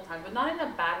like a couple times, but not in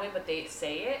a bad way. But they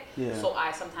say it, Yeah. so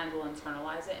I sometimes will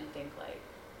internalize it and think like,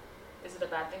 is it a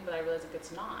bad thing? But I realize like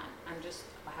it's not.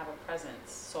 I have a presence,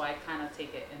 so I kind of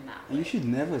take it in that way. You should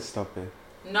never stop it.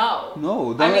 No.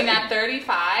 No. I don't mean, let- at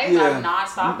 35, Yeah. I'm not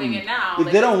stopping Mm-mm. it now.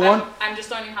 If they don't want- I'm just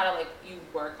learning how to like you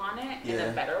work on it in Yeah.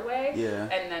 a better way, Yeah.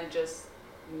 and then just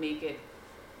make it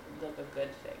look a good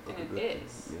thing, Look a and good it thing,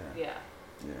 is. yeah. Yeah.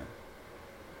 Yeah.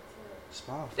 It's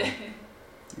powerful.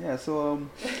 Yeah. So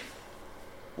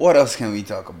what else can we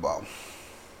talk about?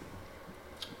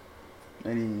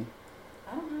 Any?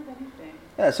 I don't have anything.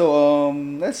 Yeah. So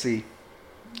let's see.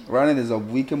 Running this up,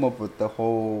 we came up with the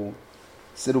whole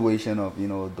situation of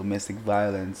domestic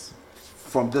violence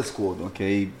from this quote.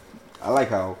 Okay, I like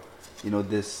how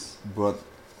this brought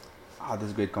out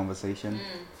this great conversation.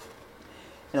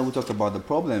 And we talked about the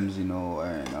problems,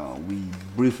 and we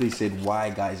briefly said why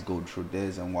guys go through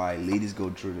this and why ladies go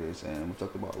through this, and we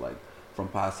talked about like from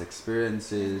past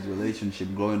experiences,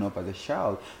 relationship, growing up as a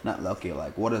child. Not lucky.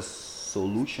 Like, what are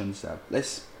solutions that?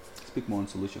 Let's speak more on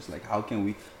solutions. Like, how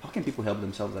can people help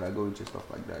themselves that are going through stuff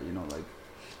like that?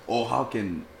 Or how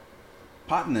can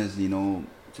partners,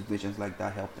 situations like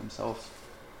that help themselves?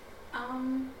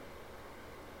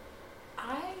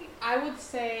 I would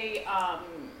say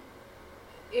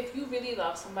if you really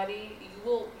love somebody, you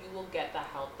will get the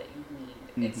help that you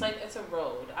need. It's like it's a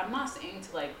road. I'm not saying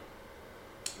to like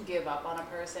give up on a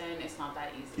person. It's not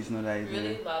that easy. It's not that easy.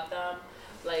 Really love them.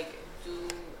 Like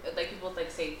people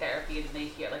like say therapy and they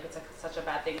hear like it's like such a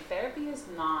bad thing. Therapy is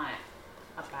not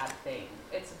a bad thing.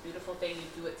 It's a beautiful thing.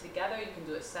 You do it together. You can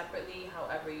do it separately,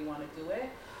 however you want to do it.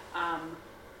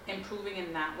 Improving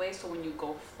in that way, so when you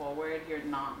go forward, you're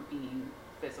not being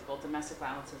physical. Domestic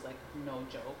violence is like no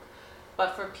joke.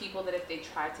 But for people that if they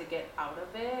try to get out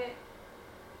of it,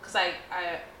 because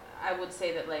I would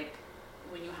say that like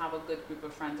when you have a good group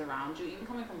of friends around you, even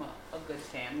coming from a good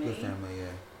family, Yeah.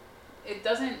 it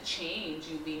doesn't change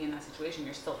you being in that situation.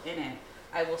 You're still in it.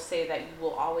 I will say that you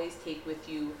will always take with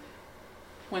you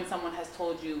when someone has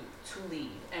told you to leave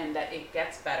and that it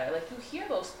gets better. Like you hear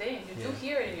those things. You do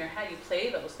hear it in your head. You play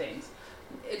those things.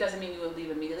 It doesn't mean you will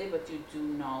leave immediately, but you do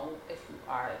know if you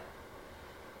are.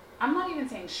 I'm not even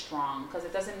saying strong, because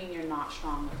it doesn't mean you're not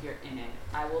strong if you're in it.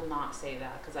 I will not say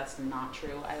that, because that's not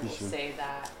true. I will say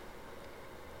that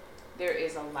there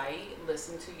is a light.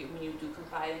 Listen to you when you do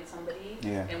confide in somebody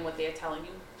and what they're telling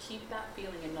you. Keep that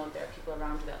feeling and know there are people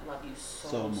around you that love you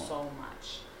so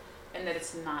much, and that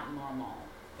it's not normal.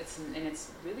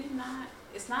 It's really not.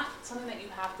 It's not something that you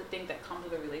have to think that comes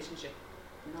with a relationship.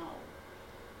 No,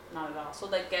 not at all. So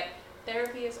like,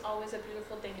 therapy is always a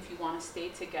beautiful thing if you want to stay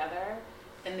together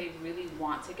and they really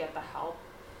want to get the help.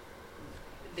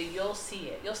 You'll see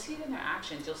it. You'll see it in their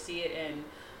actions. You'll see it in,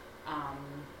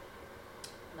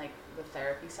 like the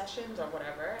therapy sessions or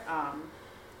whatever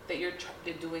that you're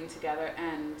doing together,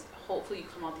 and hopefully you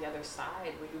come out the other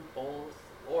side where you both,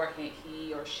 or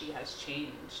he or she has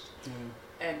changed,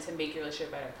 and to make your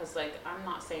relationship better. Because like, I'm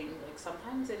not saying like,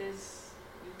 sometimes it is,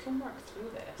 you can work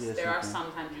through this. Yes, there are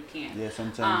sometimes you can't. Yeah,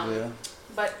 sometimes yeah.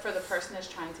 But for the person that's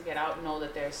trying to get out, know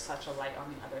that there's such a light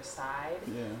on the other side.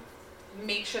 Yeah.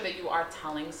 Make sure that you are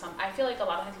telling I feel like a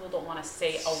lot of times people don't want to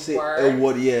say a word. A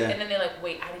word, yeah. And then they're like,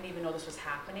 wait, I didn't even know this was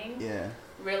happening. Yeah.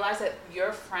 Realize that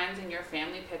your friends and your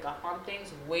family pick up on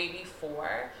things way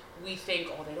before we think,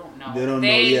 oh, they don't know. They don't know,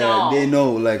 yeah. They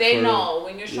know, like. They know.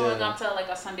 When you're showing up to like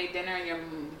a Sunday dinner and your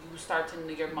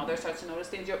mother starts to notice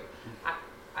things,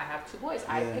 I have 2 boys.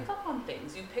 I pick up on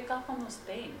things. You pick up on those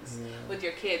things with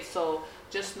your kids. So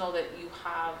just know that you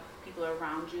have people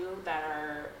around you that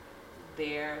are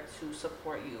there to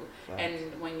support you. Right.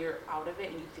 And when you're out of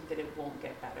it and you think that it won't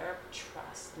get better,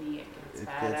 trust me, it gets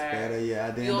better. Yeah.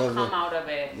 At the You'll end of come out of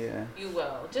it. Yeah. You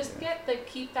will. Just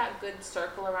keep that good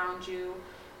circle around you.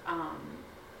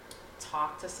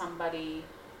 Talk to somebody.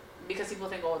 Because people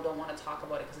think, oh, don't want to talk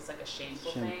about it because it's like a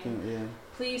shameful thing. Yeah.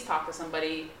 Please talk to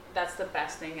somebody. That's the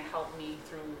best thing. It helped me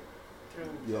through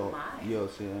mine. Yes,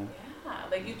 yeah. Yeah,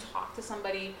 like you talk to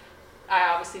somebody. I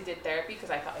obviously did therapy because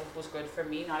I thought it was good for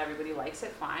me. Not everybody likes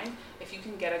it, fine. If you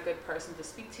can get a good person to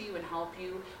speak to you and help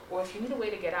you, or if you need a way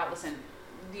to get out, listen,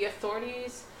 the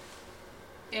authorities,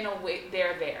 in a way,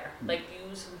 they're there. Like,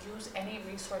 use any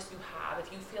resource you have.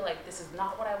 If you feel like this is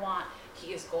not what I want,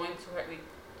 he is going to hurt me,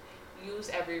 use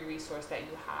every resource that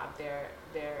you have.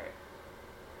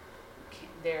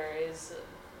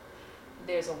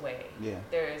 There's a way. Yeah.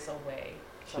 There is a way.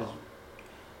 So,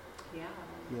 yeah.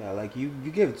 Yeah, like you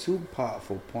gave 2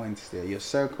 powerful points there. Your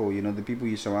circle, the people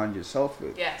you surround yourself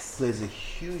with, plays a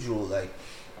huge role. Like,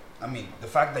 I mean, the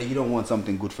fact that you don't want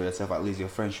something good for yourself, at least your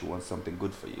friends should want something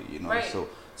good for you, Right. So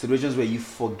situations where you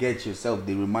forget yourself,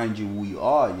 they remind you who you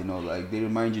are, like they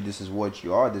remind you this is what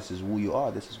you are, this is who you are,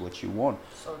 this is what you want,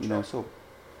 so so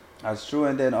that's true.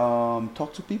 And then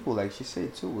talk to people, like she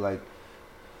said too, like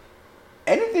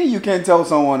anything you can tell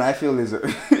someone, I feel is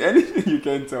anything you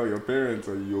can tell your parents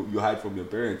or you hide from your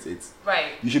parents, it's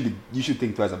right. You should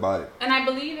think twice about it. And I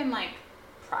believe in like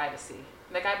privacy.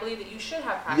 Like I believe that you should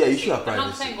have privacy. Yeah, you should have privacy. I'm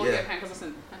not saying go to your parents, because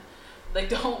listen,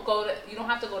 like you don't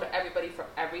have to go to everybody for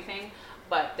everything,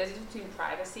 but there's a difference between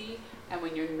privacy and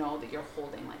when you know that you're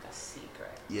holding like a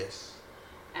secret. Yes.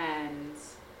 And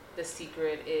the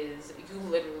secret is you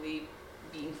literally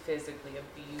being physically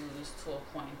abused to a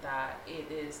point that it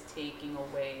is taking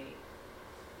away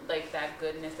like that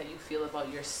goodness that you feel about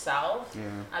yourself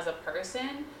as a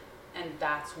person, and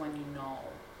that's when you know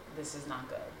this is not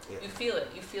good. Yeah. You feel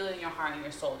it in your heart and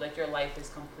your soul, like your life is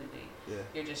completely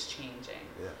you're just changing.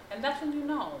 And that's when you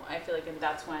know, I feel like, and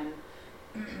that's when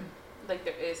like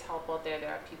there is help out there. There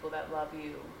are people that love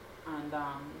you, and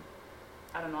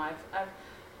I don't know, I've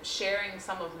sharing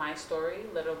some of my story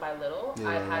little by little,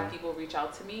 I've had people reach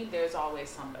out to me. There's always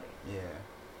somebody. Yeah.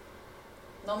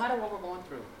 No matter what we're going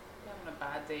through, you're having a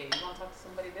bad day, you want to talk to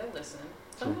somebody, they'll listen.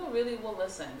 Some people really will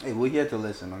listen. Hey, we're here to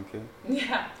listen, okay?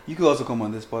 Yeah. You could also come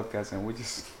on this podcast and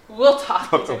we'll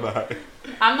talk about it.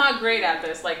 I'm not great at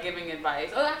this, like giving advice.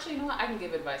 Oh, actually, you know what? I can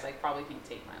give advice. I probably can't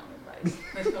take my own advice.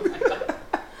 Oh my God.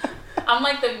 I'm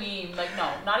like the meme, like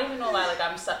no, not even no lie, like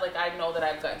I'm set, like I know that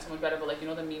I've gotten someone better, but like, the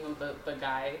meme of the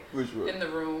guy in the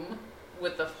room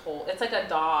with the whole, it's like a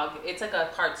dog, it's like a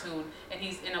cartoon, and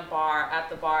he's in a bar, at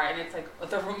the bar, and it's like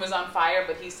the room is on fire,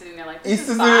 but he's sitting there like, he's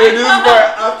sitting there in this bar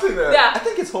after that. Yeah. I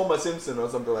think it's Homer Simpson or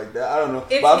something like that. I don't know.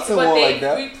 But I've seen one like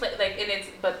that.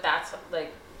 But that's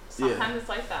like, sometimes it's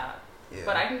like that. Yeah.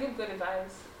 But I can give good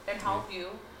advice and help you.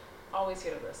 Always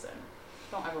here to listen.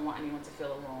 Don't ever want anyone to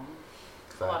feel alone.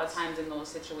 A lot of times in those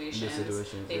situations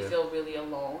they feel really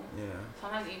alone. Yeah.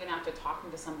 Sometimes even after talking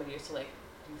to somebody, it's like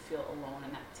you feel alone,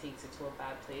 and that takes it to a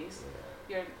bad place.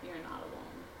 Yeah. You're not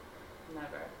alone.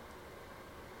 Never.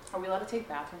 Are we allowed to take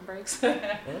bathroom breaks? To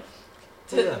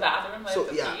the bathroom,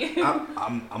 like pee?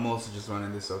 I'm also just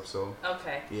running this up, so.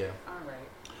 Okay. Yeah. All right.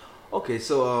 Okay,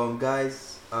 so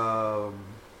guys,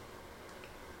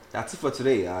 that's it for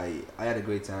today. I had a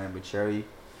great time with Cherry.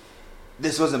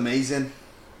 This was amazing.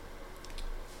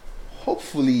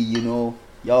 Hopefully,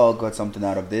 y'all got something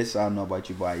out of this. I don't know about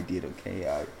you, but I did, okay?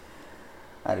 I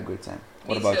had a great time.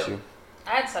 What about you?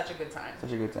 I had such a good time.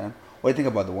 Such a good time. What do you think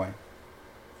about the wine?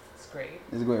 It's great.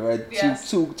 It's great, right? Yes.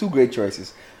 Two great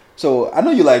choices. So I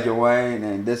know you like your wine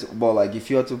and this, but like if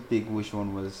you had to pick which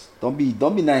one was, don't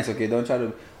be nice, okay? Don't try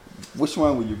to. Which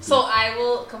one would you pick? So I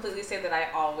will completely say that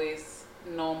I always,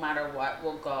 no matter what,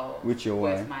 will go With your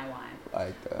with wine. my wine.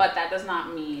 Like that. But that does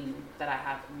not mean that I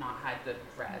have not had good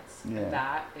reds. Yeah.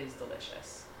 That is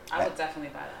delicious. I would definitely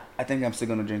buy that. I think I'm still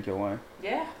gonna drink your wine.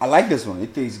 Yeah. I like this one.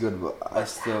 It tastes good, but I But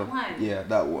still. that one. Yeah,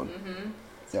 that one. Mm-hmm.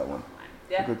 That one.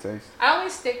 Yeah. Good taste. I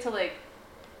always stick to like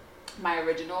my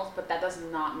originals, but that does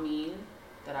not mean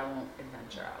that I won't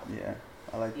adventure out. Yeah,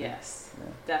 I like it. Yes.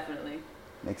 Yeah. Definitely.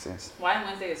 Makes sense. Wine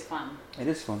Wednesday is fun. It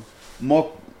is fun.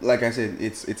 More, like I said,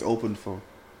 it's open for.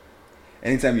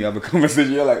 Anytime you have a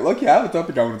conversation, you're like, look, I have a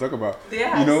topic I want to talk about.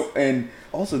 Yes. You know, and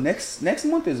also next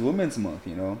month is Women's Month.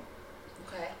 You know,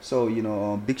 Okay. so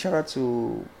big shout out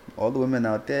to all the women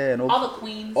out there and All the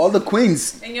queens. all the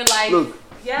queens. And you're like, Look,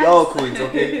 yes. y'all queens,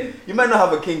 okay? You might not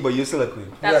have a king, but you're still a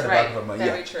queen. That's You're at the back right. of my-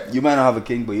 Very true. You might not have a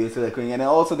king, but you're still a queen. And then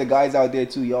also the guys out there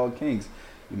too, y'all kings.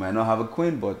 You might not have a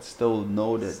queen, but still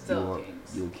know that Still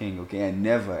kings. you're king, okay? And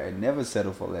never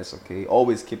settle for less, okay?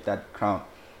 Always keep that crown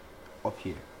up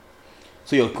here.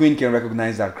 So your queen can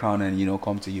recognize that crown and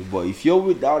come to you. But if you're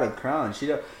without a crown,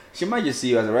 she might just see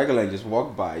you as a regular and just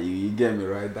walk by you. You get me,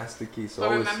 right? That's the key. So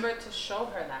But always, remember to show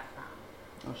her that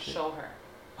crown. okay. Show her.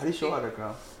 How do you show her the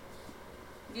crown?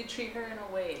 You treat her in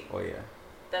a way Oh yeah,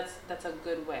 that's a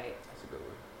good way. that's a good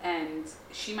way. And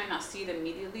she might not see it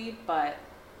immediately, but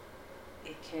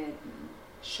it can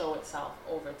show itself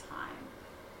over time.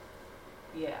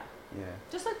 Yeah. Yeah.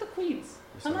 Just like the queens.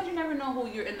 Just Sometimes like- you never know who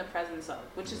you're in the presence of,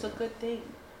 which is a Yeah. good thing.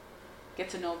 Get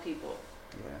to know people.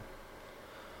 Yeah.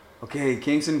 Okay,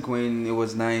 Kings and Queen, it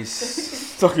was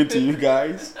nice talking to you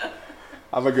guys.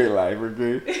 Have a great life,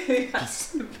 okay?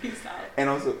 Yes. Peace out. And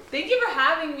also, Thank you for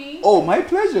having me. oh, my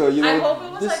pleasure. I hope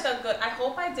it was I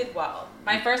hope I did well.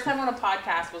 My first time on a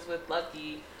podcast was with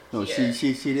Lucky. No, here.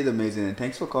 she did amazing, and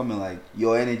thanks for coming. Like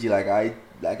your energy, like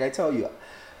I tell you,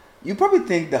 you probably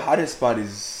think the hardest part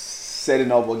is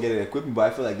setting up or getting equipment, but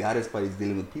I feel like the hardest part is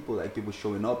dealing with people, like people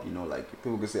showing up. Like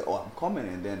people can say, "Oh, I'm coming,"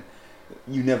 and then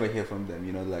you never hear from them.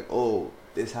 Like, "Oh,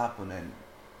 this happened," and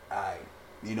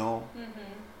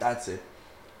that's it.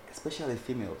 Especially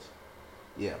females.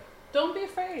 Yeah. Don't be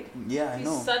afraid. Yeah, I He's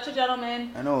know. such a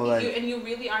gentleman. I know, like- you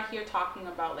really are here talking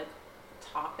about like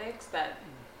topics that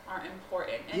are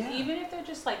important, and Yeah. even if they're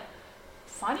just like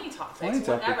funny topics, Funny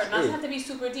whatever. topics, It doesn't yeah. have to be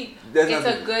super deep. Doesn't It's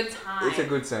have a to- good time. It's a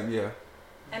good time, yeah.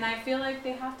 And I feel like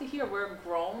they have to hear we're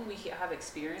grown. We have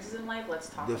experiences in life. Let's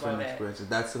talk Different about experiences.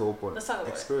 That's the whole point. Let's talk about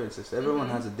it. Experiences. Everyone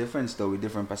Mhm. has a different story,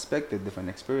 different perspective, different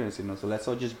experience. So let's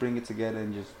all just bring it together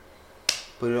and just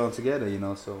put it all together.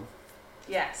 So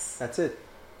it. Yes. that's it.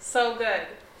 So good.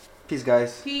 Peace,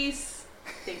 guys. Peace.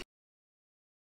 Thank you.